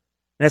you.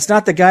 And it's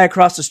not the guy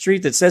across the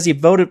street that says he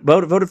voted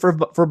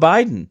for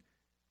Biden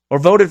or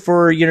voted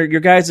for your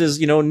guys'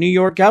 New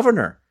York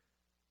governor.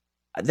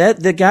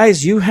 The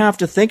guys, you have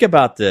to think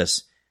about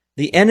this.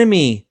 The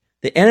enemy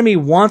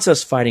wants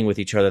us fighting with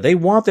each other. They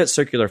want that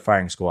circular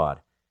firing squad.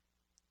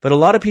 But a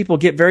lot of people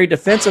get very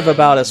defensive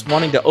about us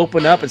wanting to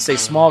open up and say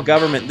small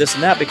government, this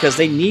and that, because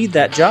they need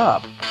that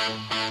job.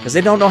 Because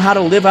they don't know how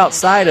to live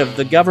outside of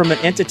the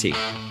government entity.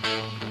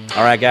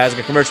 All right, guys,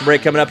 got a commercial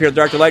break coming up here at the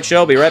Dark to Light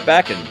Show. Be right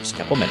back in just a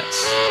couple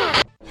minutes.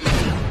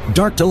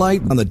 Dark to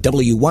Light on the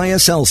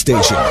WYSL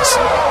stations.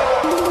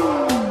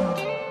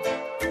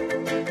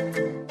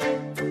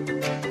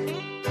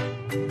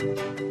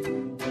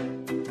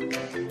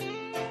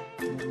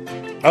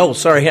 Oh,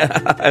 sorry. I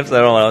don't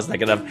know what I was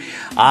thinking of.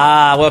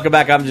 Welcome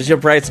back. I'm Jim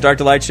Price, Dark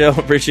to Light Show.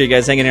 Appreciate you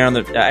guys hanging here on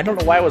the... I don't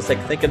know why I was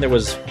thinking there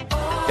was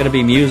going to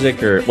be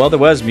music or... Well, there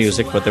was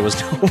music, but there was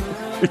no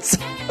words.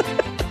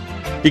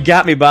 You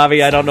got me,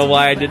 Bobby. I don't know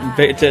why I didn't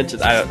pay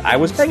attention. I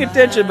was paying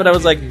attention, but I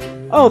was like,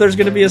 oh, there's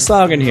going to be a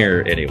song in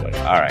here. Anyway,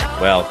 all right.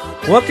 Well,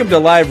 welcome to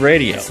live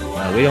radio.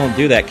 We don't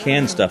do that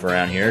canned stuff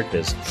around here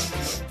because...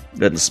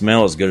 doesn't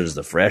smell as good as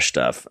the fresh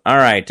stuff. All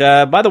right.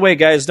 By the way,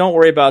 guys, don't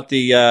worry about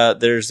the...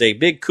 there's a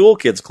big Cool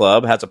Kids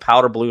Club, has a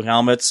powder blue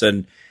helmets,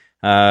 and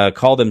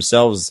call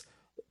themselves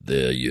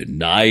the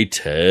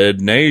United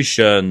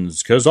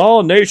Nations, because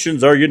all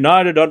nations are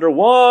united under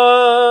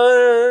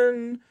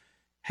one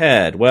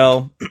head.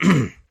 Well,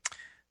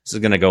 this is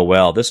going to go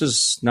well. This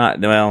is not...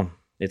 Well,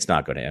 it's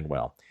not going to end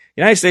well.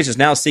 The United States is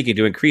now seeking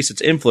to increase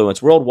its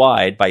influence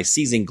worldwide by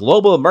seizing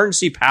global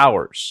emergency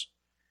powers.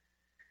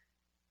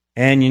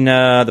 And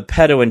the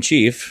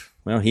pedo-in-chief,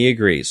 well, he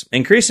agrees.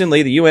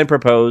 Increasingly, the UN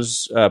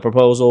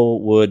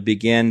proposal would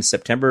begin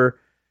September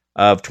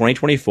of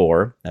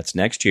 2024, that's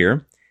next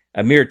year,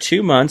 a mere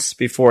 2 months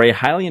before a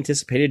highly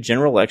anticipated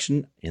general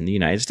election in the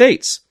United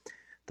States.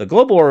 The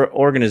global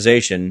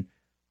organization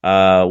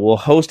will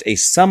host a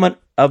Summit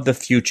of the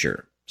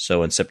Future.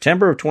 So in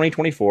September of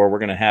 2024, we're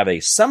going to have a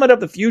Summit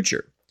of the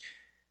Future.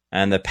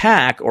 And the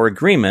pact or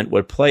agreement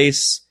would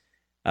place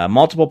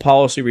multiple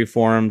policy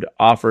reforms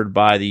offered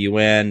by the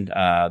UN.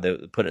 They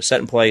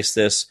set in place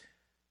this.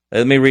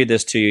 Let me read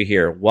this to you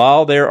here.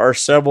 While there are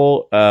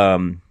several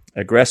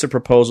aggressive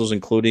proposals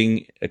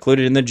included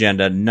in the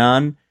agenda,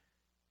 none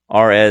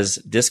are as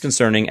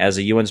disconcerting as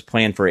the UN's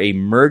plan for an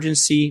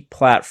emergency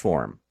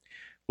platform,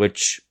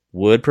 which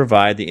would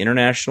provide the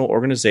international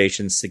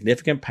organization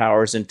significant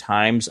powers in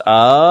times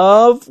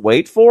of,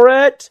 wait for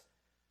it,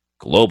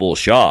 global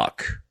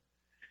shock,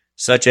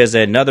 such as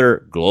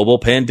another global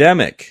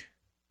pandemic.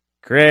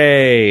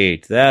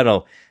 Great.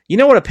 You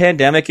know what a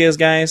pandemic is,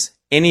 guys?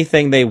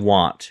 Anything they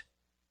want.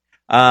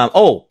 It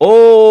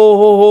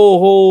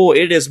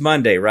is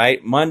Monday,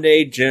 right?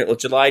 Monday,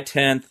 July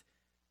 10th.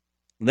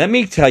 Let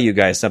me tell you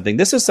guys something.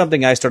 This is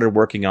something I started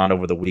working on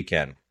over the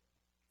weekend.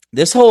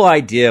 This whole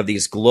idea of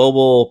these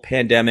global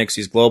pandemics,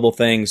 these global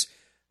things,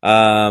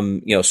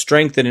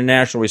 strength in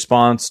international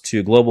response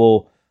to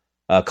global,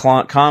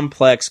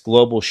 complex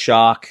global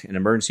shock and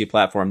emergency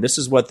platform. This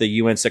is what the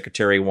UN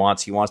Secretary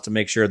wants. He wants to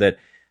make sure that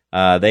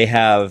they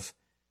have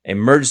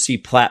emergency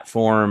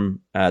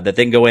platform that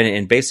they can go in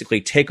and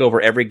basically take over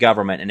every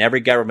government, and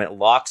every government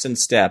locks in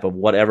step of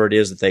whatever it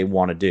is that they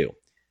want to do.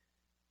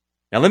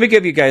 Now, let me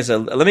give you guys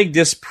let me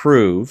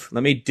disprove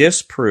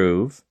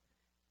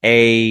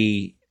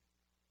a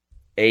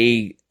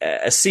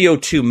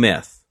CO2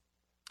 myth.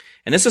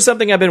 And this is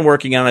something I've been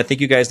working on. I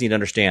think you guys need to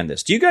understand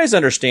this. Do you guys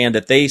understand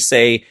that they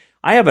say,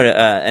 I have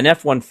an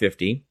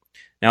F-150.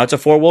 Now, it's a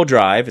four-wheel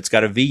drive. It's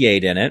got a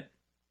V8 in it.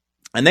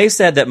 And they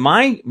said that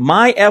my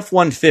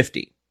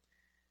F-150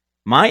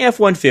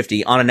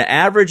 on an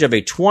average of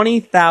a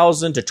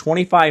 20,000 to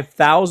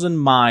 25,000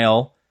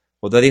 mile,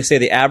 well, they say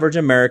the average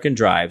American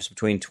drives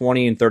between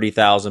 20 and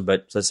 30,000,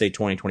 but let's say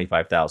 20,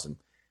 25,000.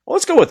 Well,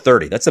 let's go with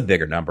 30. That's a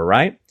bigger number,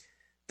 right?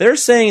 They're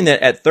saying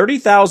that at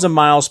 30,000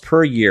 miles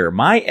per year,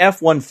 my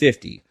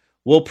F-150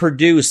 will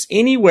produce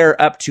anywhere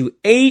up to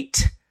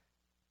 8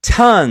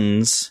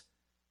 tons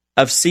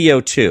of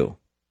CO2.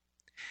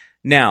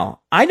 Now,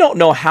 I don't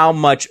know how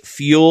much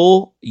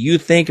fuel you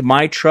think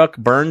my truck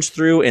burns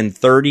through in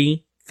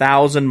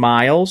 30,000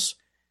 miles,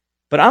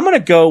 but I'm going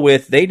to go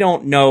with they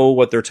don't know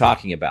what they're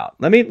talking about.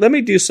 Let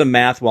me do some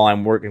math while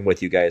I'm working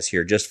with you guys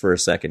here just for a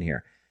second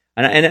here.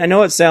 And I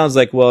know it sounds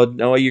like, well,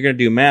 no, you're going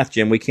to do math,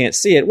 Jim. We can't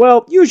see it.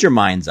 Well, use your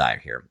mind's eye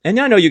here. And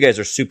I know you guys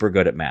are super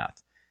good at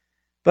math.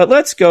 But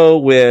let's go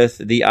with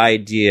the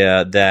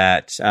idea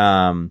that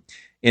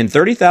in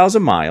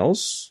 30,000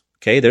 miles,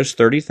 okay, there's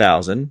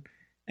 30,000.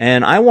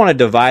 And I want to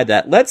divide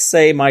that. Let's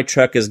say my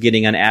truck is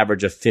getting an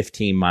average of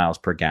 15 miles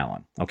per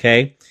gallon,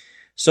 okay?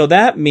 So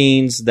that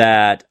means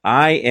that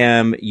I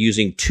am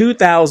using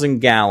 2,000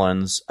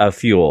 gallons of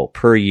fuel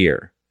per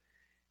year.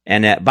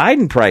 And at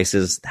Biden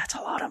prices, that's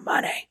a lot of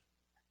money.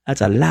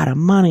 That's a lot of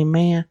money,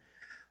 man.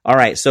 All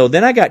right, so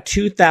then I got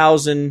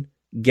 2,000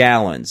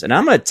 gallons. And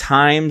I'm going to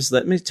times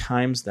that.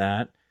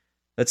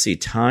 Let's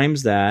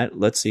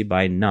see,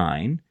 by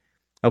 9.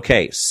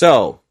 Okay,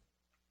 so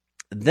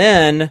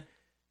then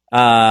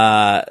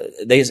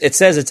it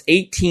says it's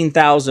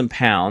 18,000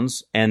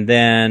 pounds. And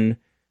then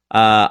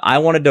I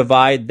want to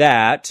divide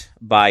that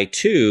by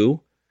 2,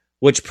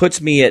 which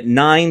puts me at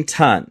 9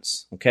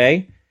 tons,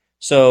 okay?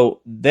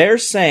 So they're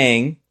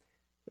saying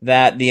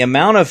that the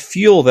amount of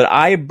fuel that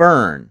I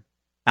burn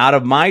out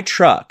of my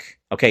truck,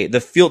 okay,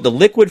 the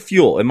liquid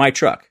fuel in my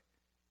truck.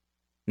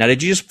 Now,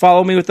 did you just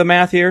follow me with the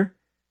math here?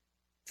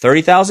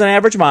 30,000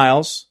 average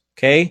miles,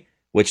 okay,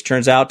 which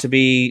turns out to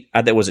be,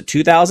 that was at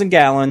 2,000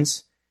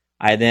 gallons.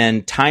 I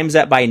then times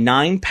that by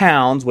 9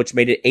 pounds, which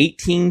made it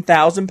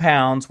 18,000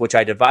 pounds, which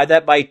I divide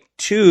that by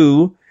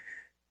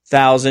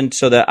 2,000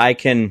 so that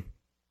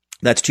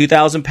that's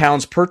 2,000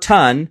 pounds per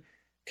ton,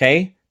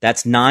 okay?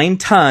 That's 9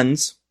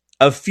 tons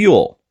of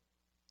fuel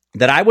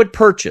that I would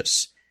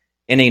purchase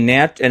in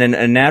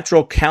a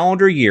natural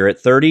calendar year at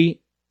 30,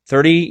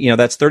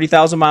 that's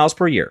 30,000 miles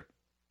per year.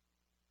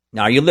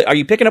 Now, are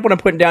you picking up what I'm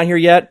putting down here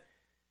yet?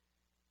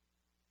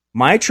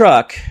 My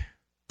truck,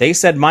 they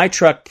said my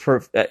truck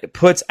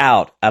puts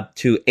out up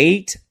to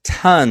 8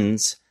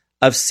 tons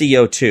of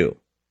CO2.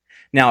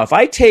 Now, if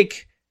I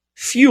take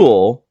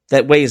fuel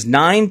that weighs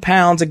 9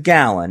 pounds a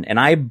gallon and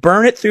I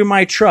burn it through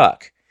my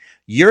truck,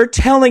 you're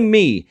telling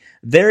me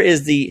there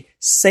is the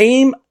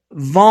same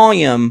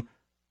volume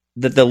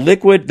that the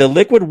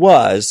liquid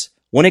was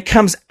when it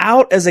comes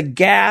out as a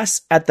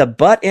gas at the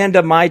butt end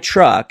of my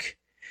truck,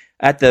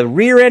 at the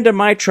rear end of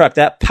my truck,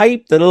 that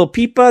pipe, the little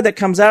pipa that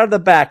comes out of the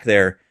back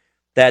there,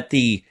 that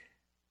the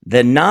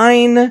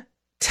 9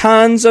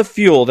 tons of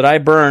fuel that I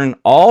burn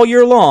all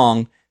year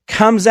long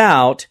comes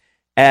out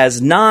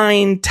as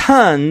 9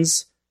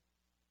 tons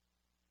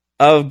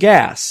of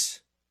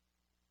gas.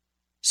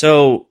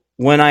 So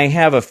when I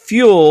have a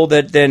fuel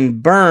that then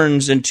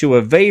burns into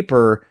a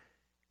vapor,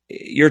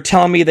 you're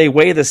telling me they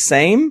weigh the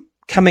same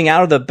coming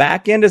out of the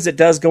back end as it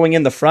does going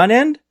in the front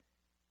end?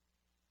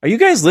 Are you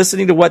guys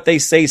listening to what they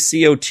say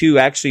CO2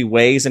 actually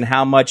weighs and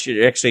how much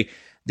it actually...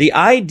 The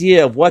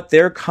idea of what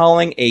they're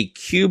calling a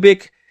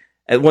cubic...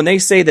 When they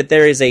say that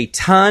there is a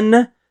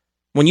ton...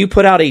 When you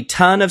put out a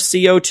ton of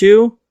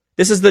CO2...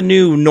 This is the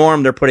new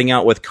norm they're putting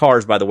out with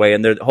cars, by the way,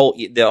 and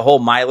the whole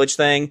mileage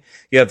thing.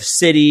 You have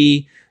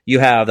city, you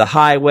have the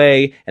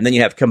highway, and then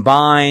you have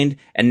combined,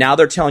 and now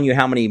they're telling you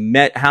how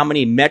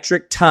many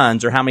metric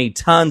tons or how many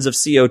tons of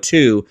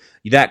CO2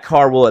 that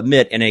car will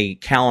emit in a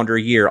calendar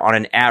year on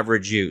an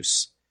average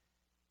use.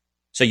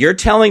 So you're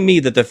telling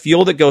me that the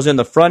fuel that goes in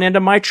the front end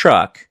of my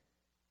truck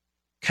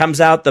comes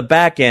out the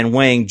back end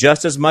weighing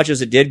just as much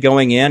as it did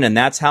going in, and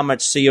that's how much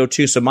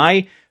CO2. So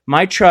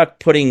my truck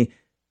putting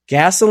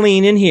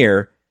gasoline in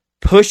here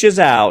pushes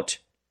out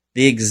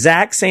the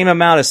exact same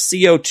amount of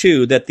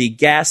CO2 that the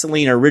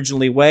gasoline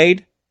originally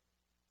weighed?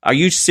 Are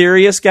you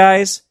serious,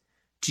 guys?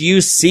 Do you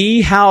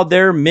see how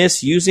they're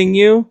misusing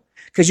you?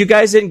 Because you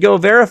guys didn't go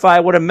verify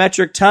what a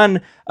metric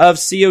ton of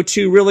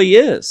CO2 really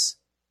is.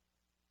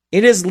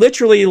 It is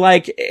literally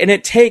like, and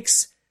it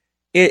takes,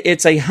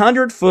 it's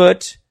 100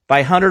 foot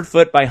by 100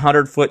 foot by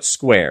 100 foot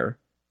square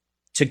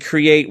to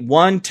create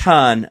 1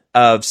 ton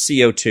of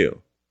CO2.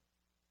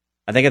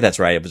 I think that's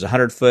right. It was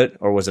 100 foot,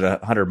 or was it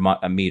 100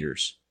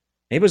 meters?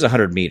 Maybe it was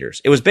 100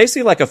 meters. It was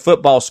basically like a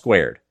football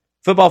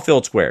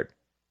field squared.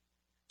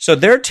 So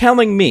they're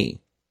telling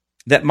me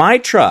that my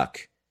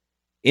truck,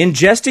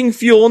 ingesting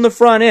fuel in the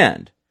front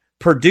end,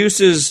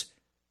 produces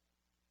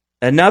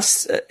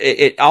enough,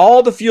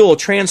 all the fuel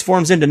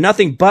transforms into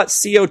nothing but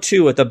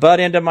CO2 at the butt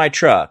end of my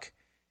truck.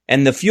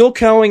 And the fuel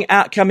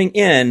coming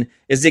in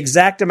is the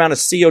exact amount of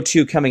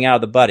CO2 coming out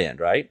of the butt end,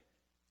 right?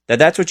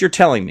 That's what you're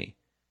telling me.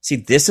 See,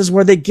 this is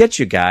where they get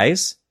you,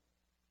 guys.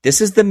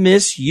 This is the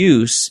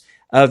misuse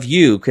of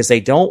you because they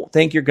don't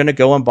think you're going to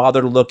go and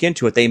bother to look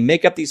into it. They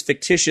make up these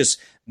fictitious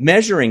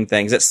measuring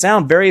things that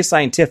sound very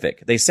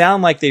scientific. They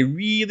sound like they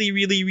really,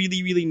 really,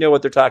 really, really know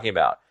what they're talking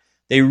about.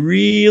 They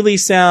really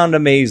sound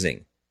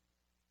amazing.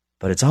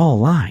 But it's all a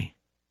lie.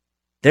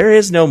 There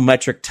is no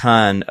metric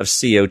ton of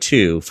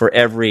CO2 for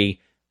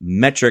every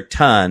metric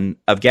ton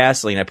of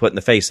gasoline I put in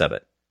the face of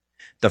it.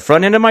 The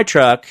front end of my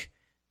truck,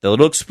 the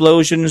little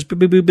explosions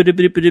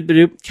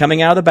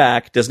coming out of the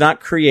back, does not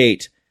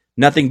create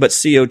nothing but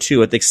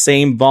CO2 at the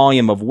same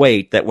volume of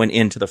weight that went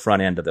into the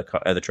front end of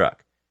the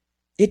truck.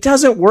 It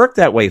doesn't work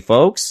that way,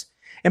 folks.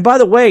 And by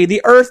the way,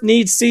 the earth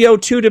needs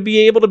CO2 to be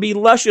able to be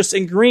luscious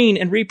and green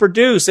and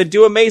reproduce and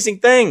do amazing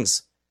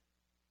things.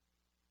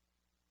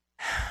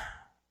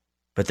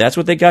 But that's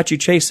what they got you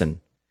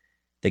chasing.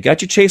 They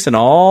got you chasing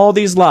all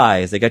these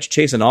lies. They got you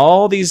chasing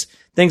all these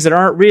things that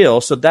aren't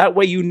real, so that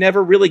way you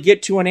never really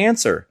get to an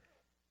answer.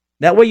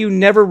 That way you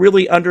never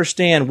really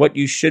understand what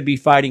you should be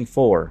fighting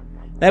for.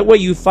 That way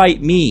you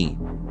fight me,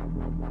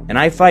 and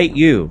I fight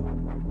you,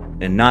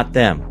 and not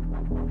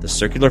them. The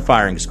Circular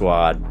Firing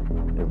Squad.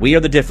 We are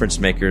the difference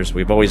makers.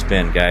 We've always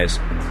been, guys.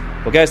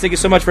 Well, guys, thank you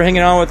so much for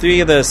hanging on with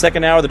me the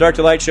second hour of the Dark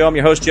to Light Show. I'm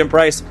your host, Jim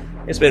Price.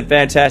 It's been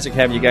fantastic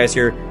having you guys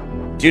here.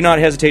 Do not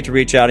hesitate to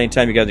reach out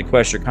anytime you got any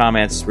questions or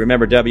comments.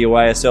 Remember,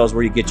 WYSL is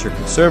where you get your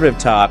conservative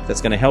talk that's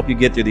going to help you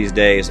get through these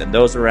days and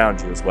those around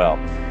you as well.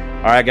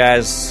 All right,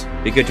 guys,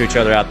 be good to each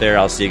other out there.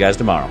 I'll see you guys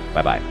tomorrow.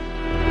 Bye-bye.